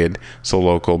period so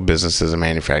local businesses and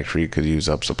manufacturers could use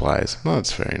up supplies. Well,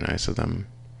 that's very nice of them.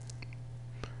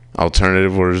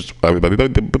 Alternative words, but isn't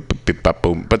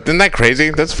that crazy?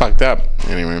 That's fucked up.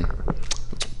 Anyway,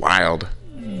 it's wild.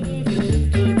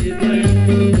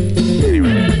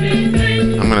 Anyway,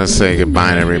 I'm gonna say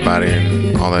goodbye to everybody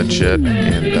and all that shit,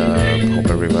 and hope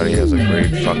everybody has a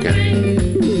great fucking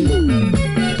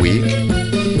week.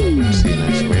 See you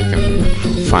next week,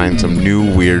 and find some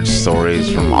new weird stories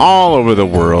from all over the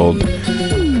world,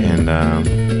 and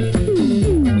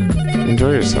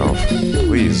enjoy yourself,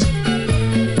 please.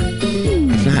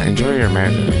 Enjoy your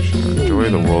imagination. Enjoy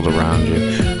the world around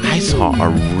you. I saw a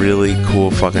really cool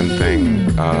fucking thing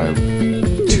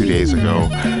 2 days ago.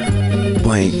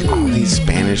 Like, all these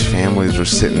Spanish families were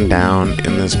sitting down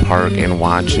in this park and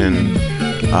watching,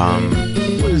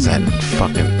 what is that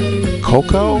fucking,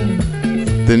 Coco?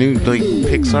 The new, like,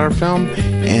 Pixar film?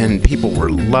 And people were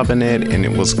loving it, and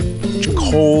it was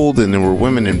cold, and there were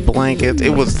women in blankets.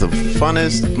 It was the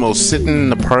funnest, most sitting in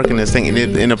the park in this thing, and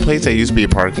in a place that used to be a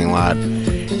parking lot.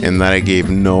 And that I gave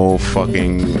no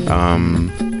fucking,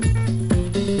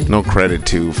 no credit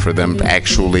to for them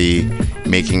actually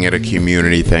making it a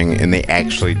community thing. And they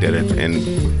actually did it. And,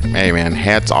 hey man,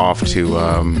 hats off to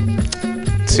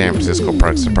San Francisco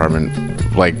Parks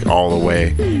Department, like, all the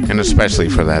way. And especially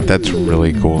for that. That's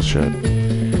really cool shit.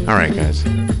 Alright, guys.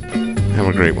 Have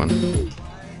a great one.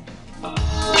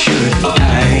 Should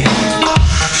I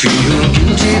feel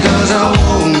guilty 'cause I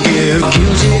won't give,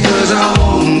 guilty 'cause I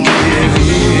won't give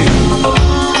you?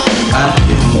 I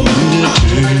didn't mean to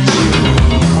turn you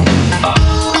on.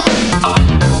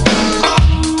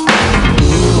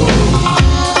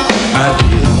 I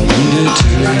didn't mean to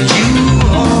turn you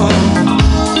on.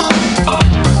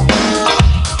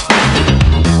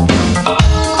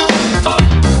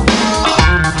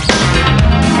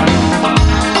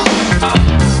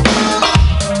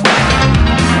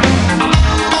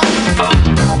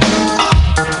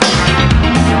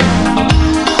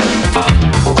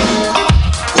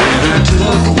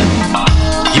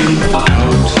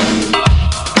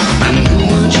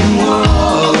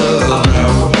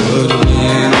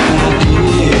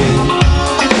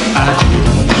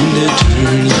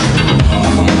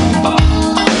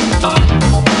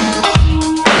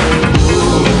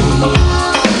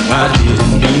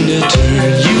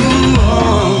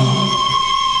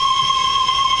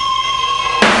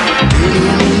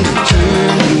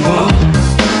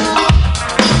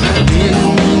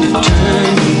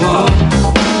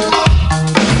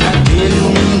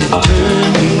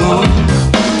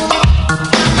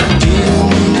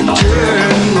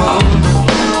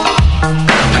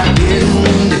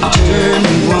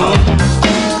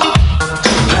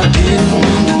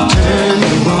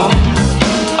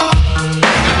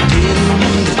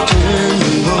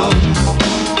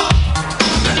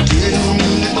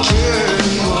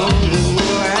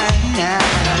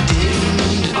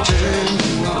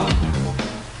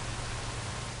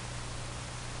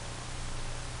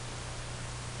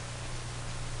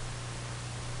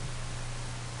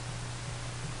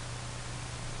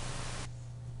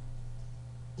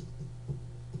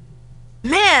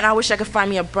 Man, I wish I could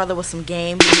find me a brother with some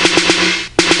game. To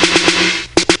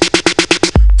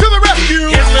the rescue!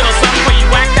 Here's a little something for you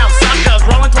whacked out suckers.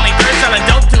 Rolling 23rd, selling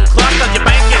dope to clusters. Your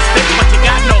bank is thick, but you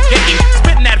got no game.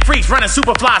 Spitting that freaks, running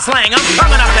superfly slang. I'm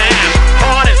coming up the ass,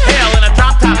 hard as hell in a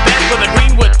drop-top vest with a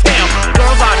greenwood tail.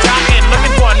 Girls are jocking,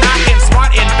 looking for a knockin'.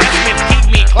 Smart investments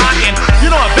keep me clocking. You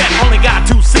know a vet only got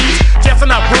 2 seats, just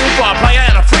enough room for a player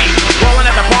and a freak. Rolling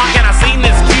at the park and I seen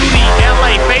this cutie,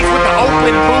 LA face with the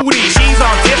Oakland booty. She's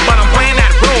on tip, but I'm playing that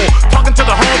role. Talking to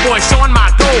the homeboy, showing my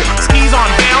goal. Skis on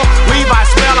bail, Levi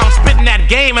swell. I'm spitting that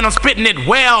game and I'm spitting it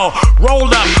well.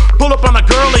 Rolled up, pull up on a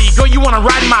girlie. Girl, you wanna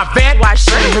ride my vet? Why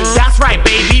surely? That's right,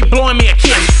 baby, blowing me a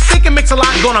kiss. Thinking mix a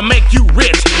lot gonna make you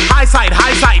rich. High sight,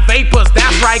 vapors.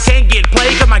 That's right, can't get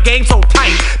played cause my game's so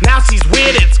tight. Now she's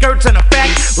with it, skirts in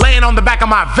effect. Laying on the back of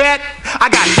my vet. I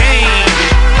got game.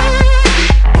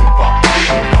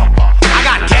 I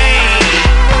got game.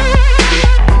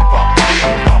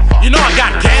 You know I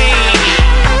got game.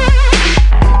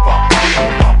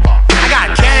 I got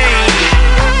game.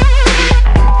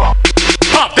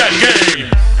 Pop that game.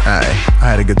 Alright, I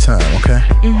had a good time, okay?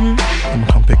 Mm-hmm. I'm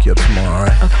gonna come pick you up tomorrow,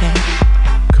 alright? Okay.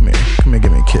 Come here,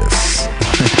 give me a kiss.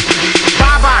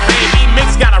 Bye-bye, baby,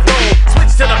 mix gotta roll.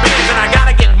 Switch to the Benz and I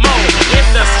gotta get more. Hit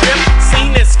the strip,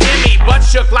 scene is skinny. Butt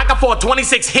shook like a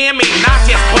 426 Hemi. Not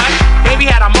just butt, baby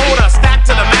had a motor. Stacked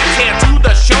to the max, hand to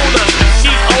the shoulders.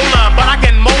 She's older, but I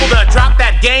can mold her. Drop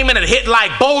that game and it hit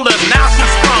like boulders. Now she's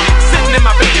sprung, sitting in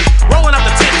my Benz. Rolling up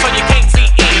the tip so you can't see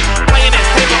in. Playing this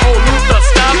paper old Luther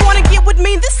stuff. You wanna get with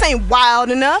me? This ain't wild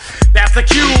enough. That's the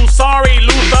cue, sorry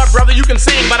Luther. Brother, you can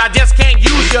sing, but I just can't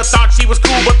use you. Thought she was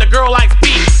cool, but the girl likes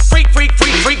beat. Freak, freak,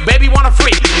 freak, freak, baby wanna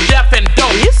freak. Deaf and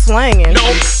dope. You slanging.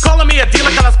 Nope, calling me a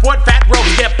dealer, color sport, fat rope.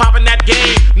 Kept popping that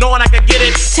game, knowing I could get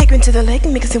it. Take me to the lake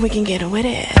and mix it, we can get with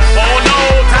it. Oh no,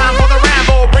 time for the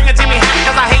Rambo. Bring a Jimmy hat,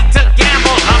 cause I hate to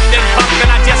gamble. Huffed and puffed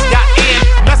and I just got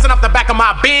in. Messing up the back of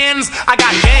my Benz. I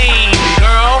got game,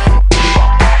 girl.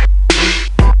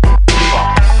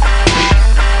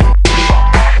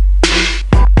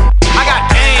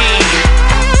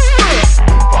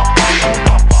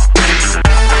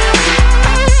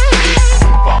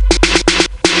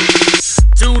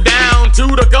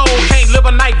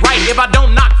 If I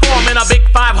don't knock form in a big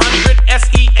 500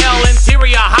 SEL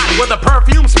interior hot with a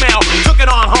perfume smell, took it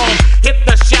on home, hit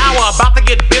the shower, about to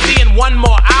get busy in 1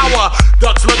 more hour.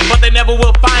 Ducks look, but they never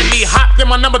will find me. Hopped in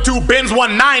my number 2 Benz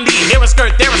 190. Here a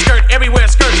skirt, there a skirt,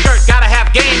 everywhere skirt, skirt. Gotta have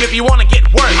game if you wanna get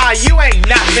work. You ain't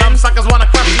nothing. Some suckers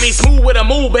wanna crush me, smooth with a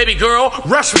move, baby girl,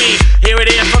 rush me. Here it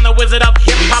is from the wizard of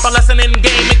hip hop, a lesson in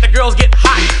game, make the girls get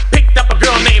hot. Picked up a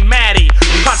girl named Maddie,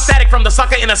 caught static from the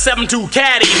sucker in a 7.2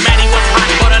 caddy. Maddie was hot,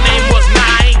 but her name was not.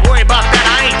 I ain't worried about that,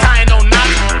 I ain't tying no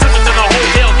knots. Took her to the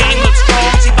hotel, game looked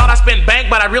strong. She thought I spent bank,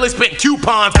 but I really spent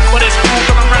coupons. But it's cool,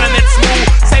 cause I'm running it smooth.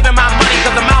 Saving my money,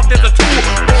 cause the mouth is a tool.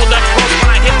 Hold up close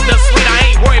when I hit the suite.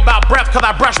 I ain't worried about breath, cause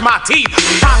I brush my teeth.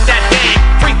 Pop that game,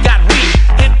 freak got weak.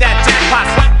 Hit that jackpot,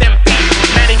 sweat them feet.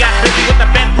 Maddie got busy with the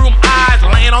bedroom eyes.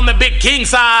 Laying on the big king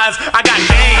size. I got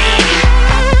game.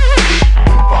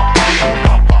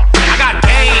 I got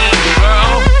game,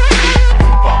 girl.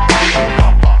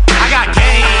 I got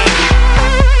game.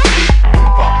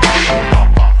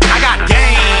 I got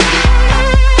game.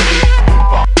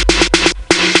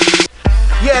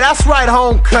 Yeah, that's right,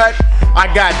 home cut. I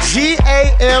got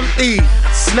GAME.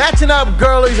 Snatching up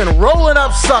girlies and rolling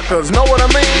up suckers. Know what I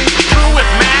mean? True with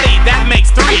Maddie, that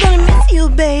makes 3. I'm gonna miss you,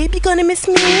 babe. You gonna miss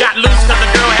me? Got loose cause the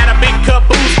girl had a big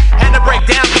caboose. Had to break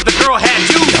down cause the girl had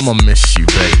juice. I'ma miss you,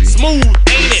 baby. Smooth,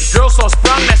 ain't it? Girl so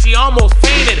sprung that she almost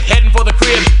fainted. Heading for the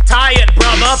crib, tired,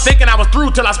 brother. Thinking I was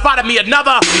through till I spotted me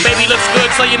another. Baby looks good,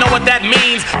 so you know what that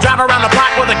means. Drive around the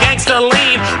block with a gangster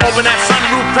lean. Open that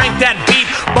sunroof, crank that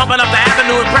beat. Bumping up the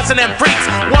avenue, impressing them freaks.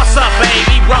 What's up,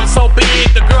 baby? Rum so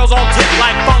big, the girls on tip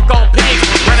like funk on pigs.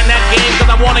 Running that game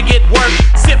cause I wanna get work.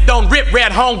 Sip don't rip,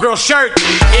 red homegirl shirt.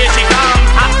 Here she comes,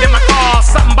 hopped in my car.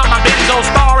 Something about my Benzo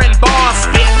star and bar.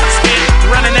 Spit, spit,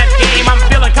 running that game. I'm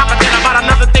feeling confident about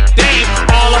another thick dame.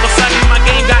 All of a sudden my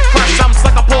game got crushed. Some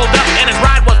sucker pulled up and his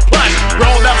ride was plush.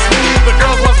 Rolled up smooth, the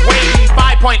girls was waiting.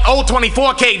 5.0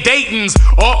 24K Dayton's.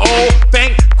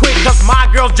 Think quick cause my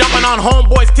girl's jumping on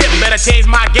homeboy's tip. Better change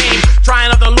my game.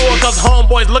 Trying up the lure cause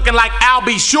homeboy's looking like I'll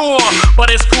be sure.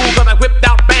 But it's cool cause I whipped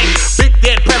out bank. Big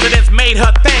dead presidents made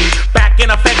her think. Back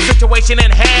in effect, situation in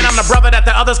hand. I'm the brother that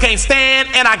the others can't stand.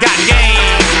 And I got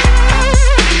game.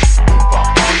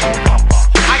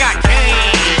 I got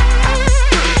game.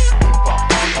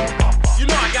 You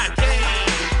know I got game.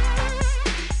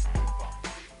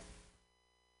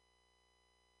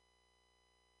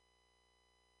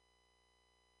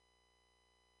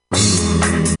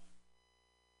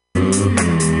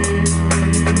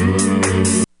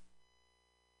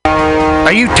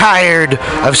 Are you tired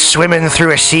of swimming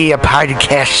through a sea of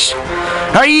podcasts?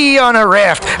 Are ye on a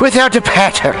raft without a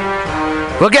paddle?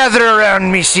 Well, gather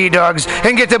around me, sea dogs,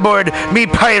 and get aboard me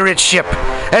pirate ship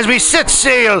as we set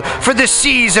sail for the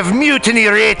seas of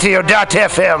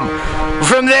MutinyRadio.fm.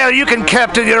 From there, you can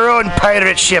captain your own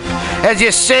pirate ship as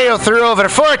you sail through over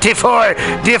 44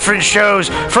 different shows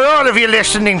for all of your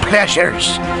listening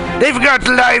pleasures. They've got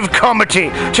live comedy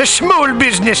to small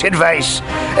business advice,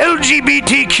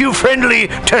 LGBTQ friendly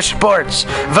to sports,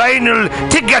 vinyl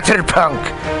to gutter punk.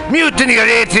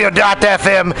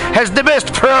 MutinyRadio.fm has the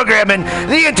best programming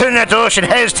the internet ocean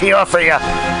has to offer you.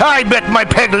 I bet my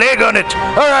peg leg on it,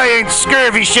 or I ain't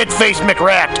scurvy shit-faced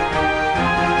McRat.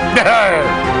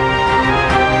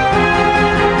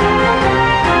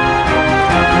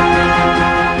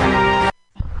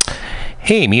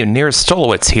 Hey, Mutineers,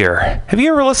 Stolowitz here. Have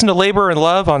you ever listened to Labor and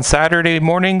Love on Saturday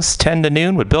mornings, 10 to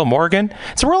noon with Bill Morgan?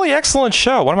 It's a really excellent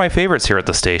show, one of my favorites here at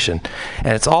the station.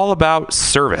 And it's all about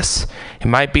service. It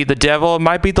might be the devil, it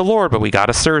might be the Lord, but we got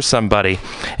to serve somebody.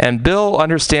 And Bill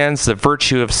understands the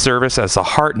virtue of service as the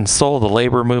heart and soul of the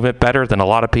labor movement better than a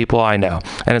lot of people I know.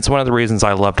 And it's one of the reasons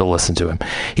I love to listen to him.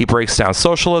 He breaks down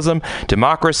socialism,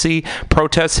 democracy,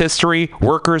 protest history,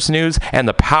 workers' news, and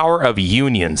the power of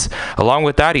unions. Along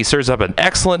with that, he serves up an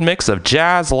excellent mix of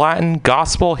jazz, Latin,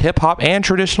 gospel, hip-hop, and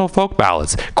traditional folk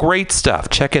ballads. Great stuff.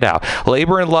 Check it out.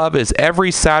 Labor and Love is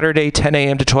every Saturday, 10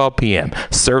 a.m. to 12 p.m.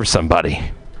 Serve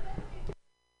somebody.